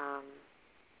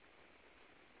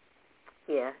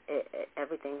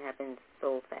 everything happened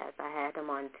so fast. I had him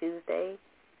on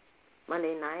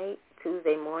Monday night.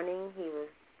 Tuesday morning, he was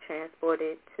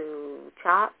transported to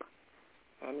CHOP,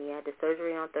 and he had the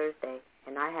surgery on Thursday.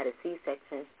 And I had a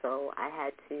C-section, so I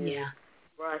had to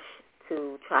rush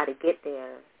to try to get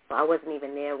there. So I wasn't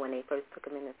even there when they first took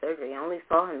him into surgery. I only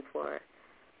saw him for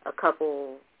a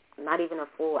couple, not even a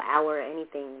full hour or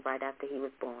anything right after he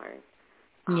was born.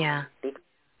 Because,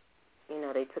 you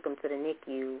know, they took him to the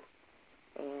NICU,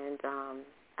 and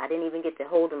I didn't even get to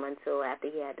hold him until after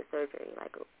he had the surgery,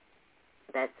 like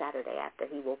that Saturday after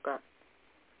he woke up.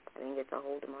 I didn't get to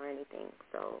hold him or anything.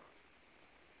 So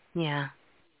yeah,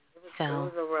 it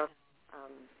was a rough.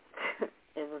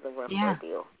 It was a rough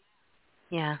ordeal.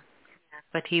 Yeah,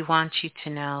 but he wants you to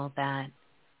know that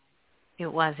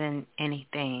it wasn't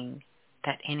anything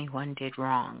that anyone did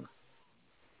wrong.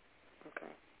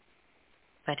 Okay.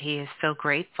 But he is so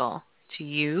grateful to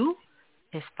you,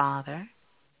 his father,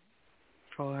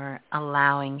 for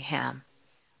allowing him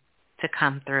to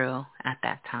come through at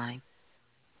that time.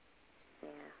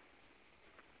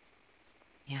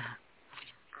 Yeah.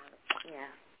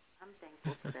 I'm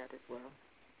thankful for that as well.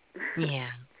 Yeah.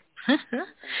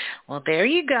 Well, there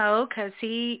you go, because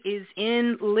he is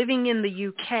living in the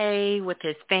UK with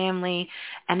his family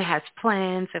and has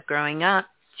plans of growing up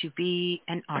to be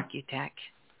an architect.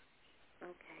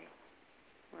 Okay.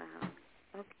 Wow.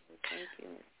 Okay. Thank you.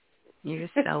 You're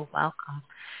so welcome.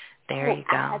 There you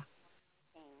go.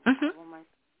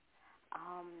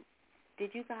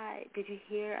 Did you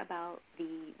hear about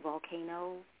the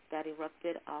volcano that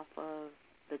erupted off of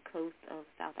the coast of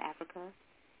South Africa?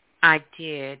 I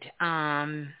did.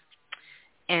 And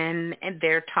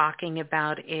they're talking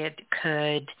about it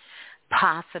could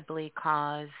possibly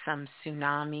cause some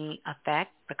tsunami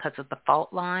effect because of the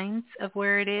fault lines of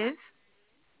where it is.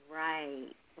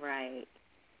 Right.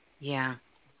 Yeah.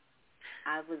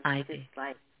 I was just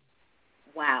like,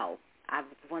 wow. I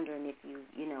was wondering if you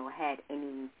had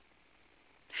any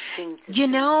thing to say.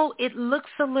 It looks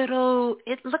a little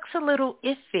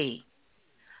iffy.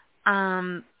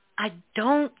 I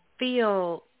don't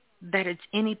feel that it's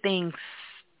anything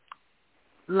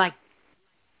like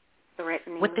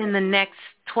threatening within the next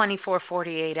 24,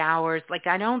 48 hours. Like,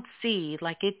 I don't see,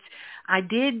 like, I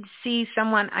did see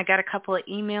someone, I got a couple of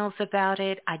emails about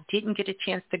it. I didn't get a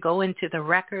chance to go into the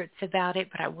records about it,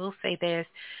 but I will say this.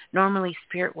 Normally,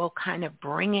 Spirit will kind of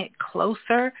bring it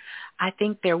closer. I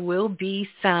think there will be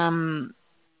some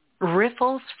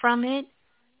riffles from it,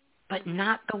 but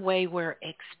not the way we're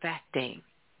expecting.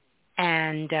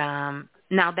 And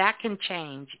now that can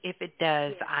change. If it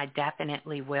does, I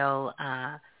definitely will,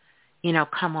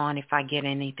 come on if I get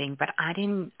anything. But I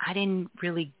didn't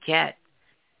really get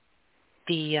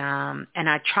the, and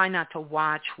I try not to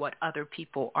watch what other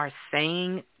people are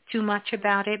saying too much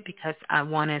about it because I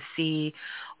want to see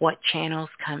what channels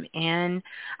come in.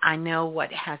 I know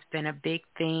what has been a big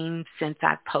theme since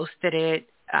I posted it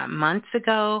months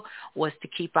ago was to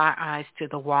keep our eyes to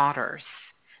the waters,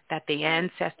 that the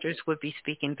ancestors would be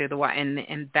speaking through the water,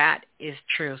 and that is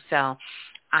true. So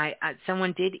I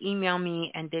someone did email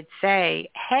me and did say,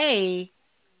 hey,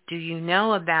 do you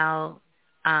know about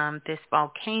this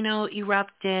volcano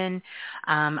erupting?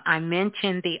 I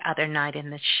mentioned the other night in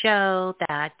the show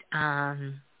that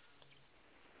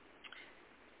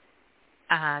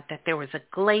that there was a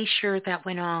glacier that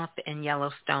went off in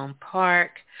Yellowstone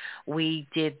Park. We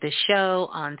did the show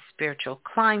on spiritual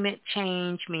climate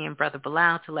change, me and Brother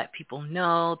Bilal, to let people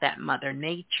know that Mother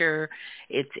Nature,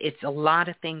 it's a lot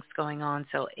of things going on,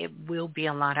 so it will be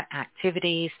a lot of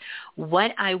activities.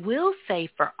 What I will say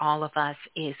for all of us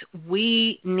is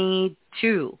we need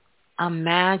to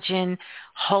imagine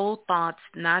whole thoughts,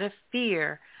 not of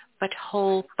fear, but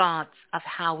whole thoughts of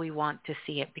how we want to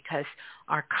see it, because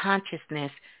our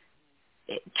consciousness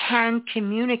can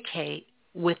communicate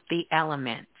with the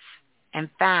elements. In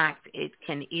fact, it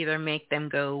can either make them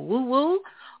go woo-woo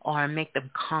or make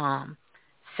them calm.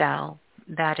 So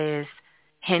that is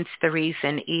hence the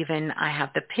reason even I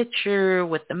have the picture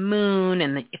with the moon,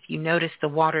 and if you notice, the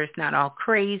water is not all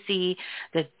crazy.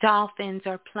 The dolphins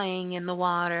are playing in the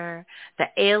water. The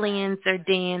aliens are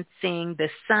dancing. The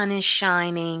sun is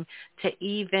shining, to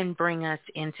even bring us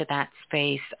into that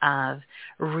space of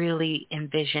really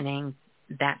envisioning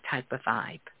that type of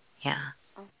vibe. Yeah.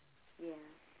 Oh, yeah.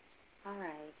 All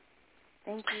right.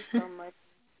 Thank you so much.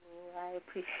 I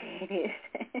appreciate it.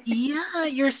 Yeah,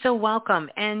 you're so welcome.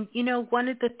 And, you know, one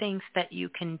of the things that you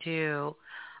can do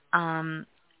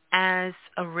as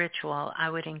a ritual, I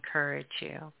would encourage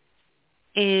you,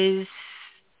 is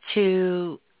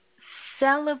to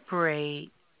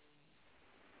celebrate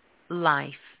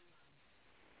life.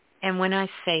 And when I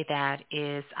say that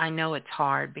is, I know it's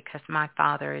hard because my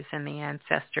father is in the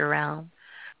ancestor realm,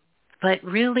 but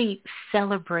really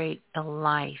celebrate the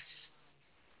life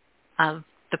of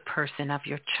the person of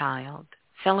your child.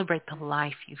 Celebrate the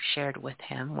life you've shared with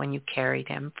him when you carried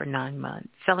him for 9 months.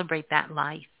 Celebrate that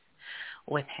life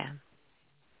with him.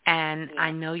 And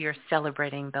I know you're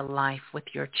celebrating the life with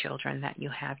your children that you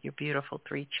have, your beautiful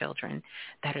 3 children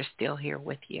that are still here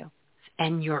with you,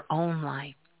 and your own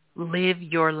life. Live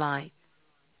your life.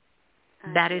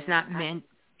 That is not meant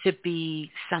to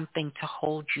be something to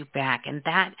hold you back, and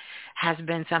that has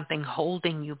been something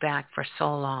holding you back for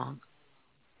so long.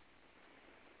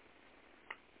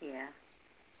 Yeah.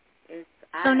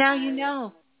 So now you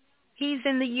know. He's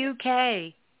in the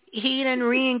UK. He done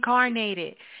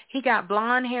reincarnated. He got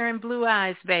blonde hair and blue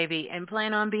eyes, baby, and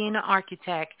plan on being an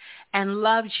architect, and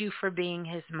loves you for being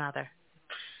his mother.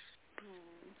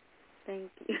 Thank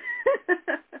you.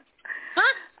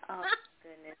 Oh,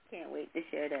 goodness. Can't wait to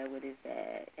share that with his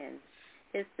dad and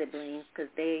his siblings,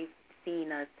 because they've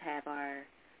seen us have our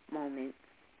moments.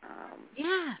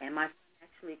 Yeah. And my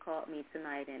actually called me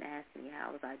tonight and asked me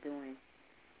how was I doing,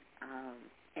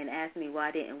 and asked me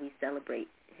why didn't we celebrate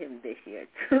him this year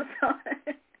too.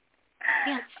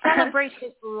 Yeah, celebrate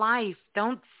his life.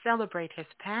 Don't celebrate his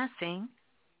passing.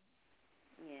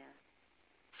 Yeah.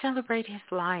 Celebrate his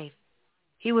life.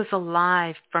 He was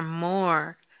alive for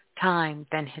more time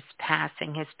than his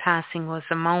passing. His passing was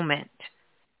a moment.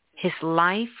 His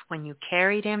life, when you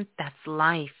carried him, that's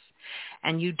life.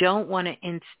 And you don't want to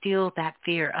instill that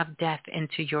fear of death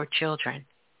into your children.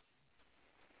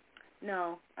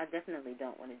 No, I definitely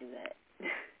don't want to do that.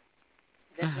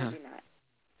 Definitely not.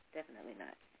 Definitely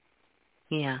not.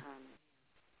 Yeah.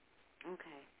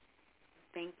 Okay.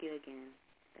 Thank you again.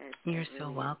 You're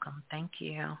so welcome. Thank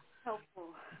you. Helpful.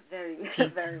 Very,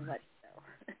 very much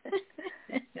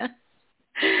so.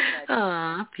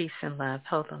 Aw, peace and love.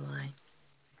 Hold the line.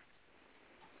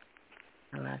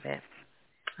 I love it.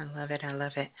 I love it. I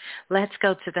love it. Let's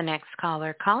go to the next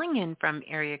caller calling in from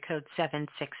area code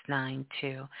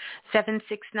 7692.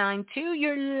 7692,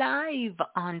 you're live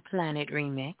on Planet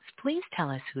Remix. Please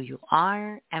tell us who you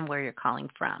are and where you're calling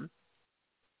from.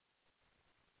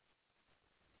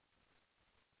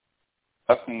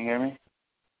 Oh, can you hear me?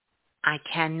 I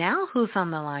can now. Who's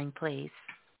on the line, please?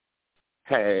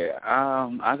 Hey,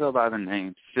 I go by the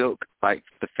name Silk, like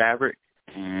the fabric,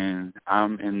 and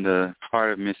I'm in the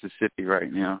heart of Mississippi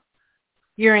right now.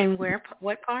 You're in where?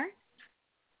 What part?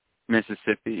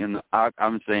 Mississippi,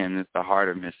 I'm saying it's the heart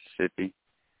of Mississippi.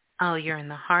 Oh, you're in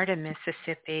the heart of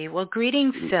Mississippi. Well,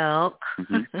 greetings, Silk.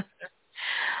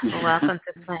 Mm-hmm. Welcome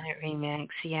to Planet Remix.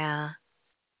 Yeah.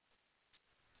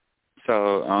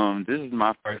 So, this is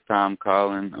my first time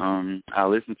calling. I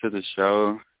listen to the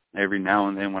show every now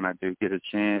and then when I do get a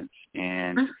chance,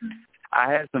 and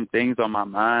I had some things on my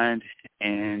mind,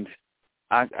 and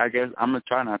I guess I'm going to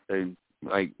try not to,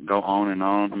 go on and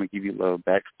on. I'm going to give you a little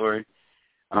backstory.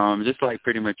 Just like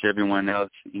pretty much everyone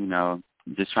else,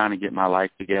 just trying to get my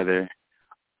life together.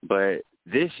 But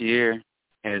this year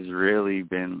has really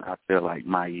been, I feel like,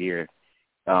 my year,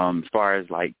 as far as,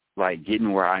 like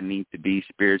getting where I need to be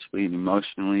spiritually and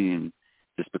emotionally, and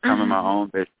just becoming my own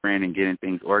best friend and getting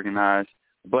things organized.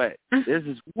 But this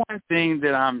is one thing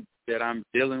that I'm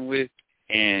dealing with,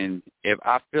 And if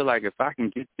I feel like if I can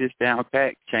get this down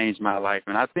pat, change my life,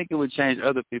 and I think it would change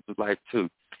other people's life too.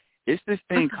 It's this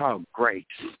thing called grace,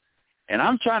 and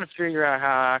I'm trying to figure out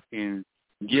how I can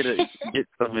get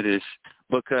some of this,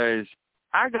 because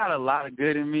I got a lot of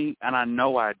good in me, and I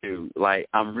know I do. Like,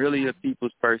 I'm really a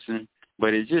people's person,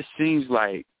 but it just seems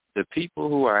like the people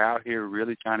who are out here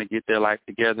really trying to get their life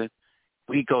together,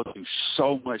 we go through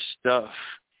so much stuff.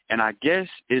 And I guess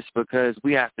it's because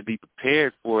we have to be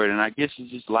prepared for it. And I guess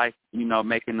it's just life,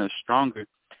 making us stronger.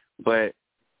 But,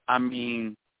 I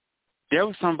mean, there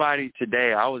was somebody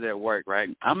today, I was at work, right?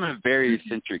 I'm a very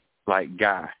eccentric,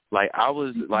 guy. I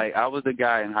was a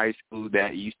guy in high school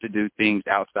that used to do things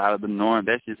outside of the norm.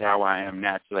 That's just how I am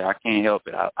naturally. I can't help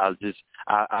it.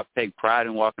 I take pride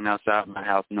in walking outside my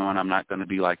house knowing I'm not going to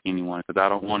be like anyone, because I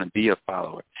don't want to be a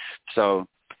follower. So,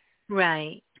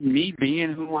 right. Me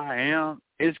being who I am,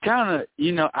 it's kind of,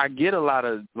 I get a lot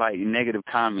of, negative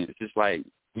comments. It's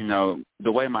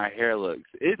the way my hair looks.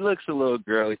 It looks a little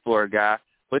girly for a guy.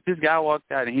 But this guy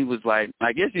walked out, and he was like,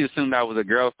 I guess he assumed I was a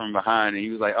girl from behind, and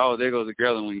he was like, oh, there goes a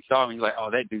girl. And when he saw me, he was like, oh,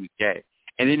 that dude's gay.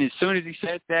 And then as soon as he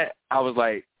said that, I was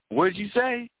like, what'd you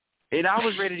say? And I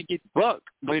was ready to get bucked.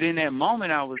 But in that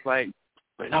moment, I was like,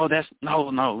 no,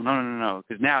 no,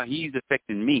 because now he's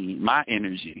affecting me, my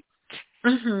energy.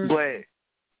 Mm-hmm. But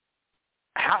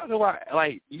how do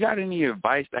I, you got any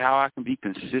advice to how I can be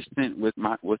consistent with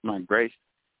my grace?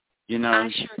 I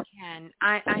sure can.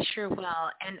 I sure will.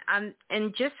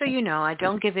 And just so you know, I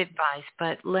don't give advice,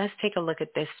 but let's take a look at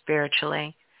this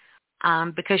spiritually,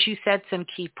 because you said some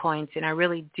key points, and I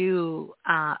really do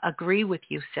agree with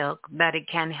you, Silk, that it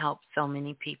can help so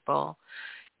many people.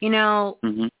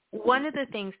 Mm-hmm. One of the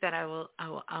things that I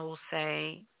will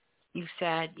say, you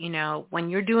said, when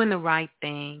you're doing the right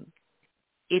thing,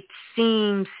 it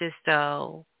seems as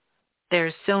though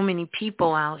there's so many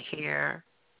people out here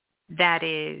that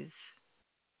is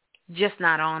just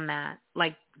not on that.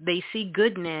 Like, they see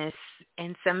goodness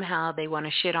and somehow they want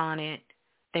to shit on it.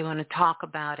 They want to talk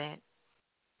about it.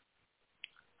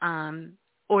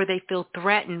 Or they feel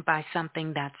threatened by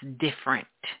something that's different.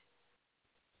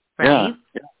 Right?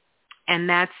 Yeah. And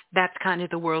that's kind of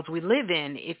the world we live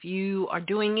in. If you are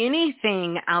doing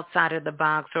anything outside of the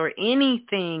box or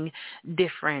anything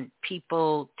different,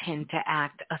 people tend to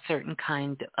act a certain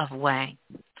kind of way.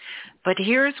 But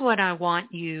here's what I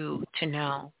want you to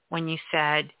know when you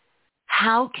said,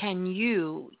 how can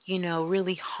you,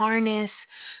 really harness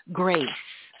grace?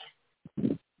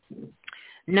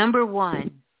 Number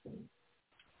one,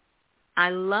 I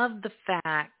love the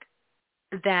fact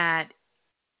that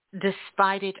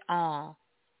despite it all,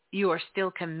 you are still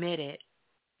committed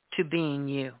to being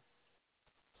you.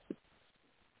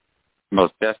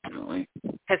 Most definitely.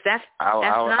 Because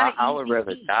I would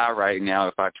rather die right now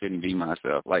if I couldn't be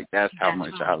myself. That's how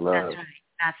much I love.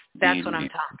 That's what I'm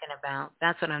talking about.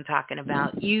 That's what I'm talking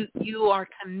about. You are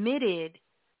committed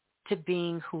to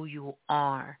being who you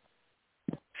are.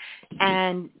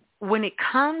 And when it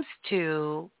comes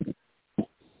to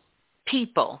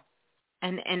people,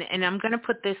 and I'm going to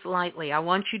put this lightly. I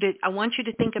want you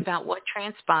to think about what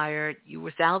transpired. You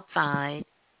was outside.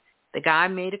 The guy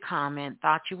made a comment,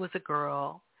 thought you was a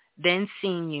girl, then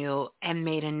seen you and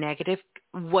made a negative,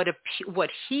 what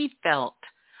he felt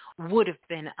would have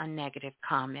been a negative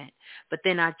comment. But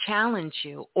then I challenge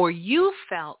you, or you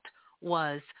felt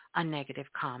was a negative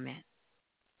comment.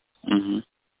 Mm-hmm.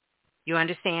 You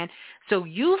understand? So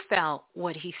you felt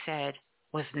what he said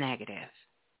was negative.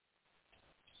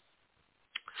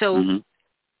 So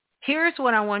here's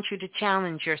what I want you to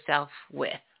challenge yourself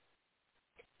with.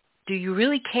 Do you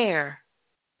really care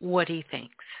what he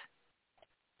thinks?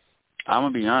 I'm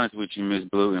going to be honest with you, Miss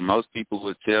Blue, and most people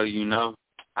would tell you no.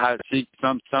 I see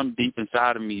some deep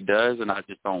inside of me does, and I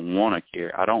just don't want to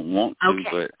care. I don't want to,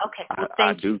 but well,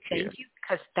 I do care. Thank you,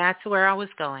 because that's where I was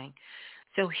going.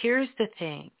 So here's the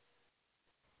thing.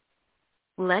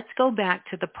 Let's go back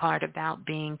to the part about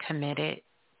being committed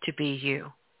to be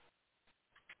you.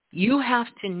 You have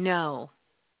to know,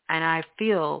 and I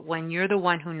feel when you're the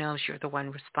one who knows, you're the one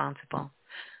responsible.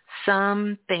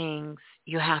 Some things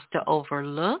you have to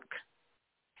overlook,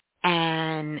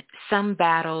 and some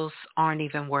battles aren't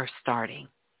even worth starting.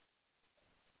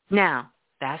 Now,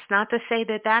 that's not to say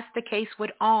that that's the case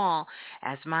with all.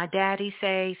 As my daddy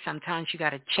say, sometimes you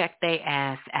got to check their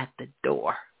ass at the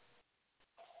door.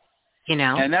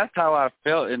 And that's how I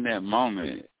felt in that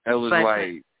moment. It was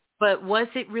But was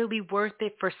it really worth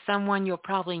it for someone you'll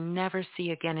probably never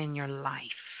see again in your life?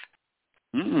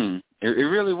 It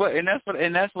really was, and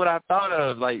that's what I thought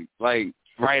of.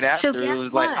 right after, it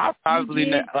was like I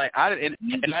probably I didn't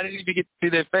even get to see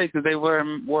their face because they wore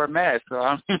a mask, so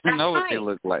I don't even know what they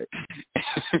look like.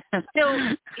 So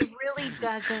it really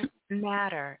doesn't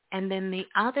matter. And then the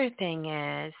other thing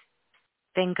is,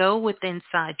 then go within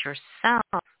inside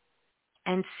yourself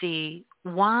and see,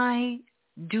 why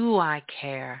do I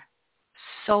care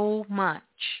so much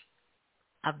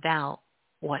about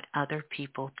what other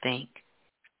people think?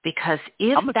 Because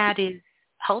if that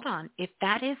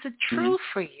is a truth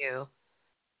for you,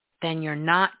 then you're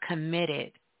not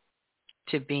committed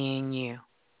to being you.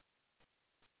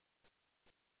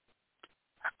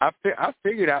 I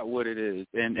figured out what it is,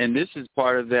 and this is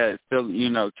part of that,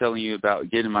 telling you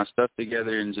about getting my stuff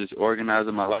together and just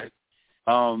organizing my life.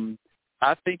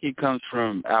 I think it comes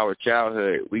from our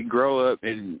childhood. We grow up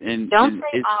and don't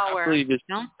say our.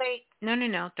 Don't say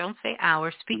no. Don't say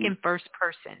our. Speak in first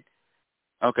person.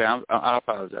 Okay, I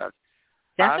apologize.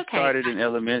 That's okay. I started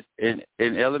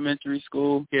in elementary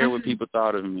school caring what people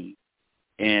thought of me,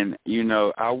 and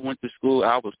I went to school.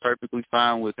 I was perfectly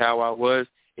fine with how I was.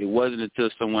 It wasn't until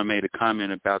someone made a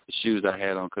comment about the shoes I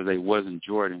had on because they wasn't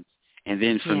Jordans. And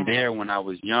then from there, when I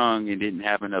was young and didn't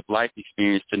have enough life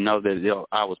experience to know that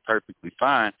I was perfectly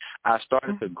fine, I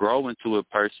started to grow into a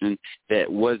person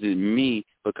that wasn't me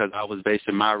because I was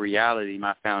basing my reality,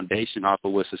 my foundation off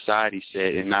of what society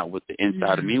said and not what the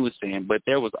inside of me was saying. But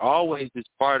there was always this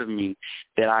part of me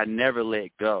that I never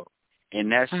let go. And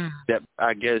that's that.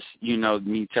 I guess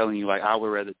me telling you I would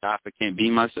rather die if I can't be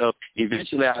myself.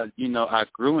 Eventually, I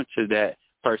grew into that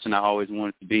person I always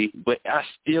wanted to be, but I'm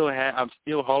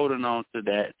still holding on to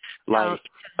that. Why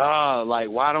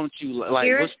don't you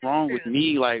what's wrong with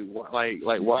me? Why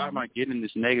am I getting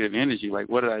this negative energy?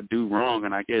 What did I do wrong?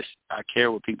 And I guess I care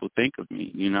what people think of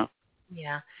me.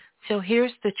 Yeah. So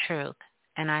here's the truth,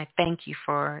 and I thank you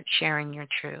for sharing your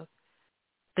truth.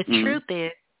 The truth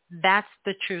is, that's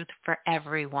the truth for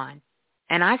everyone.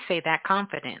 And I say that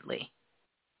confidently.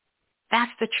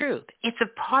 That's the truth. It's a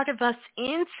part of us,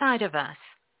 inside of us,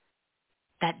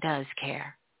 that does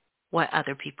care what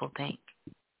other people think.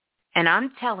 And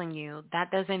I'm telling you, that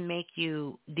doesn't make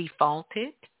you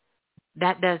defaulted.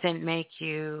 That doesn't make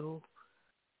you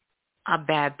a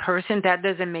bad person. That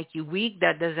doesn't make you weak.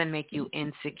 That doesn't make you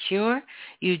insecure.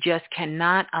 You just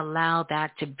cannot allow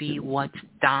that to be what's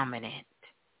dominant.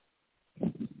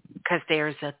 Because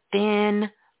there's a thin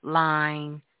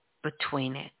line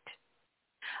between it.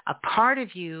 A part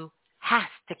of you has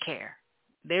to care.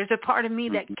 There's a part of me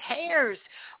that cares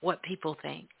what people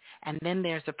think. And then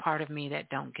there's a part of me that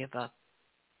don't give up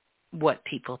what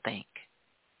people think.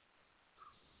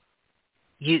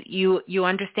 You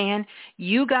understand?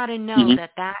 You got to know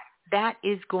that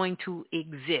is going to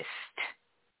exist.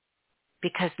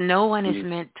 Because no one is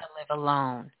meant to live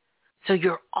alone. So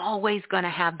you're always going to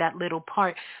have that little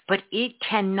part, but it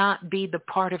cannot be the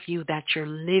part of you that you're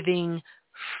living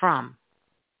from.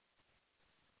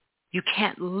 You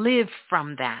can't live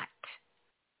from that.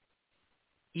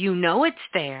 You know it's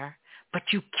there, but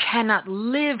you cannot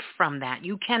live from that.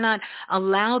 You cannot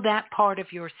allow that part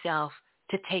of yourself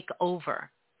to take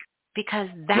over because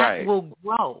that will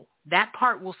grow. That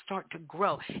part will start to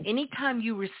grow. Anytime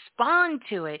you respond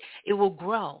to it, it will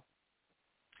grow.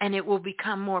 And it will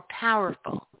become more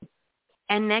powerful.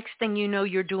 And next thing you know,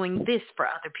 you're doing this for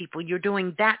other people. You're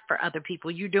doing that for other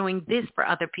people. You're doing this for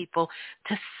other people.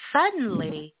 To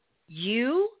suddenly,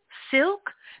 you, Silk,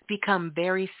 become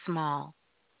very small.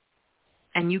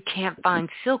 And you can't find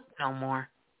Silk no more.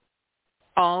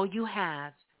 All you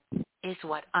have is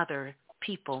what other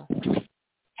people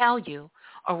tell you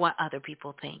or what other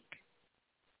people think.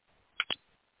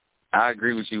 I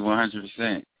agree with you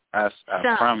 100%. I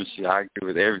promise you, I agree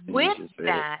with everything you just said. With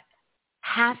that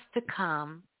has to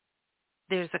come,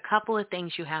 there's a couple of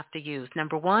things you have to use.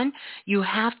 Number one, you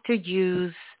have to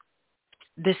use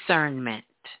discernment.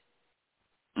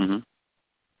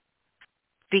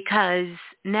 Because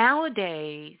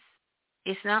nowadays,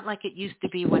 it's not like it used to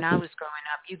be when I was growing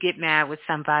up. You get mad with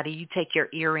somebody, you take your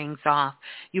earrings off,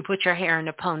 you put your hair in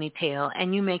a ponytail,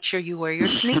 and you make sure you wear your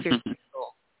sneakers to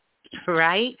school,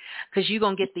 right? Because you're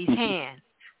going to get these hands.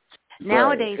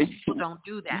 Nowadays, people don't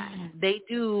do that. They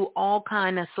do all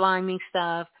kind of slimy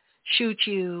stuff, shoot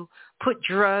you, put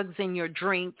drugs in your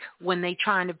drink when they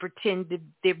trying to pretend that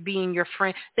they're being your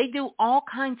friend. They do all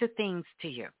kinds of things to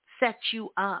you, set you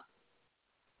up,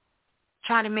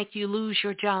 try to make you lose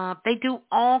your job. They do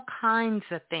all kinds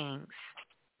of things.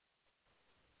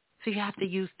 So you have to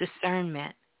use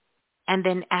discernment and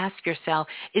then ask yourself,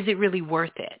 is it really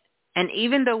worth it? And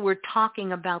even though we're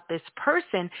talking about this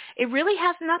person, it really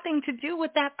has nothing to do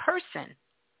with that person.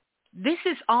 This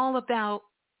is all about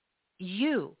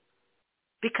you.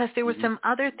 because there were some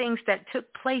other things that took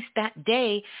place that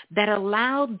day that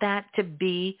allowed that to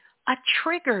be a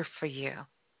trigger for you.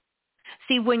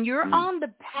 See, when you're on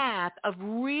the path of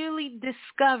really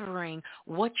discovering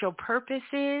what your purpose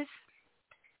is,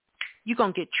 you're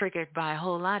going to get triggered by a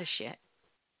whole lot of shit.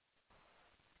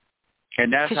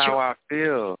 And that's how I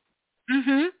feel.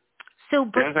 Mm-hmm. So,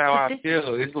 that's how I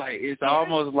feel. It's like, it's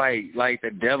almost like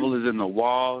the devil is in the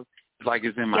walls. It's like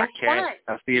it's in my cat. Right.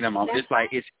 I see it in my, it's like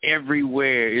it's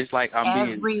everywhere. It's like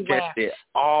I'm being tested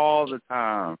all the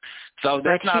time. So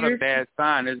that's not a bad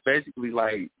sign. It's basically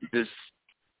like this.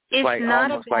 It's like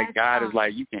almost like God is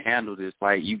like, you can handle this.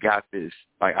 Like, you got this.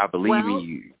 Like, I believe in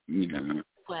you. You know.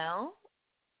 Well,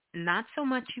 not so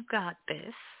much you got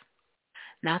this.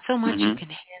 Not so much you can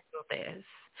handle this.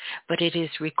 But it is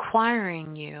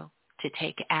requiring you to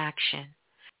take action,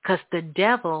 because the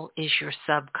devil is your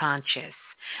subconscious.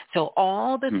 So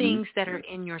all the things that are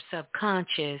in your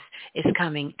subconscious is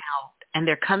coming out, and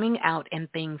they're coming out in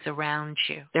things around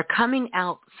you. They're coming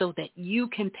out so that you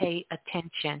can pay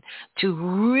attention to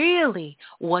really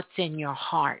what's in your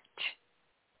heart.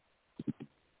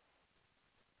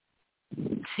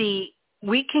 See,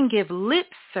 we can give lip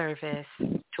service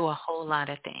to a whole lot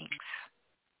of things,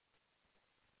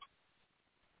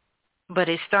 but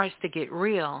it starts to get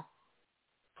real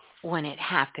when it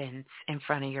happens in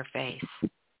front of your face.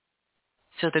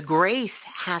 So the grace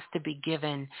has to be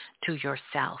given to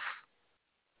yourself.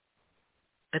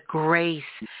 The grace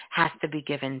has to be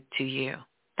given to you.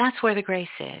 That's where the grace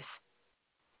is.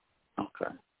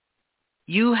 Okay.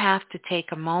 You have to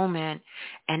take a moment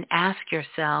and ask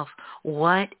yourself,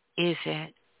 what is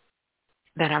it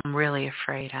that I'm really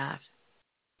afraid of?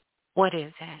 What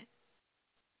is it?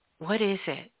 What is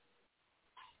it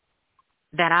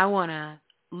that I want to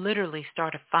literally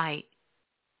start a fight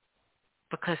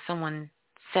because someone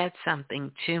said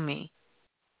something to me?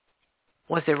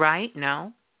 Was it right?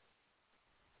 No.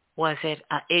 Was it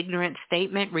an ignorant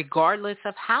statement, regardless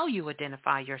of how you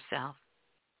identify yourself?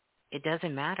 It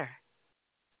doesn't matter.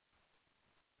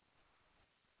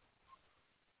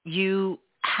 You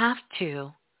have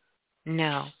to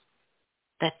know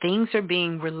that things are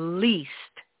being released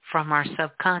from our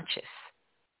subconscious.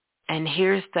 And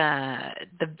here's the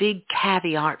big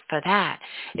caveat for that.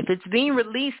 If it's being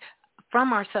released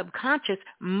from our subconscious,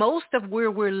 most of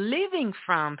where we're living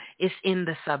from is in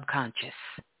the subconscious.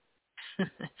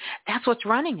 That's what's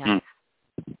running us.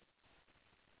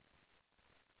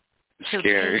 So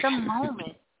Scary.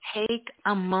 Take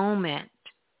a moment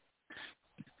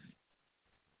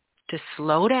to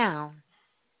slow down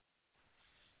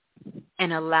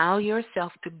and allow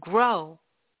yourself to grow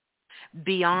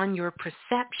beyond your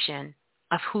perception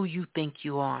of who you think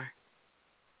you are.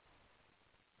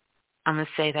 I'm going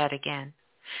to say that again.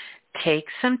 Take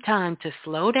some time to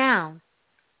slow down,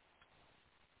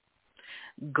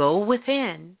 go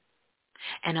within,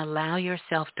 and allow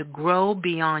yourself to grow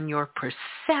beyond your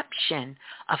perception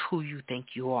of who you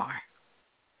think you are.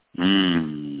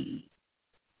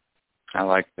 I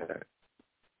like that.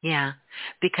 Yeah,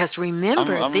 because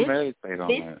remember,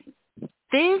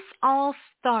 this all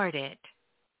started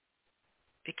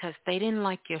because they didn't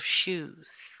like your shoes.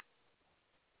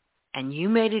 And you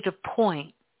made it a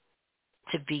point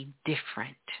to be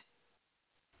different.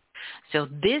 So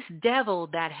this devil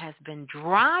that has been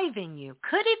driving you,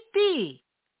 could it be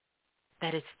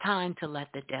that it's time to let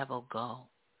the devil go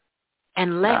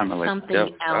and let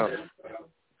something else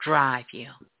drive you?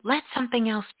 Let something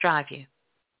else drive you.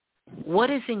 What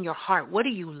is in your heart? What do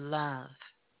you love?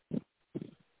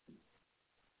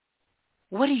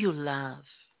 What do you love?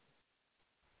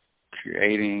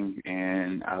 Creating,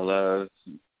 and I love...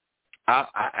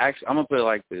 I'm gonna put it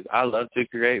like this. I love to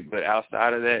create, but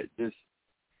outside of that,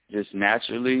 just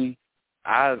naturally,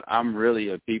 I'm really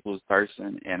a people's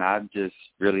person, and I just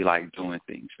really like doing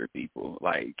things for people.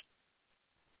 Like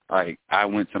I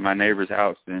went to my neighbor's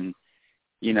house, and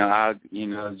I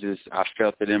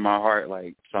felt it in my heart.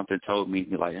 Like something told me,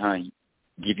 like, honey,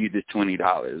 give you this $20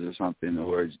 or something,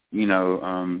 or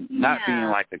not being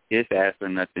like a kiss ass or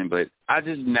nothing, but I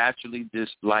just naturally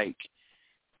just like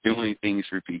doing things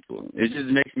for people. It just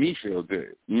makes me feel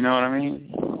good. You know what I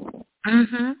mean?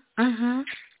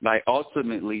 Like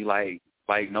ultimately, like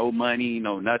no money,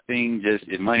 no nothing. Just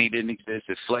if money didn't exist,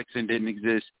 if flexing didn't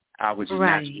exist, I would just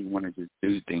naturally want to just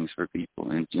do things for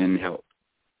people and help.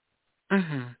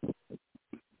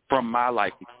 From my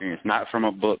life experience, not from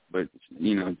a book, but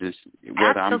just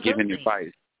whether I'm giving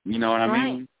advice. You know what I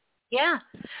mean? Yeah.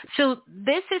 So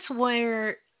this is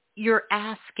where you're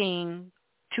asking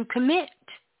to commit.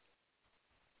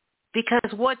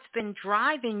 Because what's been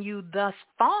driving you thus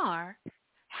far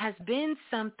has been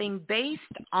something based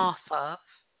off of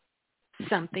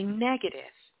something negative.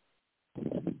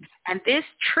 And this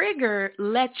trigger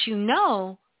lets you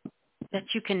know that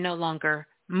you can no longer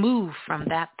move from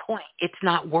that point. It's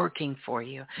not working for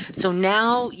you. So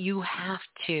now you have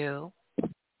to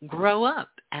grow up,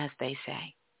 as they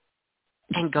say,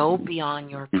 and go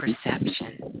beyond your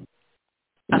perception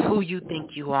of who you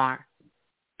think you are,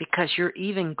 because you're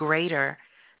even greater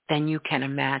than you can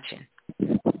imagine.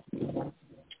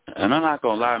 And I'm not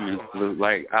gonna lie, Ms. Blue,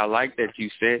 like, I like that you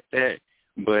said that,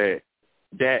 but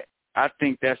that, I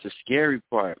think that's the scary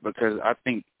part, because I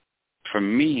think, for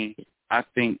me, I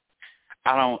think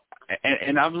I don't,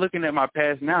 and I'm looking at my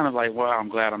past now, and I'm like, well, I'm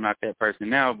glad I'm not that person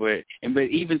now, but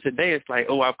even today, it's like,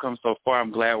 oh, I've come so far,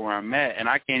 I'm glad where I'm at, and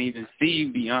I can't even see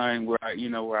beyond where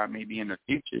I may be in the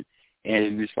future.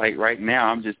 And it's like right now,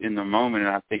 I'm just in the moment,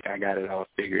 and I think I got it all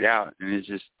figured out, and it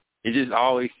just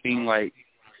always seemed like,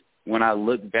 when I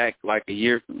look back like a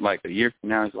year from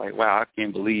now, it's like, wow, I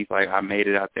can't believe like I made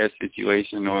it out that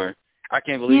situation, or I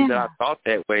can't believe that I thought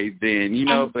that way then,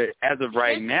 but as of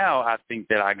right now, I think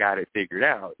that I got it figured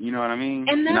out. You know what I mean?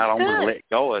 And I don't want to let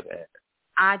go of that.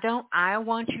 I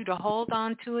want you to hold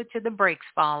on to it till the brakes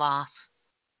fall off.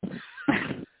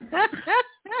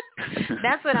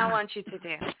 That's what I want you to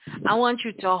do. I want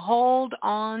you to hold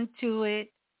on to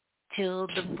it till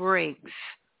the brakes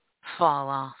fall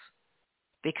off.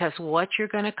 Because what you're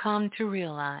going to come to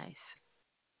realize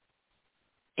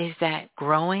is that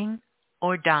growing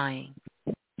or dying,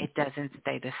 it doesn't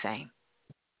stay the same.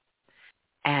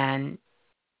 And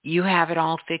you have it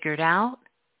all figured out,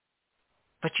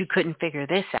 but you couldn't figure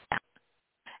this out.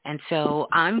 And so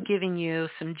I'm giving you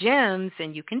some gems,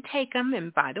 and you can take them.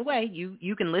 And by the way,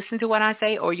 you can listen to what I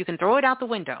say, or you can throw it out the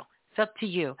window. It's up to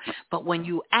you. But when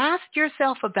you ask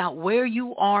yourself about where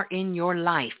you are in your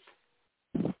life,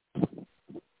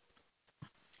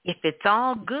 if it's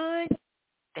all good,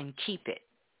 then keep it.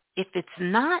 If it's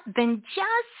not, then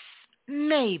just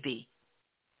maybe,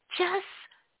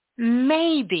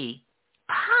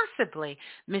 possibly,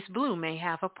 Miss Blue may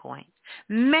have a point.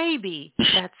 Maybe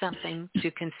that's something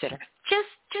to consider.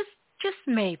 Just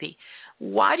maybe.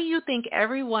 Why do you think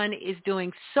everyone is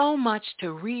doing so much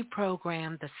to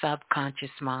reprogram the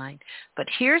subconscious mind? But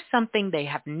here's something they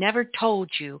have never told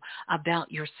you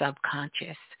about your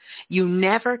subconscious. You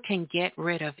never can get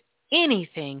rid of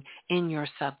anything in your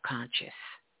subconscious.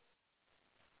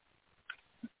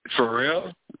 For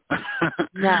real?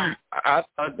 No. I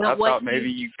thought maybe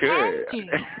you could.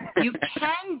 You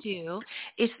can do.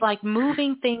 It's like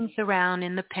moving things around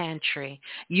in the pantry.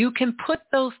 You can put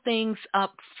those things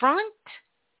up front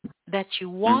that you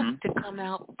want to come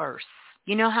out first.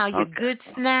 You know how your good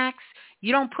snacks,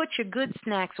 you don't put your good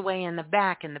snacks way in the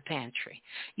back in the pantry.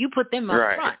 You put them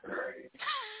up front.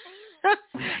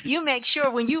 You make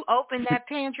sure when you open that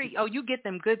pantry, you get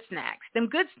them good snacks. Them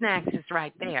good snacks is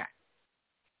right there.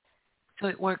 So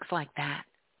it works like that.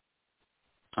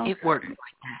 Okay. It works like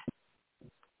that.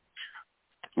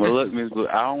 Well, look, Ms. Blue,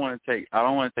 I don't want to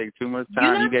take too much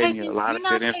time. You gave me a lot of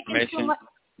good information.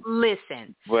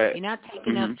 Listen, but, you're not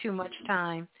taking up too much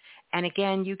time. And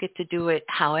again, you get to do it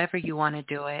however you want to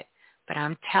do it. But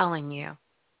I'm telling you,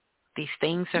 these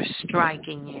things are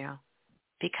striking you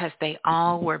because they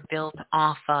all were built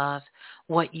off of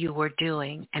what you were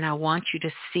doing. And I want you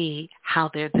to see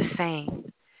how they're the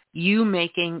same. You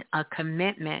making a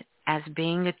commitment as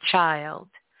being a child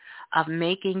of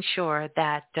making sure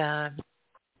that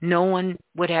no one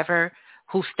would ever,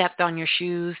 who stepped on your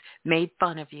shoes, made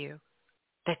fun of you,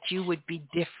 that you would be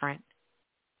different.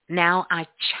 Now I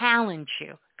challenge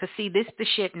you, because see, this is the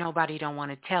shit nobody don't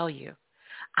want to tell you.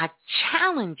 I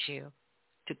challenge you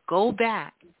to go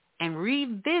back and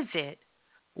revisit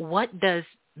what does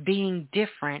being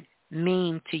different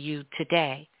mean to you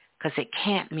today, because it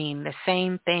can't mean the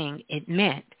same thing it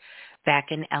meant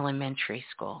back in elementary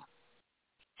school.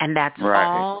 And that's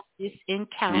all this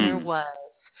encounter was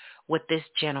with this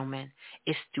gentleman,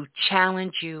 is to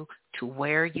challenge you to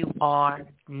where you are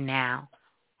now.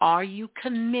 Are you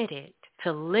committed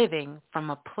to living from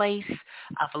a place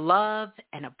of love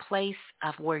and a place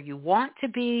of where you want to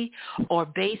be, or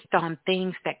based on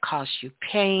things that cause you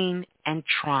pain and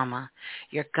trauma?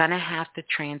 You're going to have to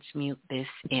transmute this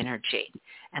energy.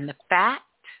 And the fact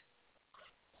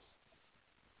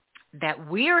that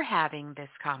we're having this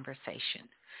conversation,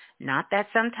 not that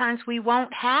sometimes we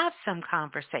won't have some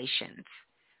conversations,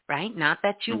 right? Not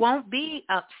that you won't be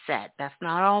upset. That's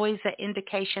not always an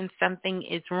indication something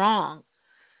is wrong.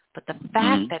 But the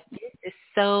fact that this is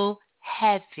so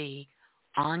heavy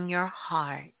on your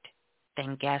heart,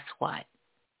 then guess what?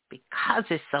 Because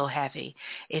it's so heavy,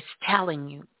 it's telling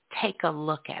you, take a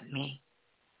look at me.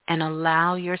 and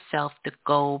allow yourself to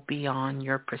go beyond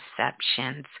your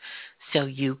perceptions so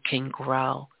you can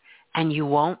grow. And you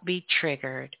won't be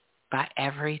triggered by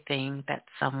everything that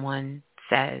someone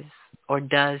says or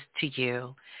does to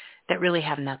you that really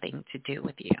have nothing to do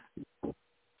with you.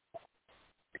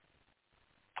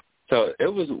 So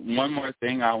it was one more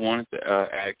thing I wanted to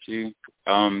ask you.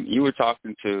 You were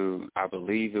talking to, I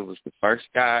believe it was the first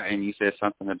guy, and you said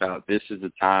something about this is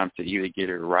the time to either get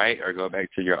it right or go back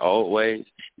to your old ways.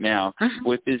 Now,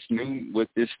 with this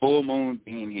full moon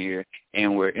being here,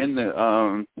 and we're in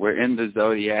the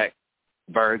zodiac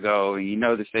Virgo, and you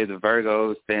know they say the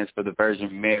Virgo stands for the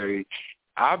Virgin Mary.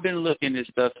 I've been looking at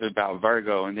stuff about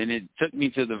Virgo, and then it took me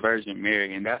to the Virgin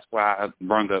Mary, and that's why I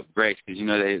brought up Grace, because, you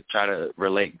know, they try to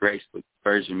relate Grace with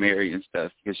Virgin Mary and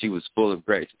stuff because she was full of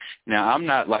grace. Now, I'm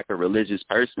not like a religious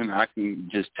person. I can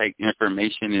just take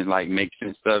information and, like, make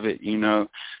sense of it, you know,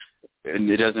 and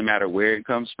it doesn't matter where it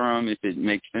comes from. If it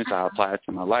makes sense, I'll apply it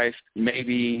to my life.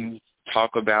 Maybe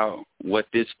talk about what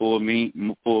this full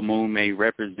moon may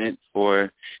represent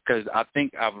for, because I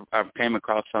think I came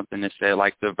across something that said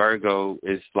like the Virgo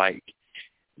is like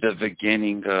the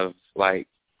beginning of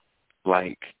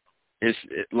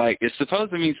it's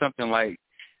supposed to mean something like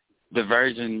the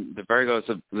Virgo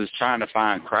was trying to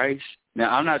find Christ.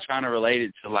 Now I'm not trying to relate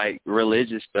it to like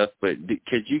religious stuff, but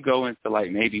could you go into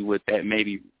like maybe what that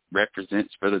maybe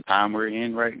represents for the time we're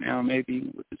in right now, maybe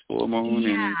with this full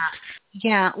moon?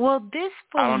 Yeah. Well, this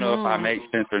full moon, I don't know if I make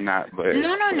sense or not, but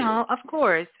no. Of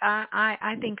course,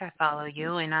 I think I follow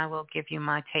you, and I will give you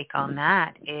my take on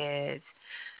that. Is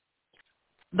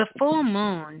the full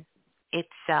moon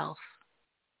itself?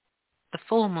 The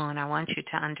full moon. I want you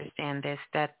to understand this: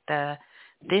 that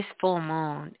this full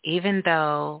moon, even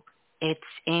though it's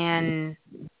in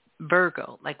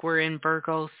Virgo, like we're in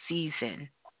Virgo season,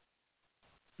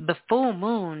 the full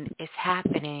moon is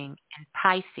happening in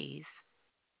Pisces,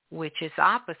 which is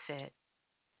opposite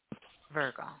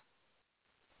Virgo.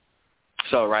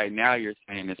 So right now you're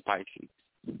saying it's Pisces,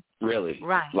 really?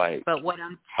 Right. Like, but what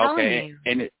I'm telling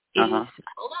you is,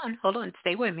 hold on,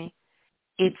 stay with me.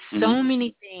 It's so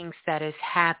many things that is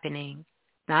happening,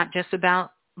 not just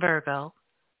about Virgo.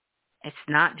 It's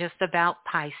not just about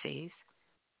Pisces,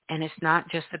 and it's not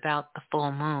just about the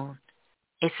full moon.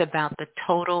 It's about the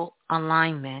total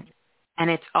alignment, and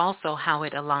it's also how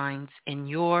it aligns in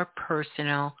your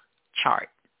personal chart.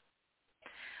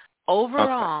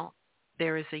 Overall,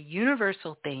 there is a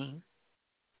universal theme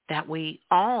that we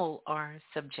all are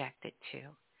subjected to.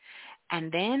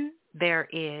 And then there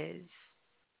is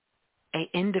an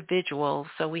individual,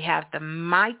 so we have the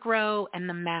micro and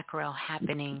the macro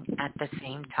happening at the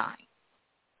same time,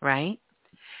 right?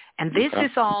 And this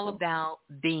is all about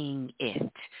being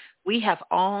it. We have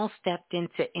all stepped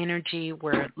into energy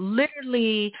where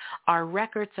literally our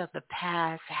records of the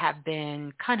past have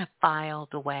been kind of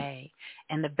filed away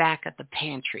in the back of the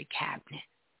pantry cabinet.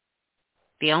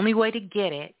 The only way to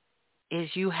get it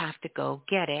is you have to go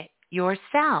get it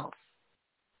yourself.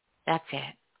 That's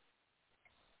it.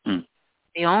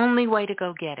 The only way to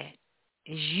go get it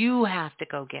is you have to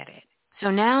go get it.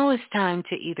 So now it's time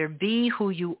to either be who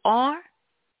you are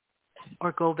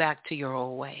or go back to your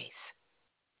old ways.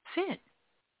 That's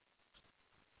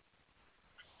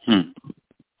it.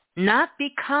 Not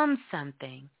become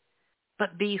something,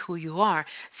 but be who you are.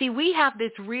 See, we have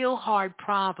this real hard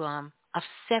problem of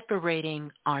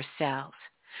separating ourselves.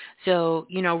 So,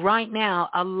 you know, right now,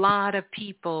 a lot of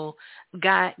people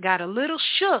got a little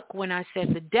shook when I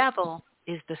said the devil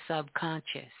is the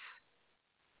subconscious.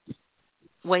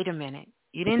 Wait a minute.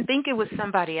 You didn't think it was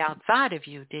somebody outside of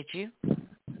you, did you?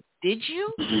 Did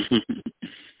you?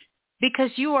 Because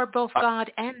you are both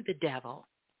God and the devil.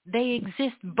 They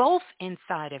exist both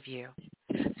inside of you.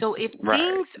 So if things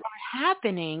are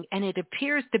happening and it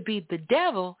appears to be the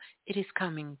devil, it is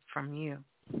coming from you.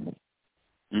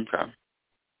 Okay.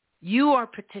 You are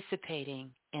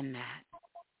participating in that.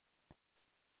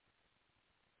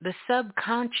 The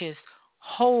subconscious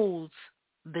holds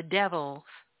the devil's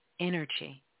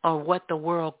energy, or what the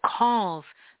world calls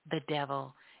the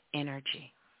devil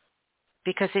energy,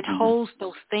 because it holds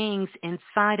those things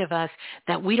inside of us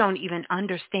that we don't even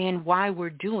understand why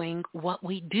we're doing what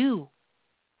we do.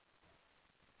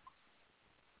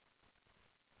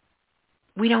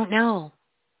 We don't know.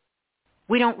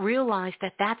 We don't realize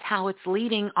that that's how it's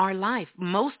leading our life.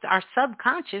 Our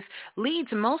subconscious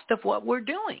leads most of what we're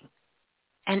doing.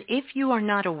 And if you are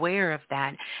not aware of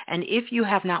that, and if you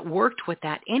have not worked with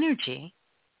that energy,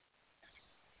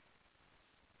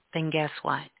 then guess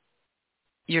what?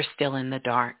 You're still in the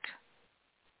dark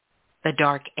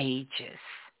ages.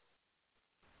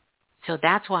 So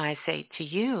that's why I say to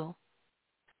you,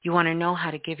 You want to know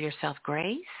how to give yourself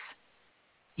grace?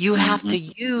 You have to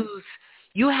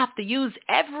use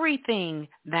everything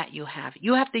that you have.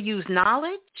 You have to use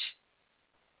knowledge.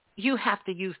 You have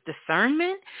to use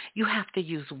discernment. You have to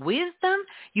use wisdom.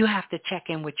 You have to check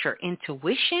in with your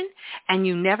intuition. And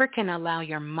you never can allow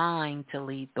your mind to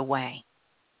lead the way.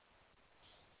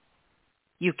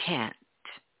 You can't.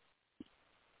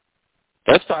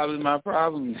 That's probably my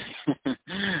problem.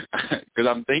 Because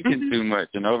I'm thinking too much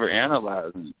and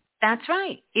overanalyzing. That's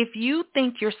right. If you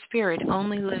think your spirit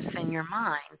only lives in your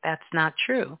mind, that's not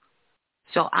true.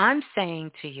 So I'm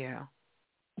saying to you,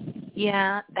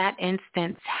 yeah, that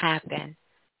instance happened,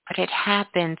 but it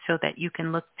happened so that you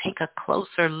can take a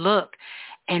closer look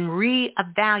and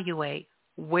reevaluate,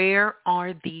 where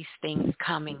are these things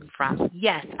coming from?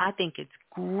 Yes, I think it's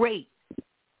great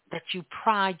that you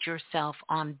pride yourself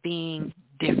on being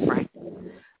different.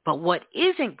 But what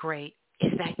isn't great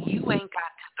is that you ain't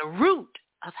got to the root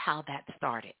of how that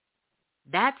started.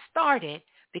 That started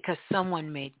because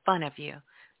someone made fun of you.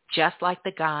 Just like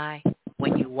the guy,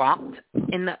 when you walked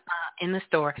in the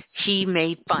store, he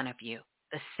made fun of you.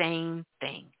 The same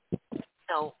thing.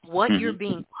 So what you're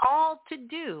being called to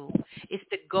do is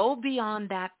to go beyond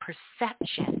that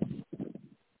perception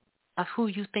of who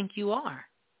you think you are.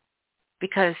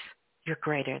 Because you're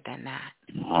greater than that.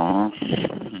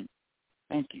 Aww.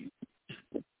 Thank you.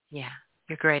 Yeah,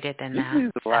 you're greater than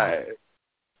that. So.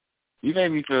 You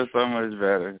made me feel so much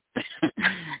better.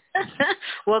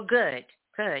 Well, good.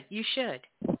 You should.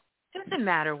 Doesn't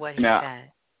matter what he says.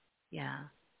 Yeah.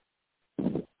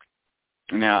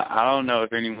 Now, I don't know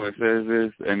if anyone says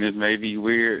this, and this may be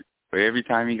weird, but every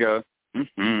time you go,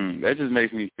 that just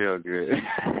makes me feel good.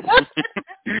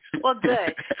 Well,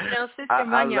 good. Sister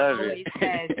Manya always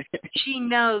says she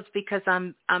knows because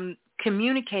I'm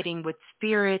communicating with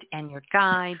spirit and your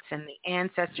guides and the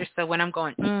ancestors. So when I'm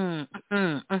going,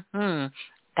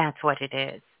 that's what it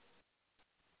is.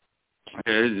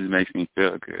 It just makes me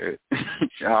feel good.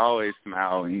 I always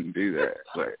smile when you do that,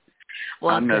 but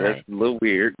I know that's a little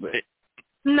weird, but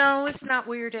no, it's not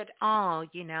weird at all,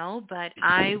 but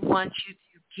I want you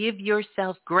to give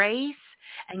yourself grace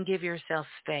and give yourself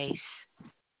space,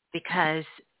 because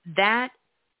that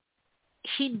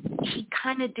he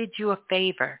kind of did you a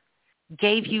favor,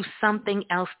 gave you something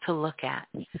else to look at.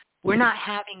 We're not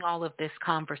having all of this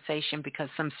conversation because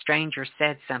some stranger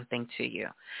said something to you.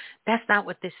 That's not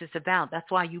what this is about. That's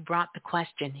why you brought the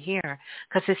question here,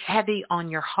 because it's heavy on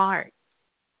your heart.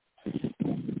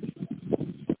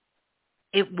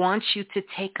 It wants you to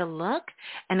take a look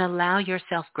and allow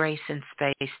yourself grace and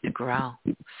space to grow.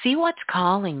 See what's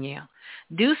calling you.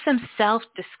 Do some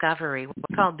self-discovery, what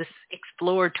we call this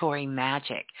exploratory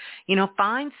magic.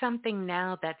 Find something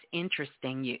now that's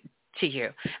interesting to you.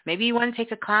 Maybe you want to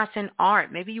take a class in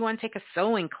art. Maybe you want to take a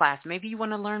sewing class. Maybe you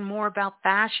want to learn more about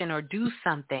fashion or do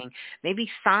something. Maybe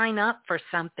sign up for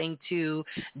something to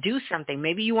do something.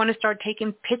 Maybe you want to start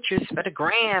taking pictures for the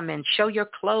gram and show your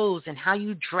clothes and how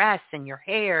you dress and your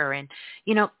hair. And,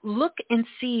 look and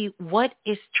see what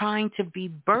is trying to be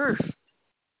birthed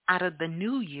out of the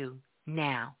new you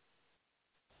now.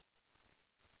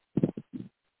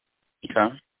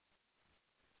 Okay.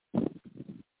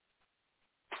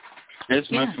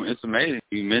 It's amazing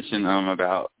you mentioned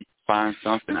about find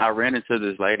something. I ran into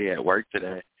this lady at work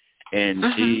today, and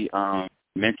she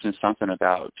mentioned something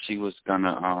about she was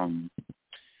gonna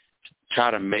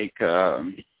try to make a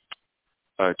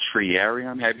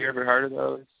trearium. Have you ever heard of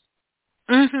those?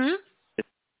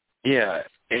 Yeah,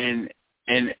 and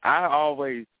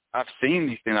I've seen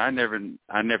these things. I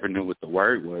never knew what the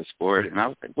word was for it, and I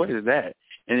was like, what is that?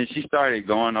 And then she started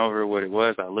going over what it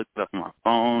was. I looked it up on my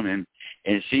phone, and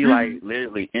she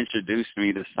literally introduced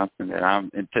me to something that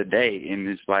I'm today, and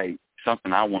it's like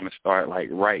something I want to start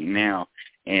right now.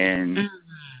 And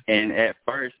at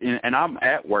first, and I'm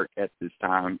at work at this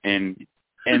time, and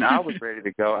I was ready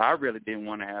to go. I really didn't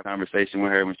want to have a conversation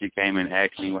with her when she came and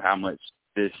asked me how much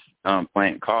this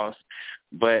plant costs,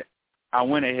 but I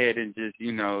went ahead and just,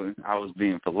 I was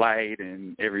being polite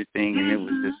and everything, and it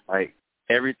was just like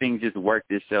everything just worked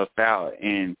itself out.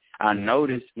 And I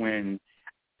noticed when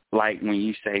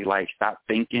you say stop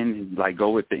thinking and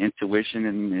go with the intuition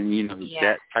and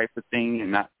that type of thing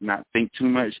and not think too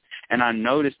much. And I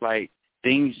noticed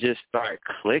things just start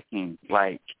clicking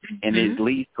and it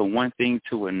leads to one thing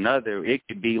to another. It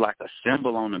could be like a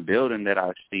symbol on a building that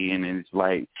I see, and it's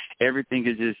everything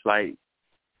is just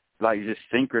just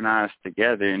synchronized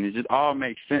together, and it just all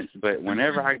makes sense. But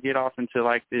whenever I get off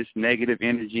into this negative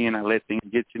energy and I let things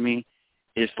get to me,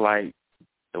 it's like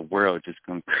the world just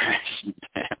comes crashing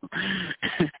down.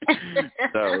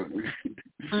 So,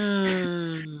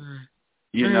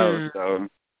 so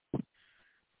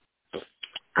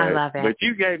I love it. But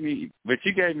you gave me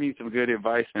some good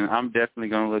advice, and I'm definitely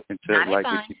gonna look into Not it. Like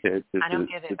advice. what you said. I don't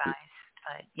give advice,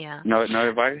 but yeah. No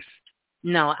advice.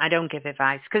 No, I don't give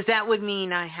advice because that would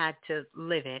mean I had to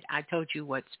live it. I told you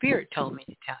what Spirit told me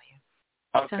to tell you.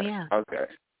 Okay. So yeah. Okay.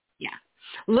 Yeah.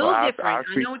 A little different. I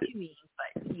I know what you mean,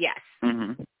 but yes.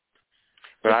 Mhm.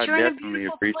 But I you're in a definitely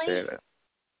beautiful appreciate place. it.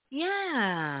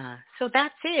 Yeah. So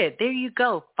that's it. There you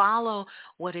go. Follow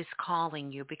what is calling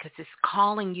you because it's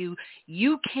calling you.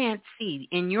 You can't see.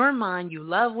 In your mind, you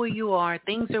love where you are.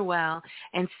 Things are well.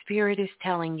 And Spirit is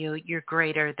telling you you're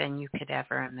greater than you could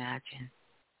ever imagine.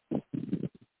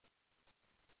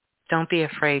 Don't be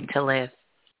afraid to live.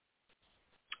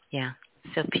 Yeah.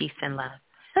 So peace and love.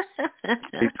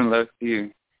 Peace and love to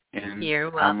you. And you're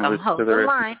welcome. Hold the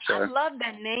line. I love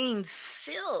that name,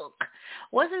 Silk.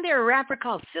 Wasn't there a rapper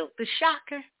called Silk the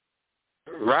Shocker?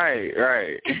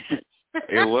 Right.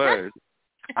 It was.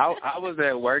 I was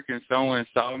at work and someone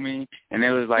saw me and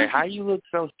it was like, "How you look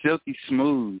so silky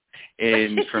smooth?"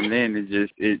 And from then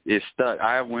it stuck.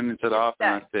 I went into the office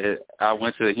and I said, I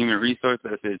went to the human resource.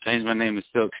 I said, "Change my name to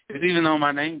Silk." It's even on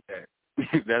my name tag.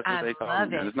 That's what they call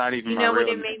me. It's not even my real name. You know what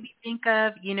it made me think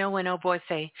of? You know when old boys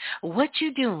say, "What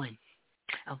you doing?"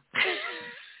 Oh.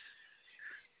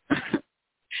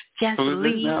 Just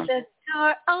leave the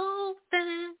door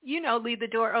open. You know, leave the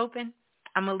door open.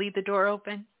 I'm going to leave the door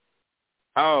open.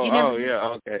 Oh, yeah,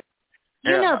 okay.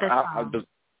 You know the song.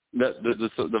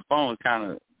 The phone was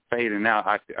kind of fading out.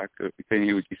 I couldn't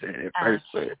hear what you said at first,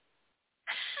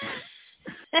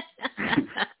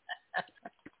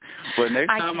 but next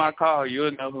time I call,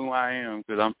 you'll know who I am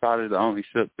because I'm probably the only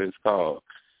Silk that's called.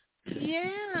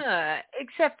 Yeah,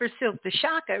 except for Silk the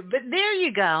Shocker. But there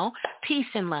you go. Peace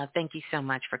and love. Thank you so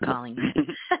much for calling me.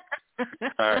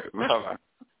 All right, bye-bye.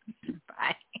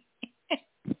 Bye.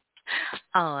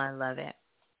 Oh, I love it.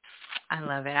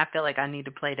 I feel like I need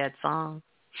to play that song.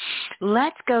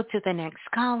 Let's go to the next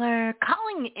caller.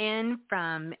 Calling in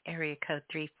from area code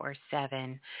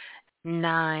 347-95.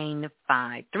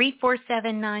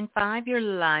 34795. You're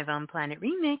live on Planet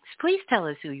Remix. Please tell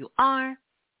us who you are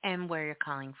and where you're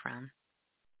calling from.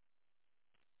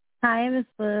 Hi, Ms.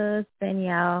 Liz,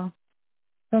 Danielle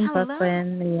from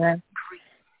Brooklyn, New York.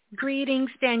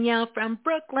 Greetings, Danielle from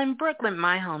Brooklyn,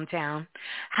 my hometown.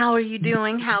 How are you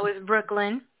doing? How is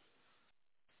Brooklyn?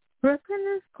 Brooklyn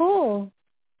is cool.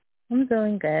 I'm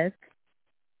doing good.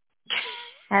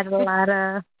 Had a lot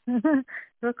of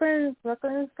Brooklyn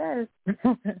is good.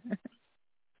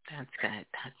 That's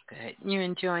good. You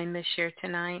enjoying this year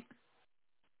tonight?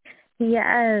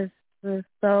 Yes, it was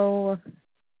so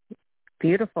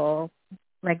beautiful.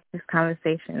 Like, these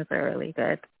conversations are really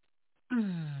good.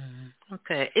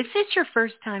 Okay. Is this your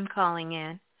first time calling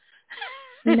in?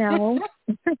 No.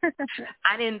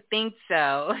 I didn't think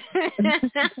so.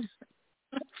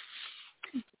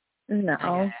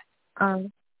 No. I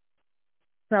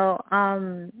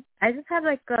just had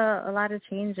like a lot of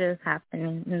changes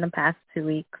happening in the past 2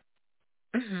 weeks.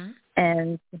 Mm-hmm.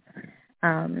 And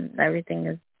everything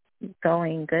is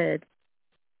going good.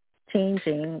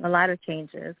 Changing, a lot of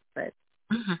changes, but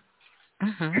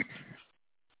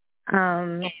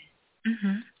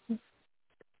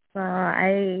so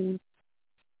I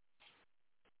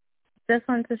just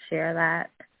wanted to share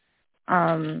that.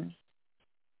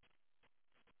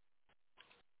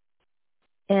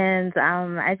 And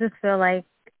I just feel like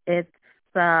it's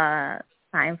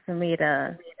time for me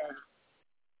to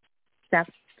step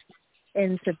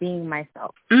into being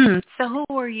myself. So who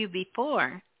were you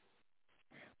before?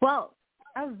 Well,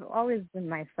 I've always been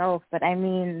myself, but I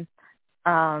mean,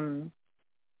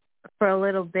 for a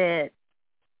little bit,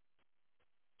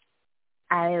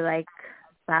 I like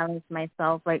silenced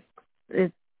myself. Like,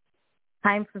 it's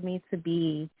time for me to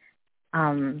be,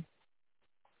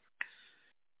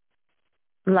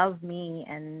 love me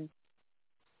and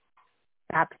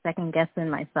stop second guessing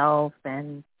myself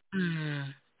and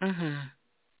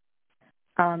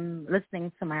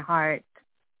listening to my heart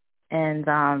and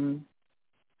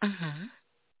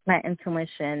my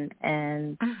intuition.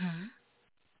 And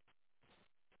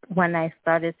when I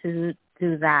started to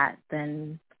do that,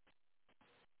 then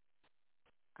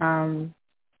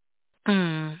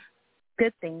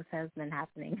good things have been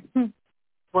happening.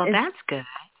 Well, that's good.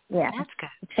 Yeah. That's good.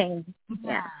 Change.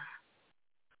 Yeah.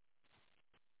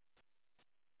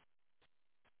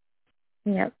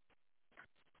 Yep.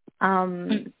 I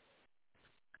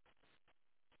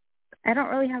don't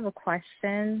really have a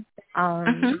question.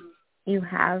 You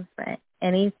have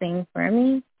anything for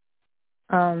me?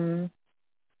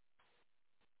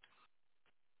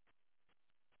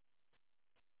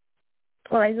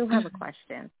 Well, I do have a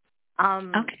question.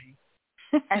 Okay.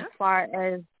 As far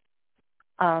as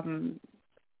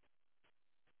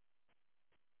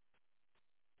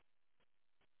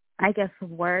I guess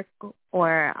work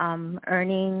or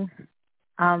earning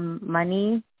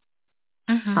money.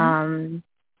 Mm-hmm.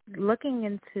 Looking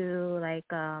into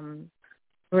like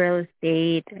real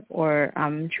estate or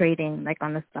trading like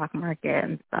on the stock market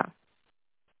and stuff.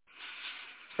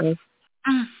 So,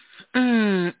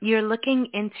 You're looking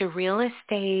into real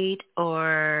estate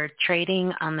or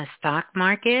trading on the stock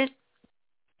market?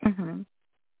 mhm.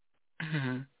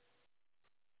 Mhm.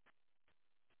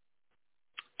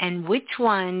 And which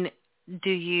one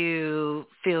do you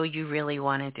feel you really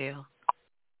want to do?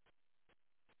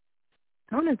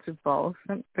 I want to do both.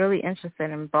 I'm really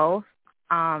interested in both.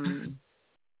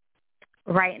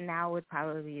 Right now would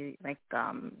probably be like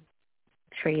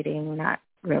trading, not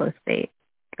real estate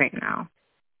right now.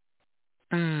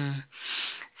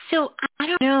 So I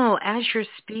don't know, as you're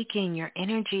speaking, your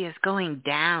energy is going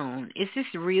down. Is this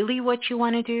really what you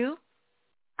want to do?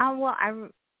 Well,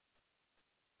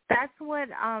 that's what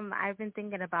I've been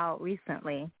thinking about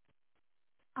recently.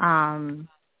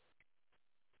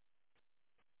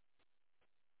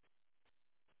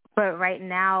 But right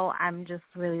now, I'm just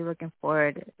really looking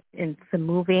forward into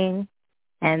moving,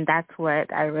 and that's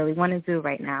what I really want to do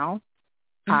right now.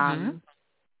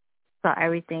 So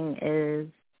everything is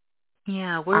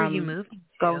Yeah, where are you moving to?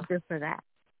 Go just for that.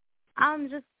 I'm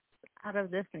just out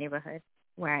of this neighborhood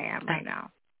where I am right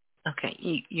now.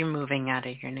 Okay, you're moving out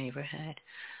of your neighborhood.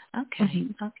 Okay,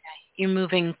 okay. You're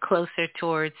moving closer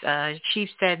towards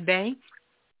Sheepshead Bay?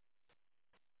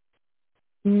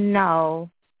 No,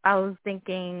 I was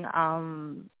thinking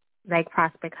like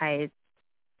Prospect Heights.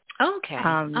 Okay.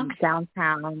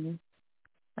 Downtown,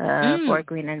 Fort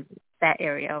Greene, and that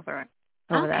area over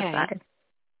that side.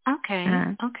 Okay.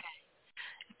 Okay.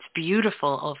 It's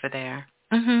beautiful over there.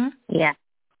 Yeah.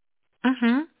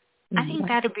 I think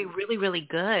that would be really, really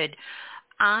good.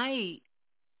 I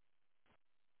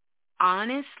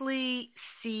honestly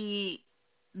see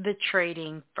the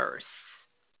trading first,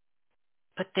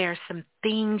 but there's some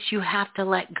things you have to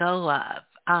let go of.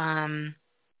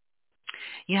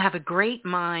 You have a great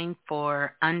mind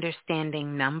for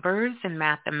understanding numbers and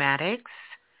mathematics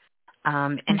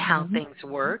and how things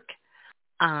work.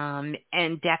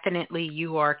 And definitely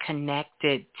you are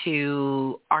connected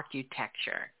to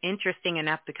architecture. Interesting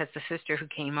enough, because the sister who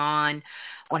came on,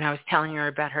 when I was telling her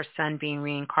about her son being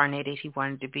reincarnated, he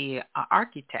wanted to be an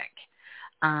architect.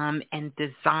 And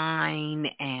design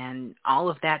and all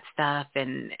of that stuff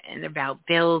and about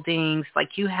buildings.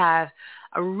 Like, you have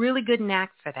a really good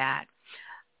knack for that.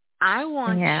 I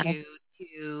want you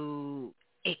to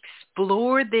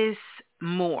explore this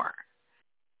more.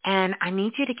 And I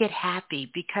need you to get happy,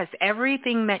 because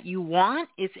everything that you want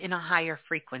is in a higher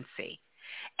frequency.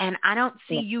 And I don't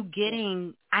see you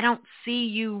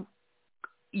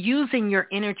using your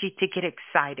energy to get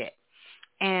excited.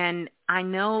 And I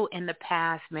know in the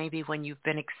past, maybe when you've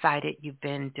been excited, you've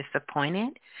been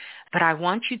disappointed. But I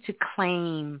want you to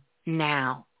claim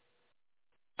now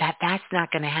that that's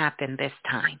not going to happen this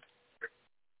time.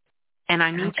 And I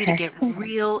need you to get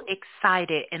real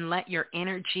excited and let your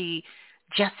energy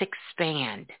just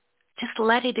expand. Just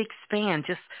let it expand.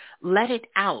 Just let it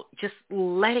out. Just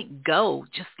let it go.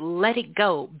 Just let it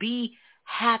go. Be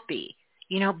happy.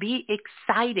 Be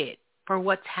excited for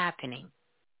what's happening.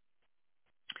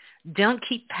 Don't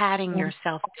keep patting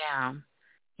yourself down.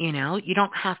 You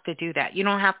don't have to do that. You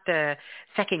don't have to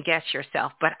second guess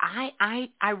yourself. But I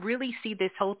really see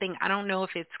this whole thing. I don't know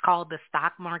if it's called the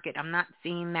stock market. I'm not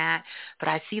seeing that. But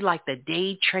I see like the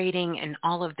day trading and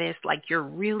all of this. Like, you're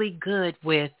really good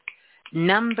with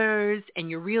numbers and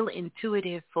you're real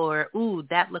intuitive for,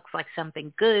 that looks like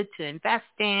something good to invest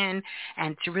in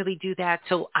and to really do that.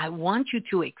 So I want you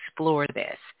to explore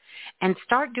this. And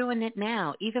start doing it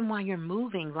now, even while you're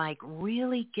moving, like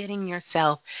really getting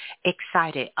yourself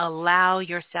excited. Allow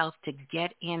yourself to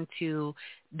get into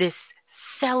this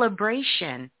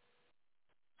celebration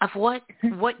of what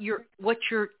you're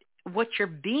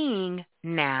being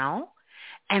now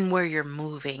and where you're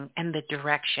moving and the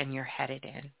direction you're headed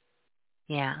in.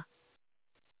 Yeah.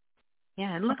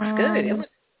 Yeah, it looks good. It looks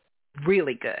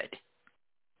really good.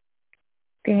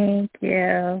 Thank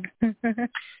you.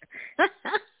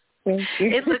 Thank you.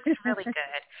 It looks really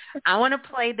good. I want to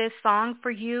play this song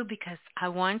for you because I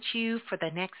want you for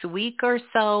the next week or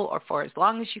so, or for as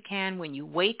long as you can, when you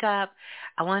wake up,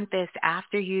 I want this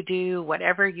after you do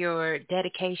whatever your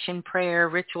dedication, prayer,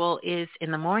 ritual is in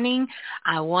the morning.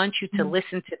 I want you to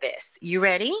listen to this. You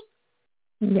ready?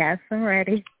 Yes, I'm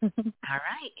ready. All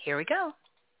right, here we go.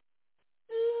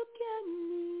 Look at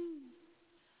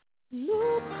me.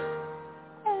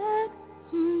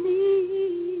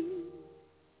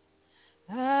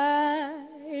 I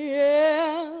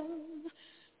am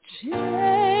changing,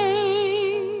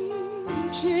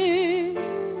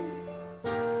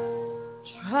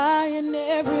 trying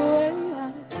every way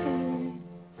I can.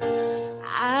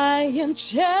 I am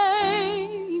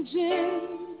changing.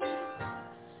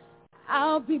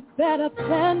 I'll be better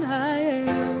than I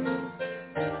am.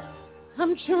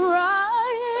 I'm trying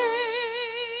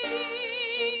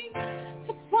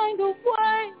to find a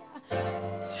way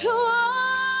to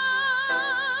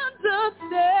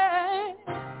understand,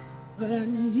 but I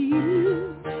need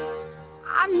you.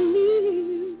 I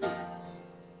need you.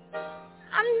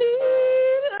 I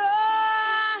need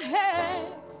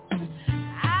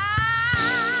I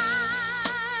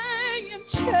am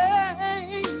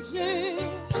changing,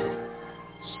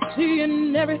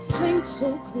 seeing everything so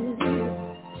clear.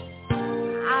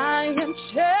 I am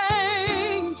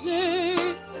changing.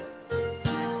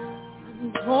 I'm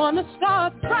gonna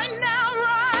start right now,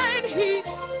 right here.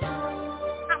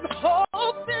 I'm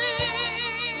hoping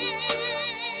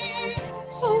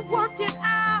to work it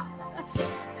out,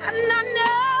 and I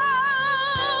know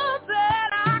that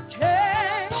I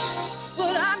can,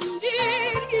 but I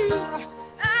need you.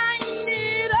 I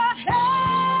need a hand.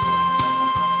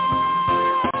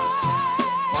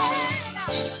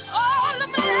 All of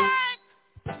my life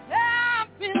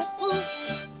I've been a fool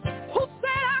who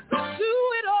said I could do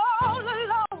it all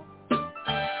alone.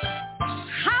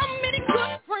 How many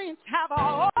good friends have I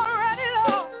already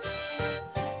lost?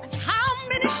 And how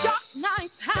many dark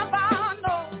nights have I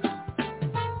known?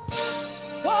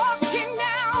 Walking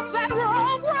down that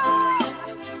wrong road,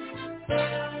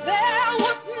 there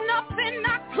was nothing I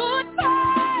could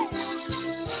find.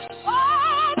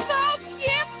 All those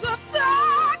years of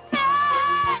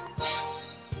darkness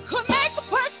could make a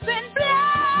person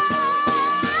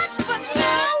blind, but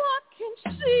now I can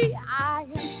see I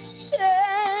am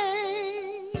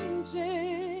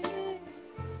changing,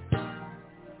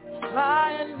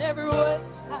 trying every way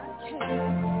I can.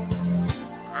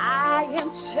 I am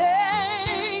changing.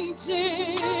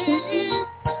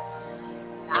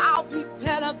 I'll be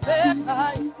better than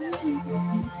I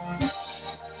am,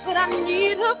 but I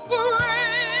need a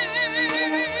friend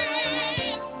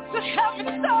to help me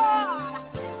start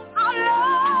all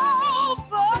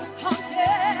over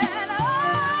again. Oh,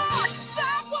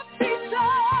 that would be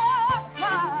just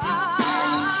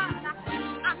fine.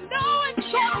 I know it's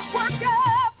gonna work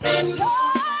out because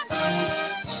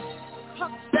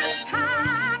this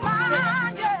time I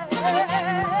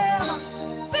am.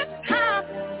 This time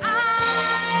I am.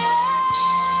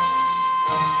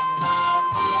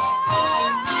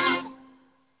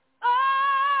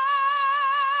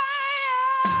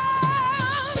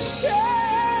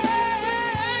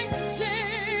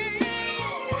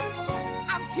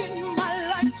 I'm getting my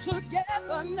life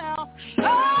together now. I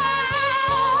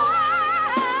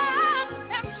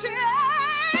am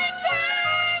changing.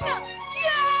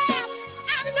 Yeah,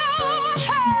 I know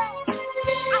how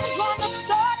I'm gonna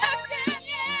start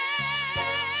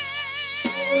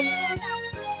again.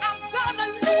 I'm gonna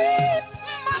leave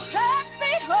my past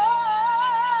behind.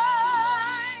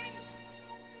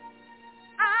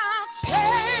 I'll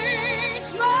change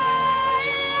my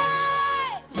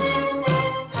life.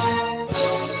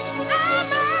 I'll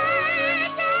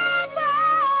make a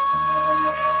vow.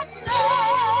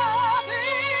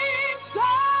 Nothing's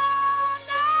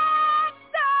gonna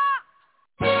stop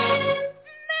me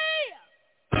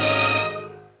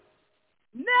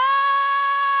now.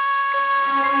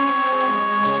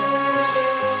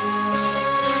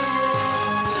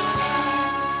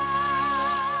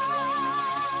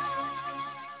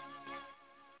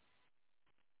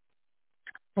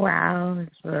 Wow.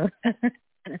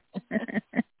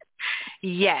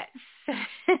 Yes.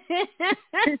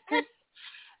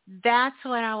 That's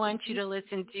what I want you to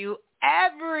listen to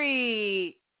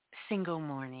every single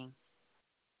morning.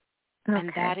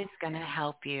 And that is going to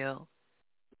help you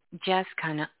just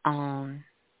kind of own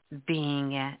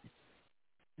being it,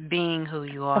 being who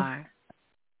you are,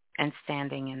 and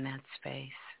standing in that space.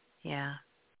 Yeah.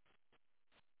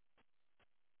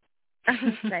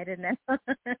 I'm excited now.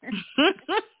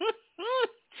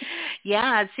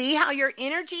 Yeah, see how your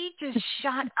energy just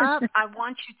shot up? I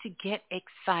want you to get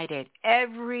excited.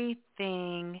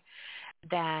 Everything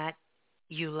that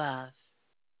you love,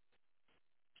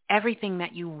 everything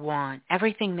that you want,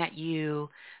 everything that you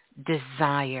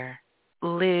desire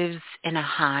lives in a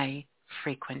high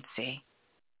frequency.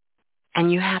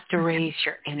 And you have to raise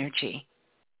your energy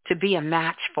to be a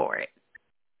match for it,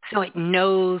 so it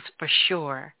knows for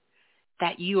sure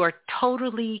that you are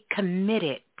totally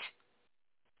committed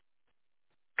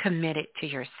to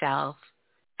yourself,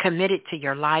 committed to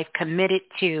your life, committed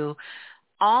to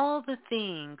all the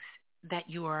things that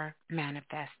you are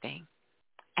manifesting.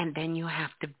 And then you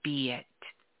have to be it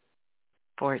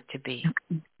for it to be.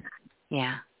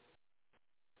 Yeah.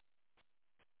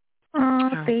 Oh,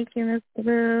 thank you, Miss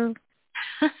Blue.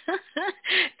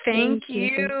 Thank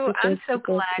you. I'm so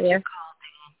glad you called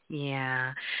in.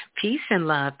 Yeah. Peace and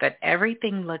love, but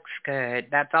everything looks good.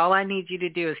 That's all I need you to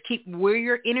do is keep where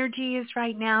your energy is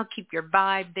right now. Keep your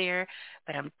vibe there.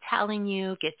 But I'm telling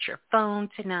you, get your phone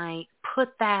tonight. Put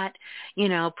that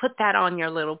on your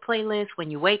little playlist. When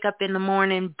you wake up in the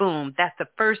morning, boom, that's the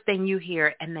first thing you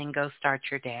hear, and then go start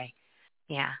your day.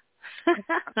 Yeah.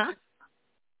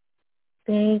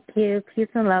 Thank you. Peace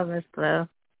and love, Miss Blue.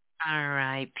 All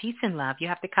right. Peace and love. You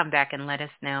have to come back and let us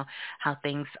know how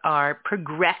things are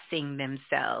progressing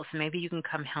themselves. Maybe you can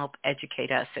come help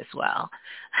educate us as well.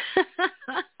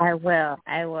 I will.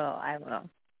 All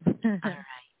right.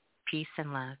 Peace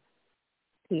and love.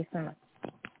 Peace and love.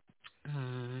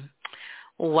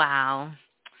 Wow.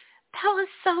 That was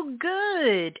so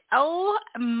good. Oh,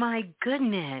 my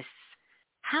goodness.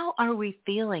 How are we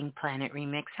feeling, Planet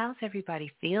Remix? How's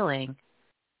everybody feeling?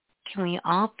 Can we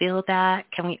all feel that?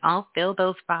 Can we all feel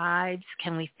those vibes?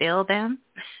 Can we feel them?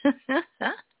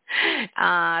 That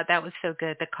was so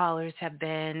good. The callers have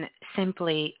been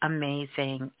simply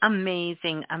amazing,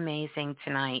 amazing, amazing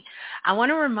tonight. I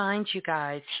want to remind you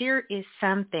guys, here is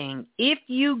something. If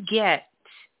you get,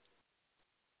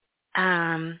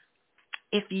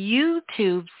 if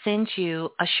YouTube sends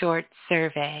you a short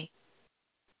survey,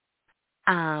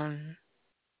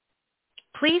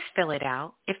 please fill it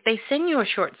out. If they send you a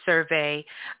short survey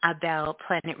about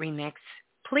Planet Remix,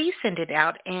 please send it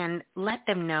out and let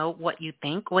them know what you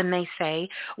think. When they say,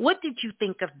 what did you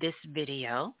think of this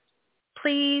video?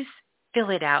 Please fill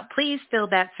it out. Please fill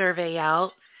that survey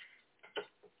out.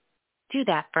 Do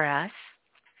that for us.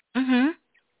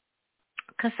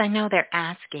 Because I know they're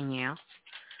asking you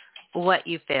what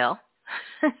you feel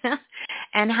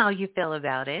and how you feel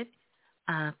about it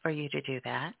for you to do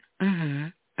that.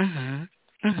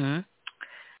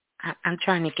 I'm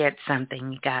trying to get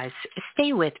something, you guys.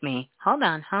 Stay with me. Hold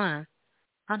on.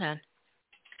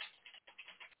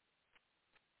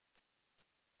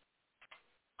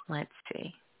 Let's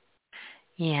see.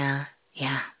 Yeah.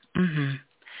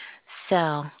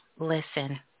 So,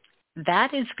 listen.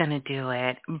 That is going to do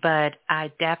it, but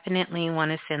I definitely want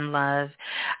to send love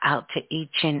out to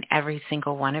each and every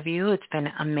single one of you. It's been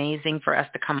amazing for us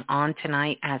to come on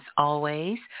tonight, as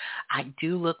always. I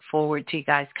do look forward to you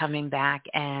guys coming back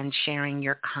and sharing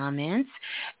your comments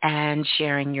and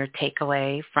sharing your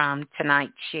takeaway from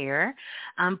tonight's share.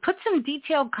 Put some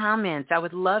detailed comments. I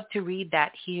would love to read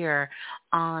that here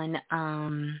on,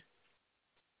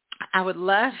 I would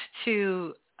love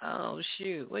to, oh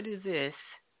shoot, what is this?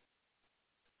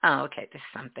 Oh, okay, this is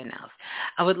something else.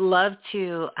 I would love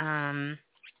to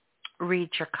read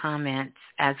your comments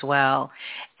as well.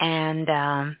 And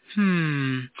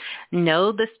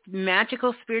know the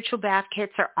magical spiritual bath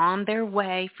kits are on their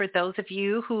way for those of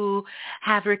you who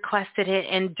have requested it.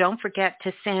 And don't forget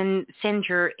to send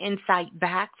your insight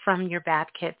back from your bath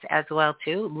kits as well,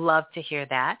 too. Love to hear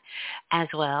that as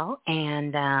well.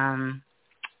 And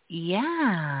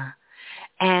yeah.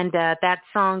 And that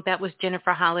song, that was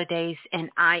Jennifer Holiday's And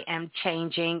I Am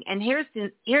Changing. And here's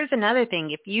another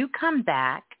thing. If you come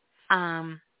back,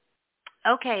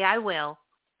 okay, I will.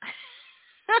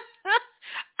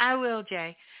 I will,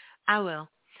 Jay. I will.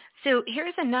 So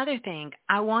here's another thing.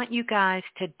 I want you guys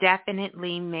to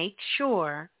definitely make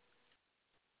sure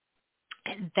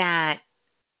that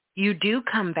you do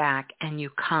come back and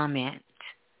you comment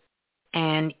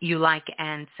and you like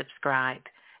and subscribe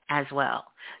as well.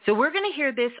 So we're going to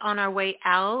hear this on our way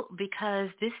out because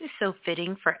this is so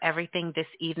fitting for everything this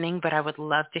evening, but I would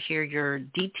love to hear your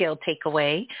detailed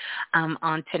takeaway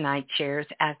on tonight's shares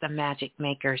as the magic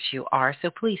makers you are. So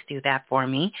please do that for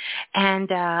me. And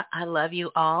I love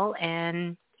you all.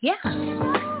 And yeah,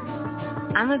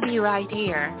 I'm going to be right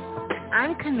here.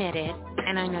 I'm committed,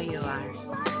 and I know you are.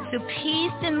 So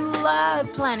peace and love,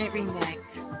 Planet Remix.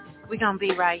 We're going to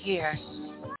be right here.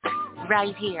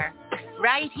 Right here.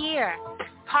 Right here.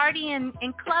 Party in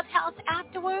Clubhouse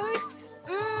afterwards?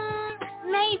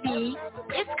 Maybe.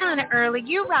 It's kind of early.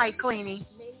 You're right, Queenie.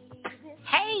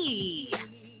 Hey.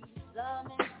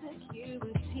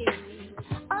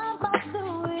 About the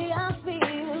way I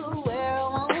feel, where I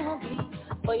want to be.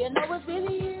 But you know it's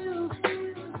really you.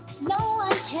 No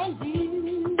one can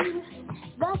do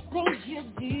the things you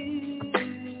do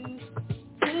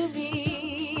to me.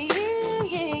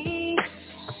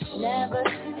 Never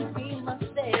to be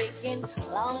mistaken,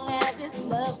 long as it's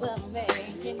love we're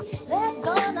making. There's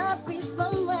gonna be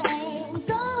some rain,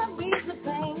 gonna be some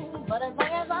pain, but as long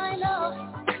as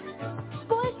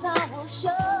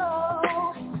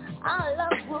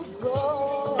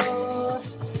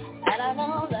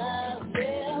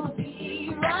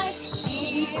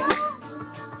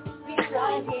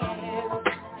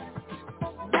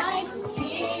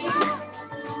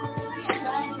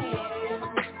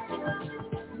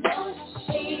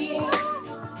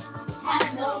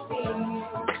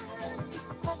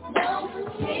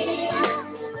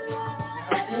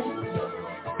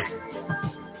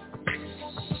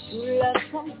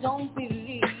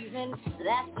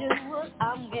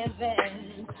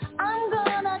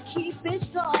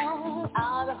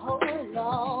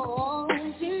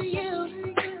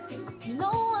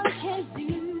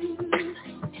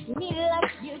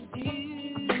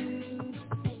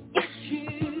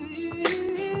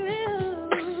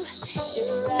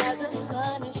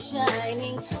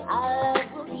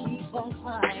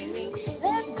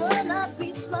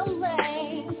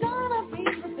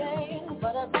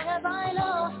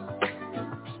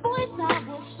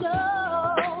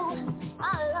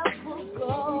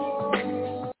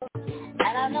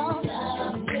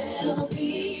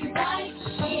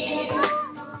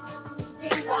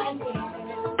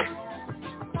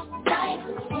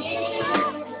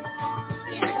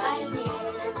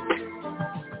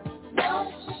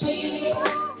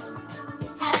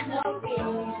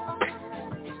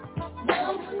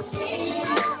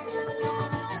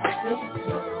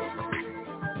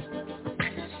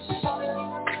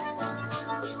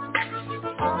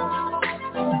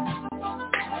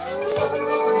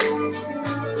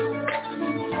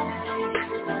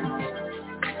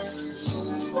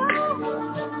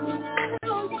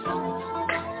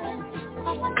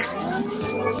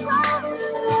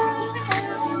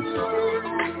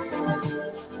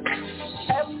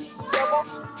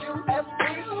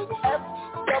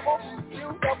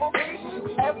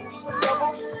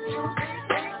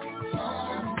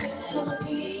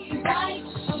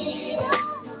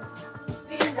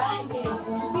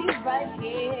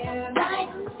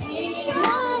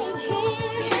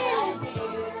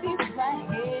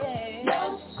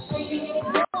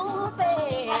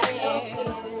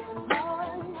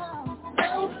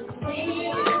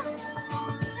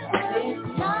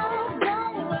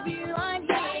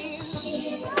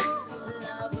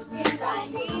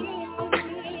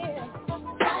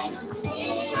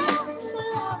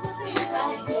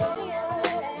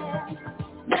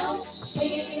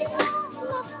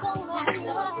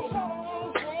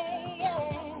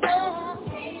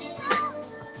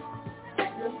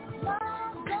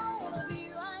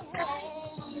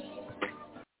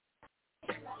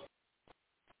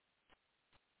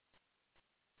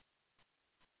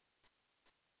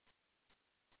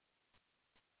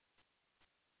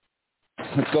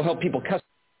Let's go help people cuss.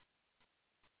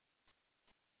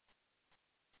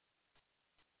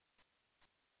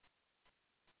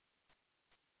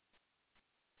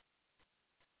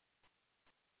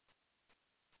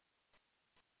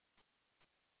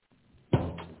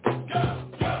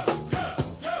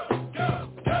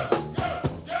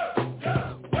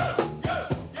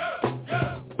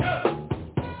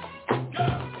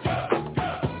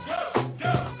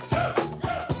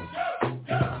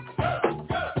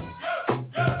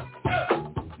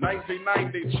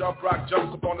 Jump rock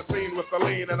jumps upon the scene with the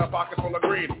lean and a pocket full of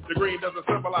green. The green doesn't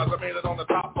symbolize I made it on the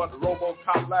top, but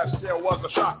RoboCop last year was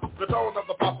a shock. The tone of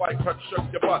the Popeye cut shook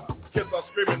your butt. Kids are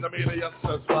screaming, the media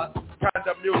says what? Kind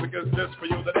of music is this for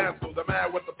you to dance to? The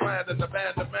man with the plan and the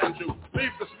band demands you.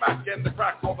 Leave the smack and the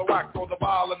crack or the whack or the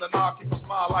ball and the knock. Keep a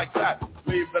smile like that.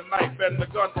 Leave the knife and the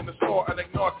gun in the store and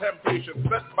ignore temptation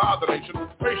set by the nation.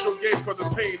 Facial game cause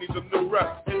it's pain needs a new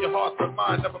rep. In your heart and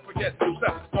mind, never forget new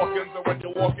steps. Walk-ins and when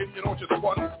you're walking, you don't just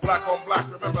one. Black on black,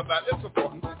 remember that, it's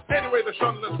important. Anyway, the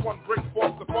shunless one brings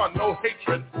forth the fun. No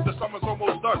hatred, the summer's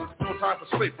almost done. No time for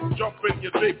sleep. Jump in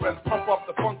your Jeep and pump up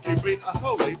the funky beat.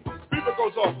 Holy, fever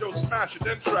goes off, you'll smash it,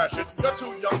 then trash it. You're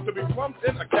too young to be plumped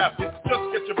in a casket. Just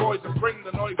get your boys and bring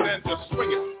the noise and just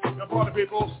swing it. Your party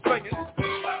people, sing it.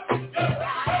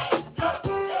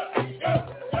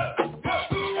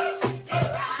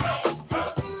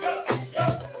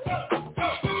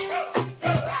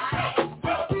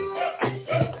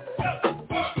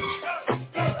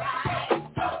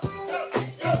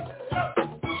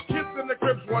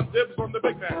 Dibs on the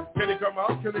big man. Can he come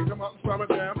out? Can he come out and slam a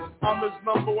jam? I'm his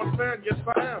number one fan, yes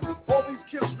I am. All these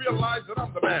kids realize that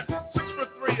I'm the man.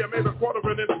 6'3", I made a quarter of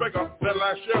an inch bigger than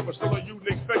last year, but still a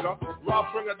unique figure. Rob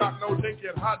Springer, Doc No Dinky,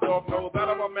 and Hot Dog know that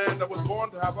I'm a man that was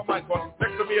born to have a mic on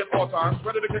next to me at all times,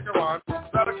 ready to kick a rhyme.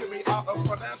 That'll get me out of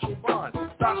financial bind.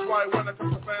 That's why when it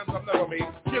comes to fans, I'm never mean.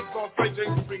 Kids don't play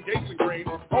James between Gates and Green.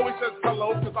 Always says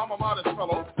hello, cause I'm a modest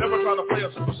fellow. Never try to play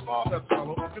a superstar that's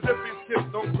fellow. Cause if these kids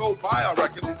don't go buy our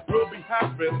record, we'll be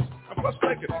has-beens and plus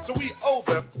make it. So we owe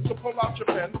them to pull out your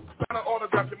pen, sign an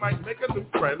autograph, you might make a new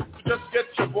friend. So just get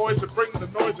your boys to bring the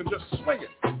noise and just swing it.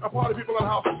 A party people in the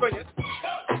house sing it.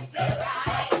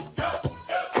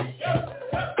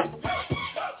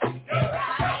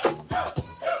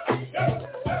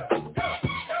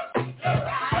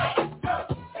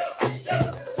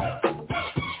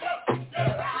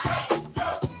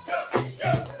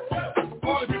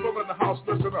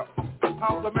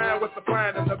 How's the man with the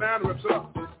plan and the man rips it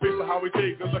up? Piece of how we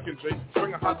take good looking G.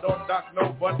 Swing a hot dog, Doc,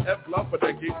 no butt, F love for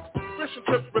Dinky. Fish and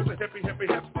chips with the hippie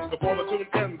hips. Before the tune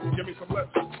ends, give me some lips.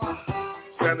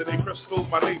 Sanity Crystal,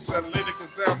 my niece, and Lady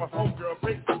Kazam, my homegirl,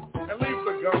 Pink. And leave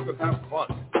the guns and have fun.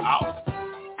 Out.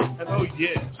 And oh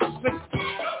yeah,